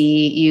want to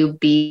see you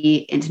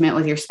be intimate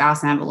with your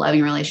spouse and have a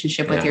loving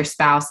relationship with your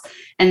spouse.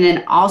 And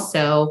then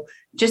also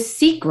just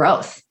seek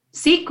growth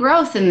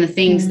in the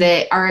things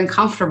that are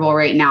uncomfortable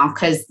right now.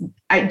 Cause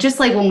just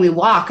like when we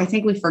walk, I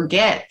think we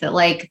forget that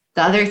like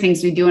the other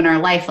things we do in our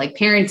life, like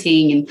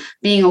parenting and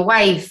being a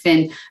wife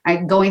and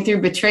going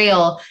through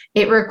betrayal,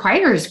 it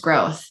requires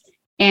growth.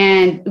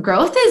 And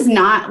growth is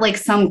not like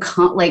yay,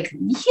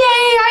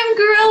 I'm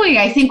growing.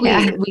 I think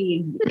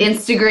we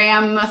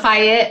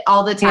Instagramify it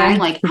all the time.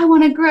 Like, I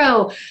want to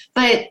grow,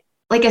 but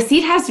like a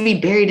seed has to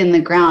be buried in the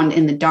ground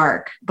in the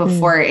dark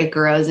before it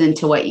grows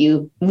into what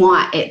you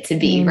want it to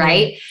be.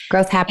 Right.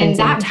 Growth happens.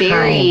 And that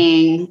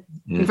burying,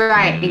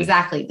 right.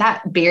 Exactly.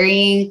 That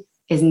burying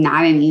is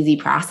not an easy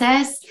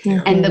process.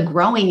 And the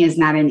growing is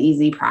not an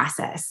easy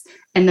process.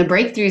 And the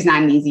breakthrough is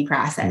not an easy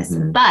process.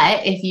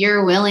 But if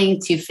you're willing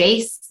to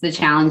face the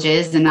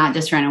challenges and not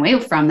just run away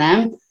from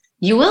them,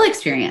 you will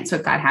experience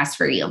what God has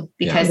for you,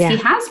 because he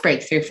has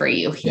breakthrough for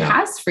you. He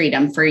has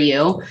freedom for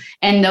you.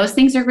 And those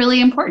things are really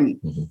important.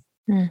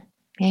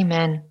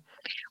 Amen.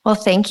 Well,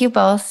 thank you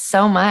both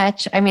so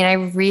much. I mean, I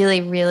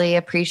really, really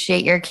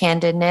appreciate your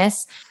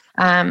candidness.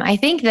 I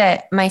think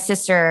that my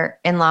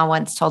sister-in-law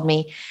once told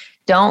me,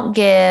 don't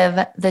give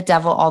the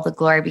devil all the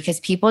glory, because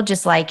people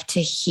just like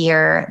to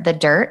hear the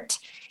dirt,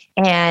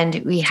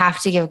 and we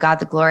have to give God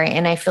the glory.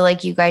 And I feel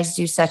like you guys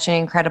do such an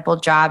incredible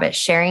job at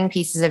sharing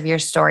pieces of your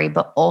story,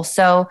 but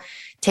also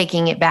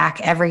taking it back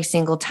every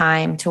single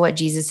time to what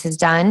Jesus has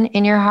done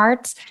in your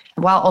hearts,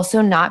 while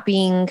also not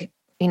being,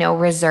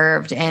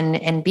 reserved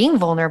and being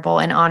vulnerable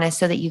and honest,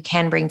 so that you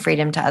can bring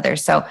freedom to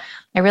others. So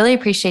I really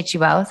appreciate you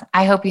both.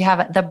 I hope you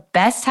have the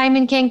best time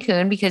in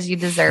Cancun, because you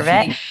deserve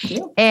it.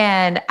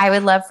 And I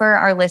would love for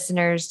our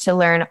listeners to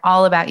learn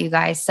all about you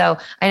guys. So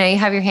I know you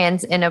have your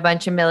hands in a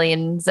bunch of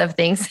millions of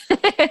things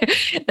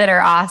that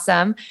are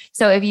awesome.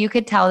 So if you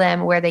could tell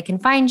them where they can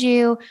find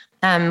you,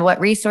 what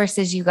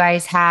resources you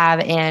guys have,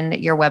 and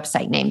your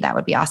website name, that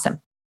would be awesome.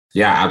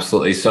 Yeah,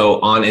 absolutely.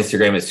 So on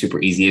Instagram, it's super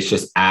easy. It's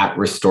just at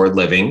Restored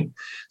Living.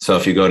 So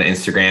if you go to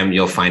Instagram,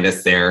 you'll find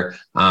us there.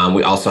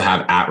 We also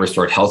have at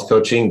Restored Health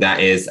Coaching.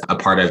 That is a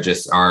part of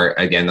just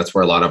that's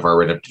where a lot of our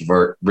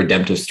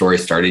redemptive story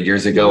started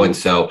years ago. And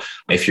so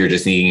if you're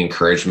just needing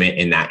encouragement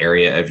in that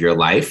area of your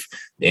life,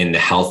 in the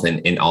health and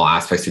in all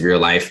aspects of your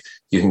life,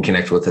 you can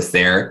connect with us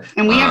there.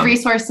 And we have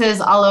resources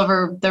all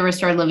over the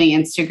Restored Living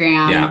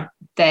Instagram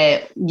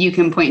that you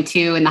can point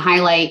to, and the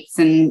highlights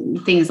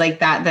and things like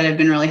that have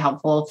been really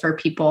helpful for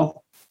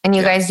people. And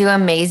you guys do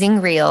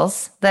amazing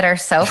reels that are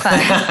so fun.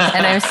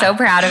 And I'm so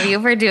proud of you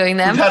for doing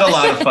them. We've had a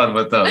lot of fun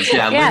with those.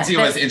 Lindsay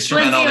was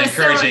instrumental in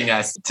encouraging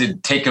us to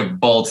take a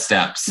bold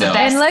step. So,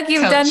 and look,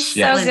 you've done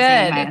so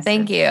good.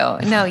 Thank you.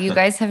 No, you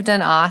guys have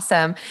done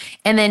awesome.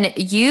 And then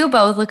you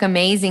both look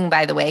amazing,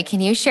 by the way. Can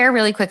you share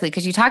really quickly?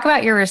 Because you talk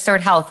about your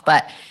restored health,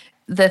 but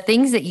the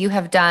things that you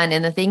have done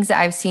and the things that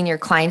I've seen your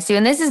clients do,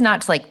 and this is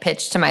not to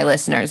pitch to my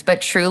listeners,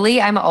 but truly,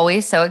 I'm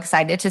always so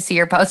excited to see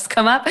your posts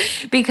come up,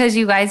 because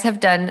you guys have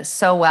done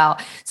so well.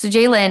 So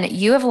Jaylin,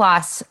 you have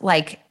lost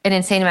an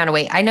insane amount of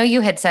weight. I know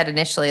you had said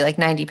initially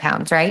 90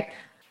 pounds, right?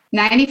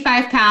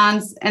 95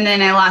 pounds. And then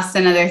I lost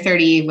another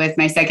 30 with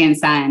my second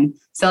son.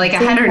 So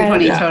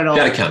 120 total.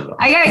 Gotta count it all.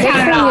 I gotta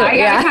count it all. I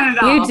gotta count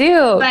it all. You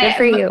do. Good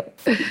for you.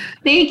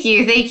 Thank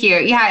you.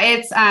 Yeah,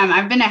 it's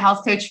I've been a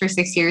health coach for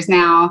 6 years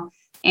now.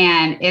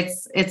 And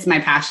it's my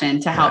passion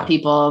to help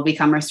people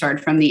become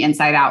restored from the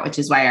inside out, which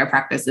is why our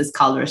practice is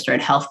called Restored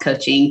Health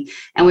Coaching.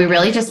 And we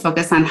really just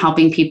focus on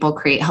helping people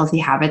create healthy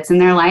habits in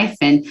their life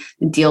and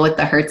deal with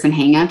the hurts and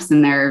hangups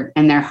in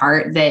their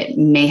heart that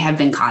may have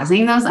been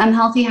causing those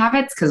unhealthy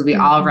habits, because we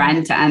all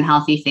run to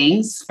unhealthy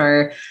things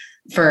for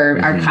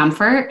our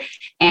comfort.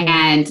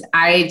 And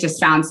I just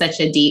found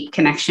such a deep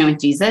connection with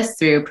Jesus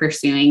through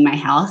pursuing my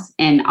health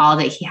and all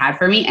that he had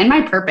for me and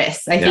my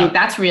purpose. I think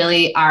that's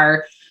really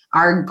our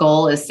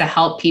goal, is to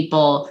help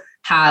people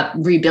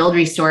rebuild,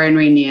 restore, and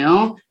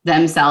renew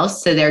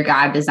themselves to their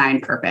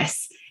God-designed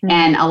purpose.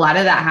 And a lot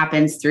of that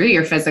happens through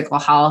your physical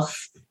health,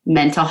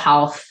 mental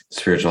health,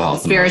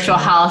 spiritual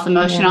health,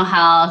 emotional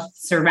health,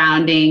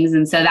 surroundings.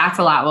 And so that's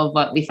a lot of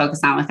what we focus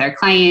on with our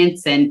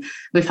clients. And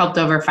we've helped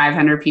over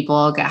 500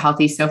 people get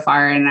healthy so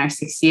far in our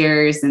 6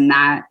 years. And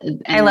I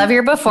love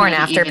your before and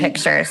after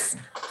pictures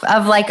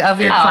of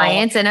your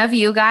clients and of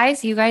you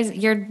guys.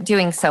 You're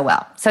doing so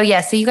well. So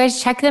so you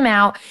guys check them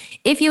out.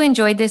 If you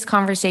enjoyed this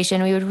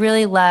conversation, we would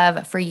really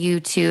love for you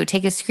to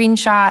take a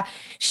screenshot,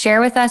 share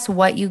with us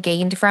what you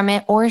gained from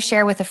it, or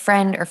share with a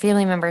friend or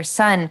family member,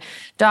 son,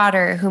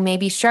 daughter, who may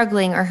be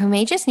struggling or who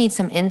may just need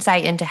some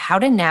insight into how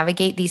to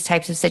navigate these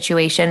types of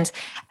situations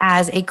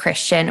as a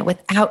Christian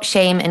without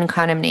shame and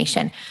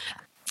condemnation.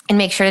 And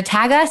make sure to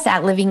tag us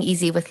at Living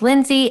Easy with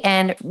Lindsay.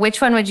 And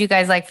which one would you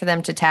guys like for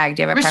them to tag?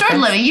 Do you have a Restored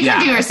preference? Living. You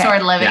can do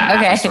Restored Living.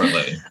 Okay. Restored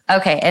Living.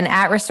 Okay. And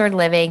at Restored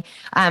Living.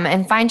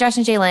 And find Josh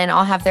and Jaylin.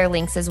 I'll have their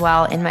links as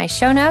well in my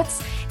show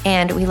notes.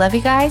 And we love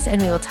you guys.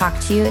 And we will talk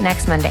to you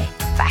next Monday.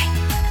 Bye.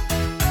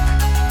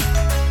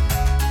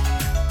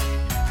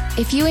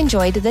 If you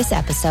enjoyed this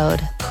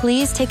episode,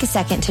 please take a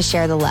second to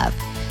share the love.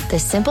 The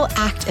simple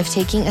act of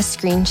taking a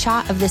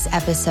screenshot of this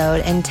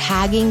episode and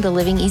tagging the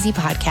Living Easy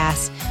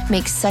podcast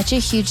makes such a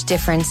huge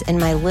difference in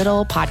my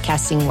little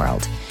podcasting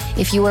world.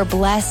 If you were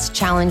blessed,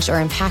 challenged, or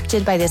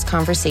impacted by this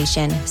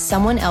conversation,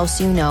 someone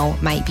else you know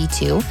might be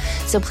too.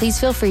 So please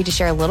feel free to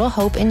share a little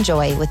hope and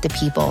joy with the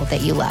people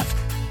that you love.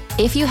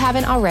 If you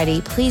haven't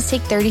already, please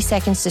take 30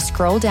 seconds to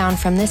scroll down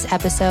from this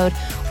episode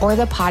or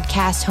the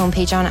podcast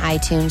homepage on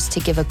iTunes to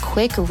give a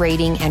quick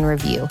rating and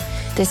review.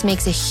 This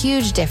makes a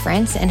huge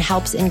difference and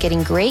helps in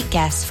getting great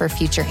guests for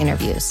future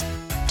interviews.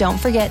 Don't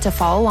forget to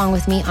follow along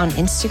with me on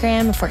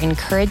Instagram for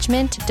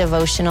encouragement,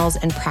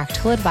 devotionals, and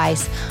practical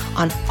advice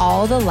on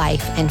all the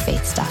life and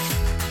faith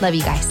stuff. Love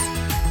you guys.